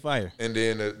 It's gonna be fire. And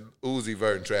then the Uzi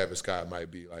Vert and Travis Scott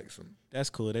might be like some. That's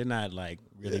cool. They're not like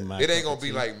really my. It ain't cup gonna of be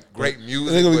tea. like great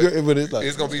music. It ain't gonna be but great, but it's like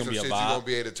it's gonna be It's some gonna be shit a you vibe. gonna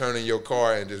be able to turn in your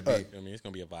car and just be. I mean, it's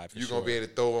gonna be a vibe for You sure. gonna be able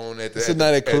to throw on at the. It's at a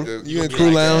night the- at crew. the- You in be crew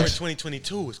like, lounge?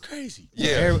 2022 is crazy.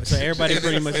 Yeah. So everybody And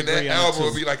pretty then- much and that agree on it, album too.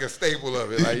 will be like a staple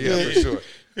of it. Like yeah, for sure.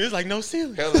 It's like no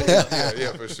ceiling. Hell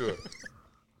yeah, for sure.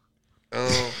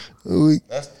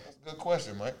 That's a good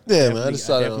question, Mike. Yeah, man. I just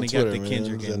saw I that on definitely Twitter, got the man.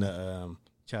 Kendrick It and was the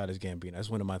Childish Gambino. That's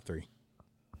one of my 3,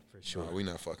 for sure. No, we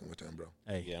not fucking with them, bro.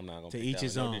 Hey, Yeah, I'm not gonna to pick each that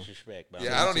his one. own. No disrespect, but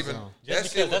Yeah, I don't even. own. That Just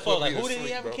shit because that's would all put like, me who to did he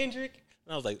sleep, have bro. in Kendrick?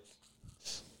 And I was like,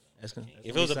 That's gonna,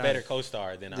 if it was a better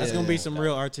co-star, then That's I gonna be some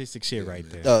real artistic shit right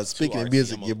there. Speaking of artsy,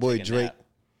 music, I'm your gonna boy take a Drake. nap.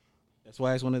 That's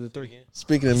why it's one of the 3.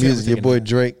 Speaking of He's music, your taking boy a-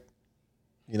 Drake.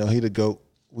 You know, he the GOAT.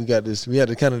 We got this. We had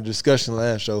the kind of discussion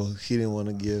last show. He didn't want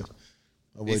to give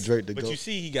my boy Drake the But you GOAT.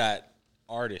 see, he got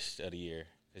artist of the year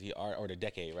because or the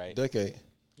decade, right? Decade.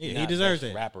 Yeah, Not he deserves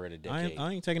best it. rapper of the decade.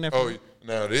 I ain't taking that Oh, from him.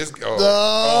 now this. Wait,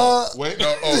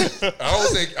 no. I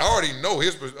don't think I already know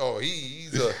his.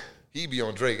 He be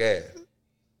on Drake ass.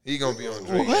 He gonna be on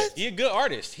Drake. What? He a good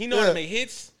artist. He know how Yeah. to make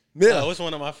hits. Yeah. What's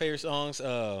one of my favorite songs?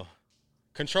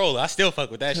 Controller. I still fuck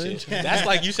with that shit. That's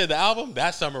like you said the album.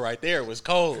 That summer right there was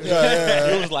cold.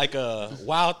 It was like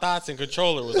Wild Thoughts and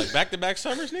Controller was like back-to-back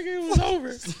summers, nigga. It was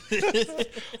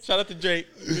over. Shout out to Drake.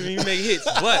 He make hits,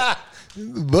 but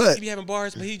But he be having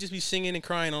bars, but he just be singing and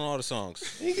crying on all the songs.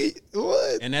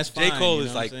 what? And that's fine. J. Cole you know is what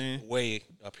I'm like saying? way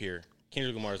up here.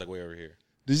 Kendrick Lamar is like way over here.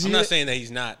 Did you I'm hear- not saying that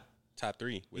he's not top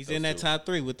 3. with He's those in that two. top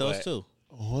 3 with those But- 2.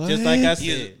 What? Just like I He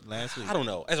is- said last week. I don't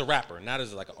know. As a rapper, not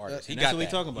as like an artist. He That's got what we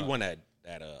that. talking about. He won that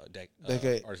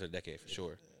Decade. artist of the decade for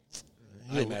sure.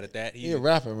 I ain't mad at that. He a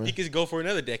rapper, man. He could go for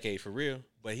another decade for real,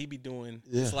 but he be doing.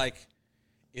 Yeah. It's like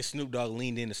if Snoop Dogg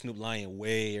leaned into Snoop Lion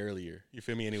way earlier. You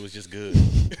feel me? And it was just good.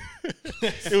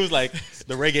 It was like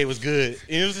the reggae was good,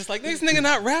 and it was just like this nigga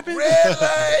not rapping. Red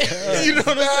light. You know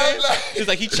what I'm saying? Red light. It's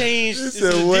like he changed. This is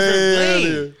a said different way lane.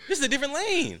 earlier. This is a different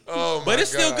lane. Oh my but it's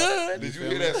still God. good. Did you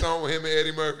hear that song with him and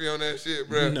Eddie Murphy on that shit,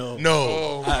 bro? No. No,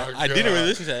 Oh my I didn't really God.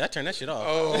 listen to that. I turned that shit off.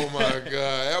 Oh my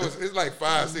god, it's like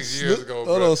 5-6 years ago,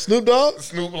 Hold bro. on, Snoop Dogg,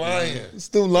 Snoop Lion.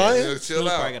 Snoop Lion. Yeah, chill Snoop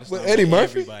probably out. gotta With stop Eddie playing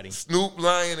Murphy? Everybody. Snoop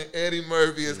Lion and Eddie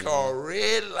Murphy is called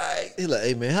Red Light. He like,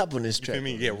 hey man, hop on this You track. feel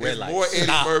me? Yeah, red It's light. more Eddie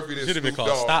Stop. Murphy than Should have been Snoop called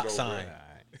Dogg, stop though, sign.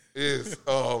 It's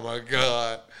oh my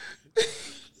god. I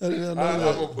didn't know I'm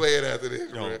that. gonna play it after this,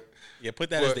 bro. No. Yeah, put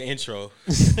that as What? the intro.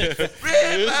 Red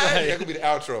Light. That could be the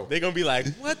outro. They're gonna be like,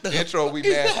 "What the Intro. We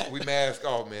is mask. that? We mask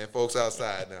off, man. Folks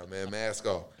outside now, man. Mask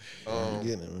off. I'm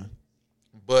getting it, man.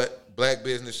 But Black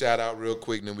Business shout out real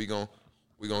quick, and then we gonna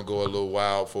go a little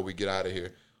wild before we get out of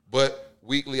here. But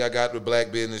weekly, I got the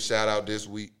Black Business shout out this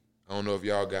week. I don't know if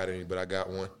y'all got any, but I got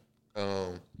one.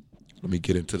 Let me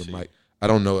get into the mic. I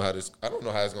don't know how it's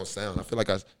gonna sound. I feel like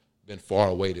I've been far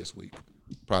away this week.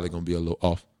 Probably gonna be a little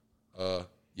off.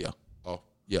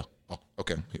 Yeah, off.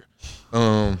 Okay, I'm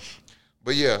here.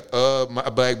 But yeah, my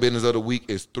Black Business of the week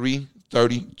is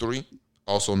 333,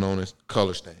 also known as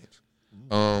Color Stains.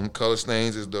 Color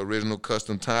Stains is the original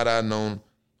custom tie-dye known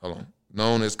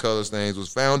as Color Stains,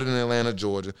 was founded in Atlanta,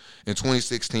 Georgia in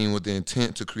 2016 with the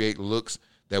intent to create looks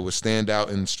that would stand out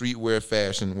in the streetwear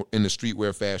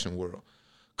fashion world.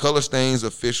 Color Stains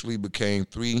officially became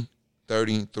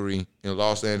 333 in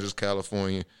Los Angeles,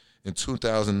 California in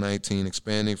 2019,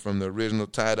 expanding from the original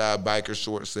tie-dye biker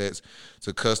short sets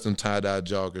to custom tie-dye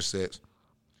jogger sets.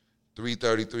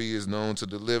 333 is known to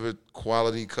deliver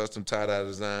quality custom tie-dye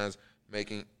designs,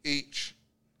 making each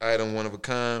item one of a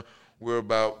kind. We're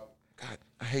about, God,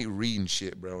 I hate reading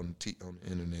shit, bro, on the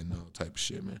internet and all type of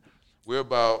shit, man. We're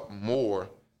about more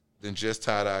than just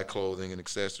tie-dye clothing and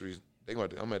accessories. I'm going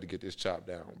to have to get this chopped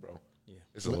down, bro. Yeah.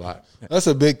 It's a lot. That's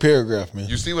a big paragraph, man.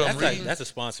 You see what I'm reading? That's a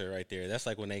sponsor right there. That's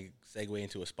like when they segue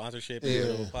into a sponsorship in the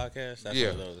middle of a podcast. That's one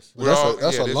of those.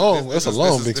 That's a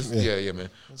long big. Yeah, man.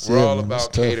 We're all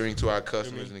about catering to our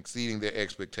customers and exceeding their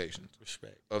expectations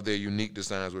of their unique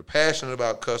designs. We're passionate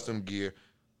about custom gear,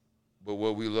 but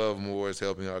what we love more is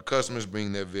helping our customers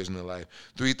bring their vision to life.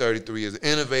 333 is an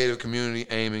innovative community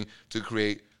aiming to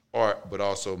create art, but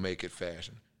also make it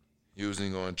fashion,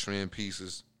 using on trend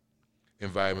pieces and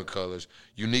vibrant colors.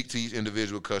 Unique to each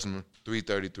individual customer,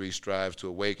 333 strives to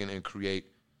awaken and create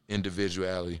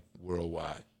individuality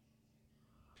worldwide.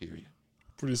 Period.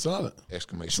 Pretty solid.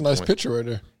 Exclamation It's a nice point. picture right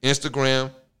there. Instagram,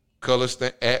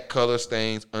 at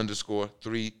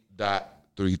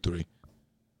colorstains_3.33.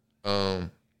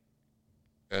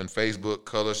 And Facebook,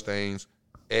 Color Stains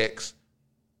X3XX.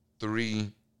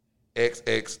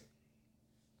 This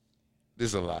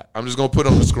is a lot. I'm just gonna put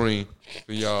it on the screen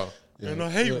for y'all. And I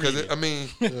hate Because reading.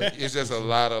 it's just a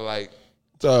lot of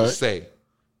It's all to right. say.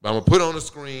 But I'm gonna put it on the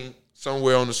screen,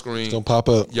 somewhere on the screen. It's gonna pop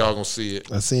up. Y'all gonna see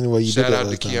it. I seen the way you Shout did that out to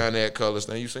last time. Keon at Color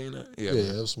Stain. You seen that? Yeah, man.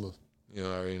 that was smooth. You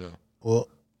know, I already know. Well,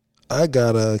 I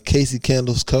got Casey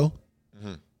Candles Co.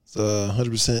 Mm-hmm. It's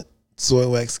 100% soy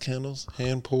wax candles,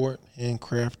 hand poured,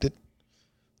 handcrafted.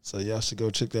 So y'all should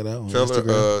go check that out on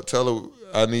Instagram. Tell her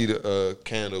I need a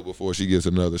candle before she gets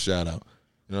another shout out.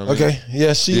 You know what I mean? Okay,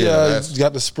 yeah, she Yeah,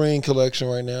 got the spring collection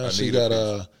right now. I She need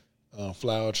a got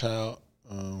Flower Child,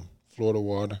 Florida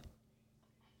Water.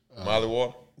 Molly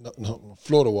Water? No,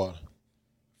 Florida Water.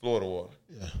 Florida Water.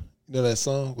 Yeah, you know that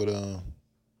song with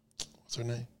what's her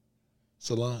name?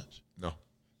 Solange. No.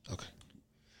 Okay,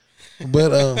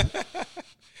 but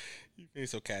You think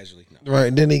so casually. No.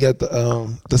 right. Then he got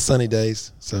the Sunny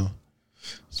Days. So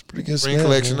it's pretty good. Spring smell,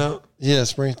 collection man. out? Yeah,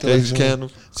 spring Casey's collection.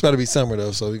 candles? It's about to be summer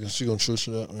though, so she gonna switch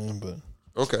it up, man. But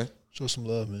Okay. show some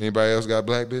love, man. Anybody else got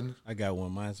black business? I got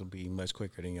one. Mine's will be much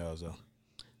quicker than yours though.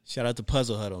 Shout out to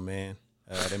Puzzle Huddle, man.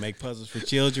 They make puzzles for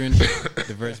children,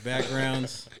 diverse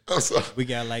backgrounds. I'm sorry. We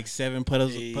got like 7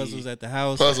 puzzles at the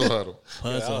house. Puzzle Huddle.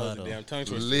 Puzzle That was a Huddle. damn tongue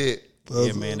twister. Lit.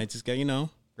 Yeah, man. They just got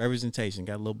representation.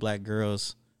 Got little black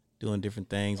girls doing different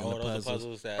things in Oh, the those are puzzles.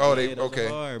 puzzles that. Oh, they Yeah, those okay. are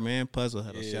hard, man. Puzzle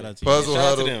Huddle. Shout out to Puzzle you. Shout out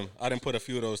Huddle. to them. I didn't put a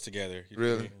few of those together. You know what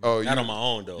I Really? mean? Oh, Not on my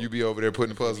own though. You be over there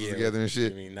putting puzzles Yeah, together and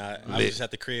shit. I mean, I was Lit. just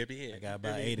at the crib. Yeah, I got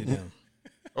about 8 of them.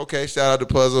 Okay, shout out to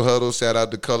Puzzle Huddle. Shout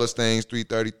out to Color Stains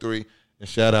 333. And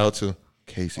shout out to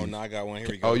Casey. Oh, no, I got one. Here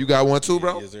we go. Oh, you got one too,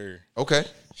 bro? Yes, sir. Okay.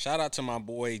 Shout out to my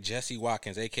boy Jesse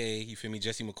Watkins, aka you feel me,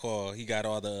 Jesse McCall. He got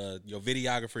all the your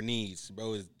videographer needs.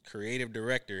 Bro is creative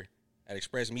director at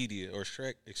Express Media or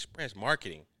Express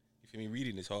Marketing. You feel me?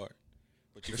 Reading is hard,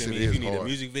 but you Yes, feel it me? If is you need hard. a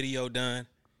music video done,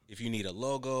 if you need a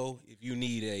logo, if you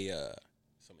need a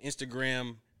some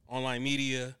Instagram online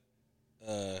media,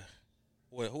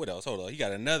 what else? Hold on, he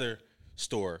got another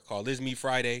store called Liz Me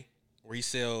Friday, where he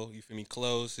sell, you feel me,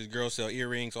 clothes. His girls sell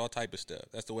earrings, all type of stuff.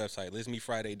 That's the website,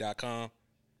 LizMeFriday.com.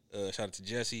 Shout out to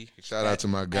Jesse. Shout out to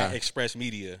my guy. At Express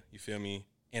Media, you feel me?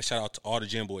 And shout out to all the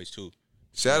gym boys too.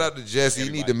 Shout out to Jesse. He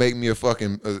need to make me a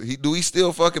fucking. He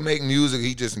still fucking make music?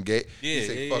 He just engaged. Yeah, he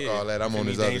say, yeah, fuck yeah. all that. I'm You feel on me?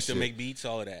 his They other still shit. make beats,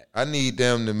 all of that. I need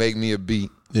them to make me a beat.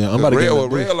 Yeah, I'm about to get in the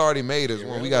booth. Rail already made us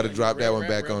one. We got to drop that one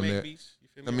back on there.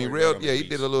 I mean, Rail, yeah, he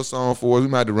did a little song for us. We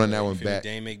might have to run that one back.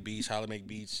 Dame make beats, Holla make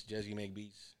beats, Jesse make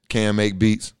beats. Cam make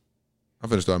beats. I'm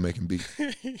finna start making beats.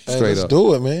 Hey, Straight let's up.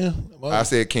 do it, man. I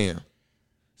said Cam.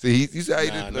 See, he said,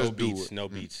 Nah, let's no do beats, it. no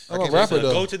beats. I'm a Okay, rapper, so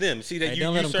though. Go to them. See that Hey, you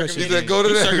don't let them curse you. He said, go to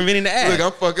you that. circumventing the ad. Look,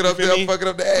 I'm fucking up You feel there. I'm me? fucking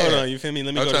up the ad. Hold on, you feel me?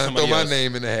 Let me I'm go to trying to throw somebody my else.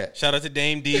 name in the hat. Shout out to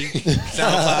Dame D.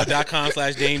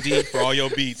 SoundCloud.com/Dame D for all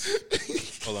your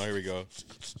beats. Hold on, here we go.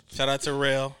 Shout out to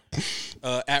Rail.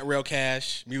 At Rail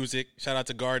Cash Music. Shout out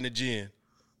to Garden of Gin.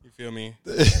 You feel me?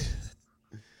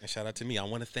 And shout out to me. I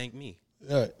want to thank me.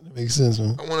 All right, that makes sense,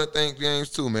 man. I want to thank James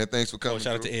too, man. Thanks for coming. Oh,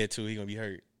 shout out to through. Ed too. He gonna be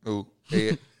hurt. Who?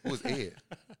 Ed. Who's Ed?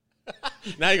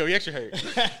 Now he gonna be extra hurt.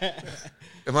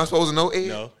 Am I supposed to know Ed?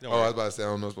 No, don't Oh, I worry. was about to say I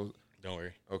don't know. Supposed. Don't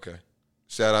worry. Okay.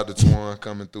 Shout out to Twan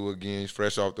coming through again. He's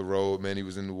fresh off the road, man. He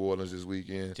was in New Orleans this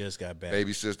weekend. Just got back.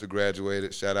 Baby sister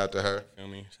graduated. Shout out to her. Feel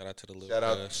me? Shout out to the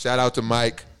little. Shout out to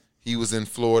Mike. He was in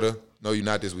Florida. No, you're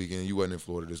not this weekend. You wasn't in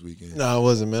Florida this weekend. No, I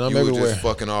wasn't, man. I'm you were everywhere. just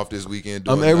fucking off this weekend.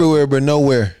 I'm doing everywhere, but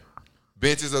nowhere. nothing.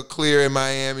 Benches are clear in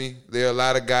Miami. There are a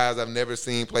lot of guys I've never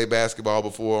seen play basketball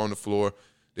before on the floor.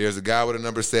 There's a guy with a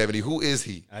number 70. Who is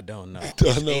he? I don't know. I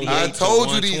 88 to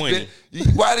told you these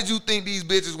 120. Why did you think these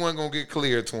bitches weren't going to get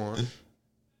cleared, Twan?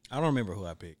 I don't remember who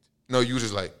I picked. No, you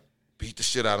just like, beat the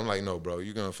shit out. I'm like, no, bro.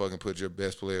 You're going to fucking put your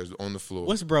best players on the floor.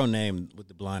 What's bro name with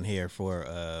the blonde hair for?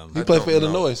 He played for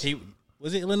don't know. Illinois.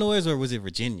 Was it Illinois or was it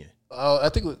Virginia? I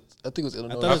think it was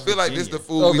Illinois. thought I it was feel like this Virginia. the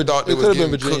fool Oh, we thought it that was could've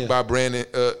been getting Virginia. cooked by Brandon.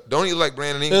 Don't he look like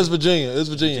Brandon It Ingram? was Virginia. It was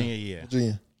Virginia. Virginia, yeah.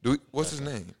 Virginia. What's his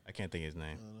name? I can't think of his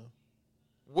name.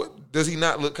 What does he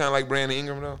not look kind of like Brandon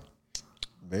Ingram though?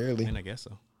 Barely. I guess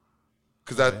so.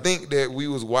 Because I think that we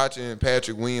was watching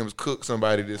Patrick Williams cook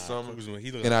somebody this summer, Kuzma,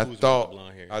 he look and like I Kuzma with thought the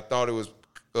blonde hair. it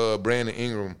was Brandon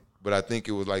Ingram, but I think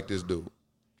it was like this dude.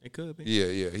 It could be. Yeah,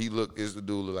 is the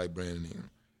dude look like Brandon Ingram.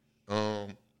 How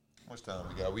much time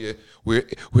we got?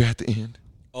 We're at the end.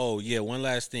 Oh yeah, one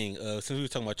last thing. Since we were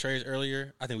talking about trades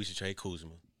earlier, I think we should trade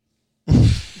Kuzma. You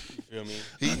feel me?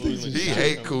 He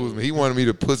hate Kuzma. He wanted me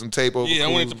to put some tape over. Yeah, I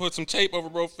Kuzma. wanted to put some tape over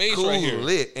bro face Kuzma right here.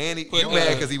 lit, and you Put,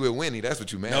 mad because he with Winnie. That's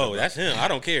what you mad. No, about. that's him. I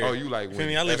don't care. Oh, you like feel me?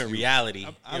 Winnie. I live That's in you. reality. You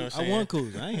know what I'm I saying? want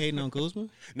Kuzma. I ain't hating on Kuzma.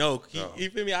 No, you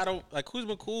feel me? I don't like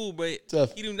Kuzma. Cool, but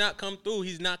Tough. he do not come through.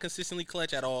 He's not consistently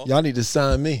clutch at all. Y'all need to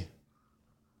sign me.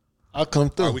 I'll come All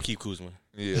through. right, we keep Kuzma.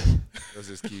 Yeah, let's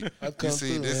just keep. I You come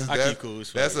see, through, this is man. I that, keep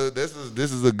Kuz.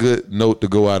 this is a good note to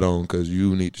go out on because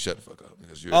you need to shut the fuck up.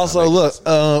 because you're Also, not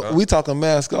look, making we talking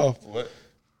mask off. what?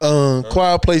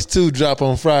 Quiet Place 2 drop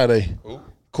on Friday. Who?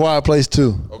 Quiet Place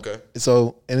 2. Okay.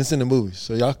 So, and it's in the movies.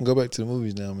 So y'all can go back to the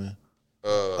movies now, man.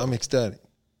 I'm ecstatic.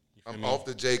 I'm off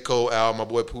the J. Cole album. My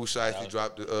boy Pooh Shiesty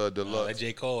dropped the Oh, deluxe. that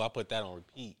J. Cole, I put that on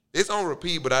repeat. It's on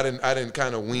repeat, but I didn't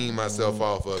kind of wean myself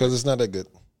off of it. Because it's not that good.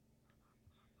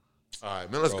 All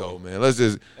right, man, let's go, man. Let's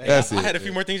just that's I it. had a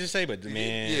few more things to say, but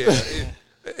man,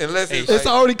 Unless it's, It's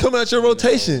like, already coming out your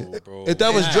rotation. No, bro. If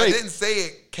that was I Drake, didn't say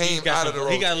it came he got out of the some-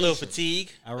 road. he got a little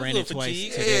fatigue. I A ran little it twice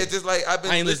fatigue. today. Yeah, just like I've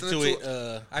been I ain't listening listened to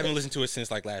to it. I haven't listened to it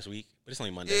since like last week, but it's only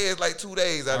Monday. Yeah, it's like 2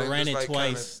 days. I didn't ran just, it like,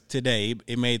 twice today.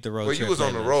 It made the road Well, trip. you was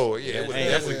on the playlist. road. Yeah, Yeah, it was, hey,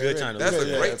 that's a good time to That's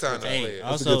listen. a great time to play Hey, it. a good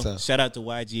also time. shout out to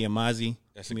YG and Mozzie.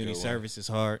 That's a Community good one. service is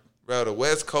hard. Bro, the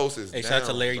West Coast is Hey, down. shout out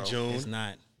to Larry bro. June. It's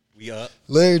not. We up.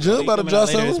 Larry June about to coming drop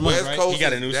out later this something. month. West right? Coast He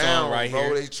got a is new song down, right bro.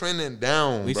 here. They trending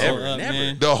down, We bro. so Never, up, never.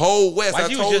 man. The whole West. I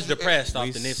YG told was just you, depressed off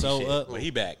we the Nipsey so shit, up. but he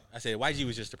back. I said YG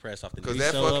was just depressed off the because Nipsey.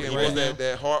 that so up fucking right was now.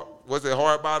 that hard. Was it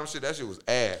hard bottom shit? That shit was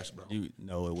ass, bro.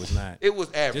 No, it was not. It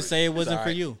was average. Just say it wasn't for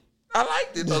alright. you. I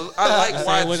liked it. I like Just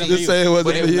say it wasn't YG. Just say it wasn't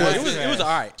But for you. It was all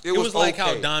right. It It was was like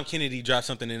how okay. Dom Kennedy dropped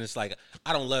something and it's like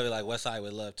I don't love it like Westside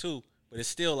would love too, but it's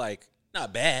still like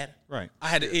not bad. Right. I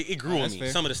had it grew on That's me.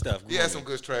 fair. Some of the stuff. Grew He had on some me.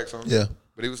 good tracks on. Yeah.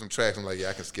 But it was some tracks. I'm like, yeah,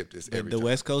 I can skip this every The time.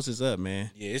 West Coast is up,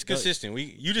 man. Yeah, it's consistent. You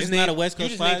just It's named, not a West you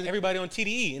Coast just named five. everybody on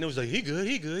TDE, and it was like he good.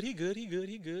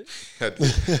 I did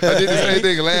the same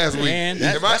thing last week. Man, And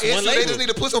that's my one issue, they label. just need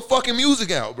to put some fucking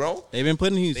music out, bro. They've been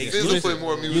putting music. Just You to put listen,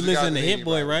 more music you listen out to than Hit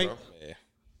Boy, anybody, right? bro.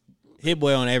 Hit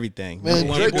Boy on everything. Man, Number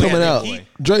one Drake Boy coming on out. Hit Boy.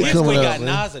 Drake West coming Boy out, got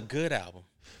man. Nas a good album.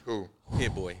 Who?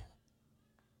 Hit Boy.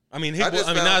 I mean, I just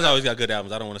found Nas out- always got good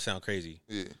albums. I don't want to sound crazy,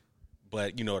 Yeah.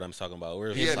 but you know what I'm talking about. Where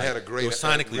it He was hadn't like, had a great- it was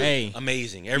sonically Hey,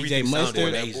 amazing. Everything DJ sounded Mustard.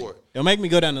 Boy, that amazing. boy. Don't make me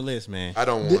go down the list, man. I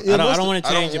don't want. Yeah, I don't Mustard- want to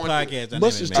I don't change your want podcast.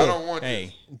 Mustard's dynamic, I man. don't want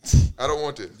Hey, I don't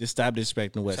want this. just stop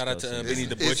disrespecting the West Shout out Coast. to man. Benny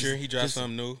the It's- Butcher. He dropped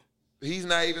something new. He's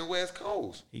not even West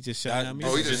Coast. He just shouting out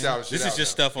music. Oh, he just shouting shit This is out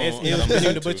just now. stuff on. It's, that it I'm was Benny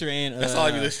listening the to. Butcher and That's all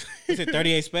I be listening. Is it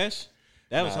 38 Special?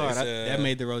 That was Nah, hard. it's, That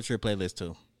made the road trip playlist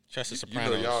too. Trust the You know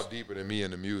Sopranos. y'all deeper than me in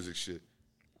the music shit.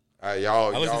 Y'all.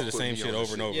 I listen y'all to the put same me shit on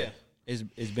over and over. Yeah,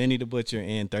 it's Benny the Butcher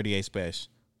and 38 Special.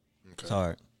 It's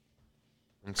hard.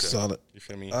 Okay. Solid. You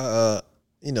feel me?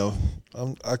 You know,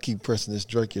 I keep pressing this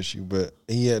Drake issue, but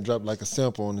he had dropped like a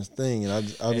sample on this thing, and I've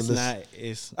It's been listening. not.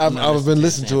 It's. I've been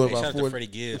listening to it Hey, shout about out to Freddie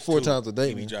Gibbs four too. times a day.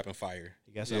 He be Man. dropping fire.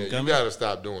 You got Yeah, something you coming? gotta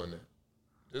stop doing that.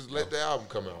 Just let the album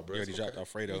come out, bro. You already It's dropped okay.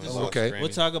 Alfredo. It's okay. We'll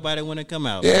talk about it when it come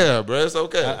out. Yeah, bro. It's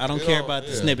okay. I don't Get care on. about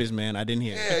the Yeah. snippets, man. I didn't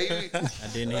hear. Yeah, it. I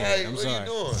didn't hear. Hey, it. I'm what sorry.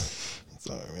 you doing?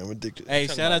 Sorry, man, I'm addicted. Hey,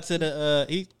 shout out to the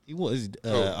he was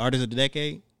artist of the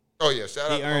decade. Oh yeah, shout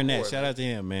out. He to my earned that. boy, Shout man. out to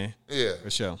him, man. Yeah, For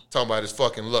sure. talking about his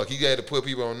fucking luck. He had to put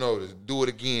people on notice. Do it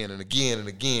again and again and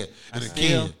again and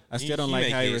again. I still don't he like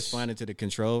make how he hits. responded to the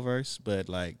Control verse, but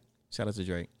like, shout out to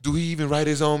Drake. Do he even write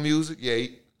his own music? Yeah.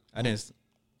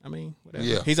 I mean, whatever.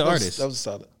 Yeah. He's an artist. That was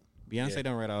solid. Beyonce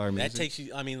don't write all her music. That takes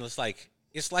you. I mean, it's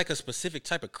like a specific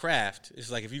type of craft.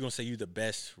 It's like if you're gonna say you're the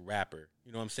best rapper,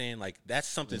 you know what I'm saying? Like that's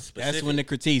something specific. That's when the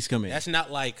critiques come in. That's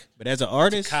not like But as an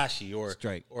artist, Tekashi or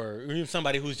Drake. or even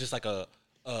somebody who's just like a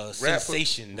Rap,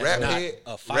 sensation. That's rap, not head,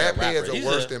 a fire rap rapper. heads are He's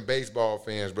worse a- than baseball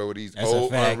fans, bro. With these That's a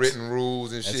old fact. unwritten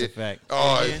rules and That's shit. a fact.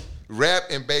 Oh, Yeah. rap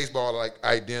and baseball are like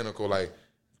identical. Like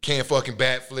can't fucking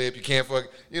bat flip. You can't fuck.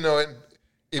 You know,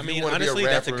 if I mean, you want to be honestly, a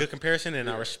rapper, that's a good comparison, and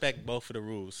I respect both of the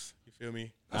rules. You feel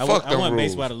me? I Fuck want them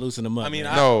baseball rules. to loosen them up. I mean,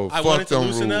 man. No, I fuck wanted to them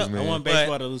loosen rules, up. man. I want but-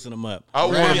 baseball to loosen them up. I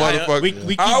want a Right. motherfucker. We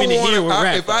keeping it here with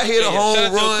rap. If I hit a Yeah, home shout out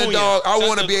to run, Acuna. dog, I Shout out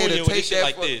want to to be able Acuna to with take this shit that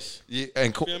like fuck- this. Yeah,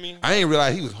 and Feel me? I didn't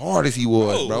realize he was hard as he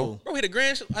was, bro. Bro hit a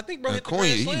grand. I think bro hit the Acuna,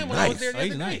 grand he slam when I was nice. there the Oh,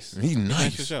 he's other night. nice. He's Nice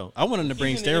for nice. sure. I want him to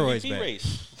bring He's in the steroids MVP back.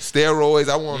 race. Steroids.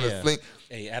 I want him Yeah. to fling.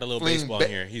 Hey, add a little Fling baseball back-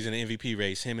 in here. He's in the MVP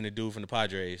race. Him and the dude from the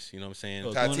Padres. You know what I'm saying?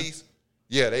 Oh, Tatis.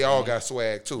 Yeah, they all got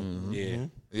swag too. Yeah.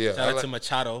 Yeah, Shout I out like- to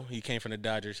Machado. He came from the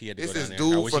Dodgers. He had to It's go this down there.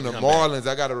 I dude wish from he the could come back. Marlins.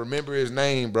 I gotta remember his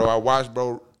name, bro. I watched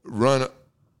bro run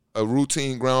a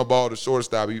routine ground ball to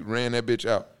shortstop. He ran that bitch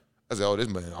out. I said, "Oh, this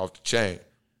man off the chain.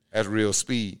 That's real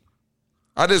speed."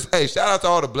 Hey, shout out to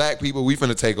all the black people. We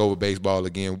finna take over baseball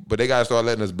again, but they gotta start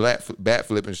letting us bat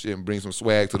flip and shit and bring some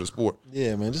swag to the sport.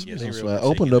 Yeah, man, just Yeah, be they some real swag.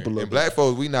 Open it up a shaking little And bit. black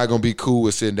folks, we not gonna be cool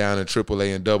with sitting down in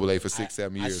AAA and AA for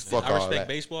 6-7 years. Fuck I all respect that.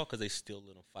 baseball because they still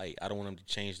let them fight. I don't want them to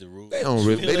change the rules. They don't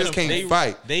really. They Still just let 'em- can't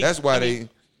fight. That's why they.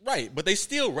 Right, but they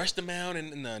still rush them out,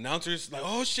 and the announcers like,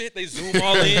 oh shit, they zoom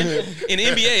all in. In the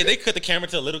NBA, they cut the camera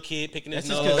to a little kid picking his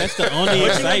That's just nose. 'cause that's the only But you know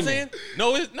what I'm excitement. saying?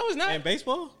 No, it's not. In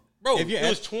baseball, Bro, if you're it at-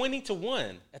 was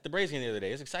 20-1 at the Braves game the other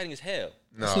day. It's exciting as hell.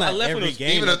 No, It's not I left when every it was-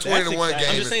 game. even a that's 20-1 exciting. game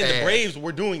I'm just saying is the ass. Braves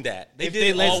were doing that. They If did they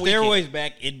it let all weekend. steroids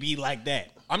back, it'd be like that.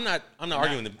 I'm not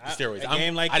arguing the steroids. A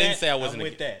game like I didn't that, say I wasn't I'm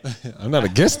with against- that. I'm not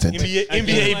against it. NBA, A game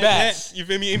NBA like bats. You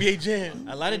feel me? NBA jam.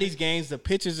 A lot of these games, the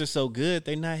pitchers are so good,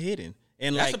 they're not hitting.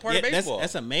 And That's like, a part of baseball.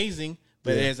 that's amazing.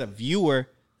 But as a viewer,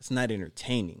 it's not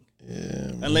entertaining.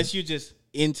 Yeah, Unless you're just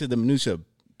into the minutia of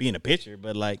being a pitcher.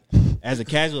 But like, as a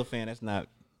casual fan, that's not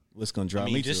what's gonna draw I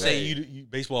me mean, to just it. say you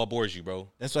baseball bores you, bro.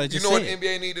 That's what I You just know what said.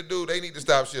 NBA need to do? They need to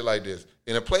stop shit like this.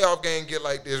 In a playoff game, get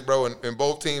like this, bro, and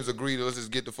both teams agree to let's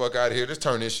just get the fuck out of here. Just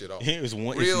turn this shit off. It was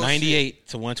Real 98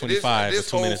 to shit. 125 This with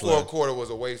 2 whole minutes fourth left. quarter was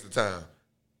a waste of time.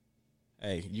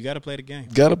 Hey, you got to play the game.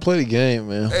 gotta play the game,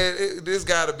 man. This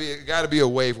gotta be a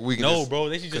way for we can. No, just bro,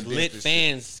 they should just condense let this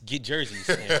fans get jerseys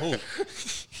and hoop.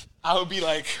 I would be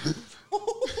like,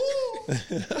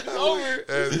 it's over.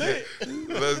 shit.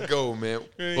 Let's go, man.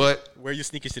 But Wear your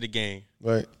sneakers to the game.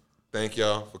 Right. thank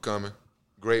y'all for coming.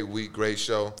 Great week, great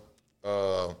show.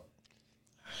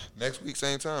 Next week,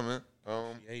 same time, man.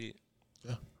 Hate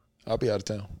it. I'll be out of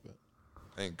town.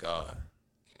 Thank God.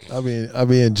 I'll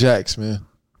be in Jax, man.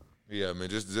 Yeah, man.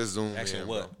 Just zoom Actually, in,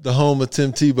 what? bro. The home of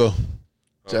Tim Tebow,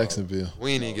 Jacksonville.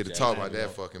 We ain't even get to talk about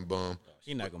that fucking bum.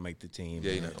 He's not gonna make the team.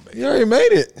 Yeah, man. he not gonna make He it. already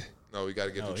made it. No, we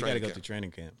gotta get No, to he got to training go camp. to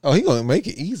training camp. Oh, he gonna make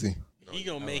it easy. He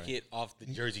gonna make it off the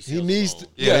jersey He sales needs alone. to.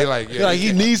 Yeah, they like, yeah, he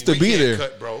can't- needs to we be can't there.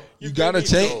 Cut, bro. You gotta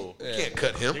change. No. You can't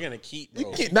cut him. You're gonna keep,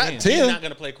 bro. Not He's Tim. not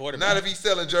gonna play quarterback. Not if he's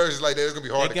selling jerseys like that. It's gonna be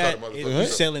hard They to cut got, a if motherfucker. you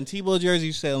selling Tebow jerseys,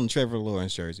 you selling Trevor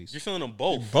Lawrence jerseys. You're selling them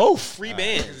both. Both. Free What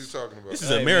is bands. he talking about? This is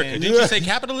Hey, America. man. Didn't you say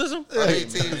capitalism? How many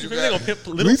teams You you think they gonna got? pimp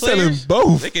little We selling players?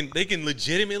 both. They can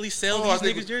legitimately sell Oh, I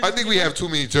these niggas think, jerseys. I think we have too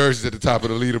many jerseys at the top of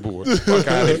the leaderboard. Fuck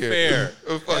out of here. Fair.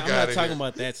 Fuck I'm out not of talking here.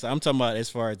 about that. So I'm talking about as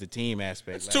far as the team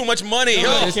aspect. It's too much money. I Yo,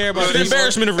 don't care about it's an these-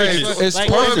 embarrassment of Hey, riches. It's Like,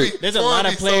 perfect. There's a lot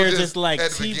of Tony players so just like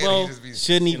at the beginning, he just be Tebow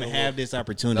shouldn't even over. have this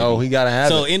opportunity. No, he gotta have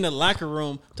So it. in the locker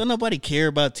room, don't nobody care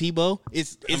about Tebow.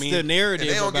 It's mean, the narrative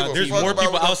and they don't give about a There's fuck Tebow. more about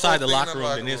people what the outside the fuck locker they in room the than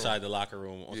locker room. inside the locker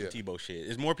room on Yeah. some Tebow shit.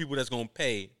 There's more people that's gonna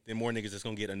pay than more niggas that's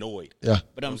gonna get annoyed. Yeah.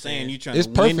 But I'm saying you trying It's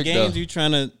to win perfect, games. though. You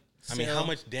trying to. I mean, how sell.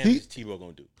 much damage is Tebow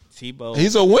gonna do? Tebow?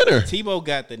 He's a winner. Tebow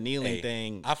got the kneeling Hey,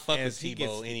 thing. I fuck as with he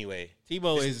Tebow gets- anyway.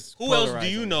 Tebow is. Who else do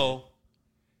polarizing. you know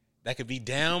that could be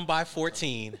down by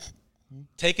 14,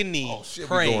 take a knee, shit, we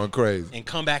pray, going crazy. and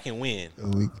come back and win?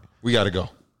 We gotta go.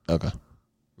 Okay.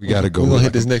 We gotta go. We're gonna We're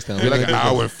hit this next time. We're like an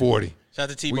hour and 40. Shout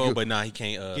out to We Tebow, good. but nah, he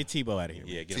can't. Get Tebow out of here.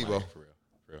 Yeah, get him Tebow. out of here, for real.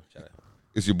 For real. Shout out.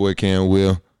 It's your boy Cam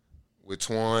Will with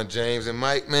Twan, James, and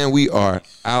Mike. Man, we are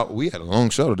out. We had a long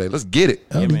show today. Let's get it.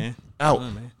 Yeah, man. Out. Come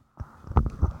on, man.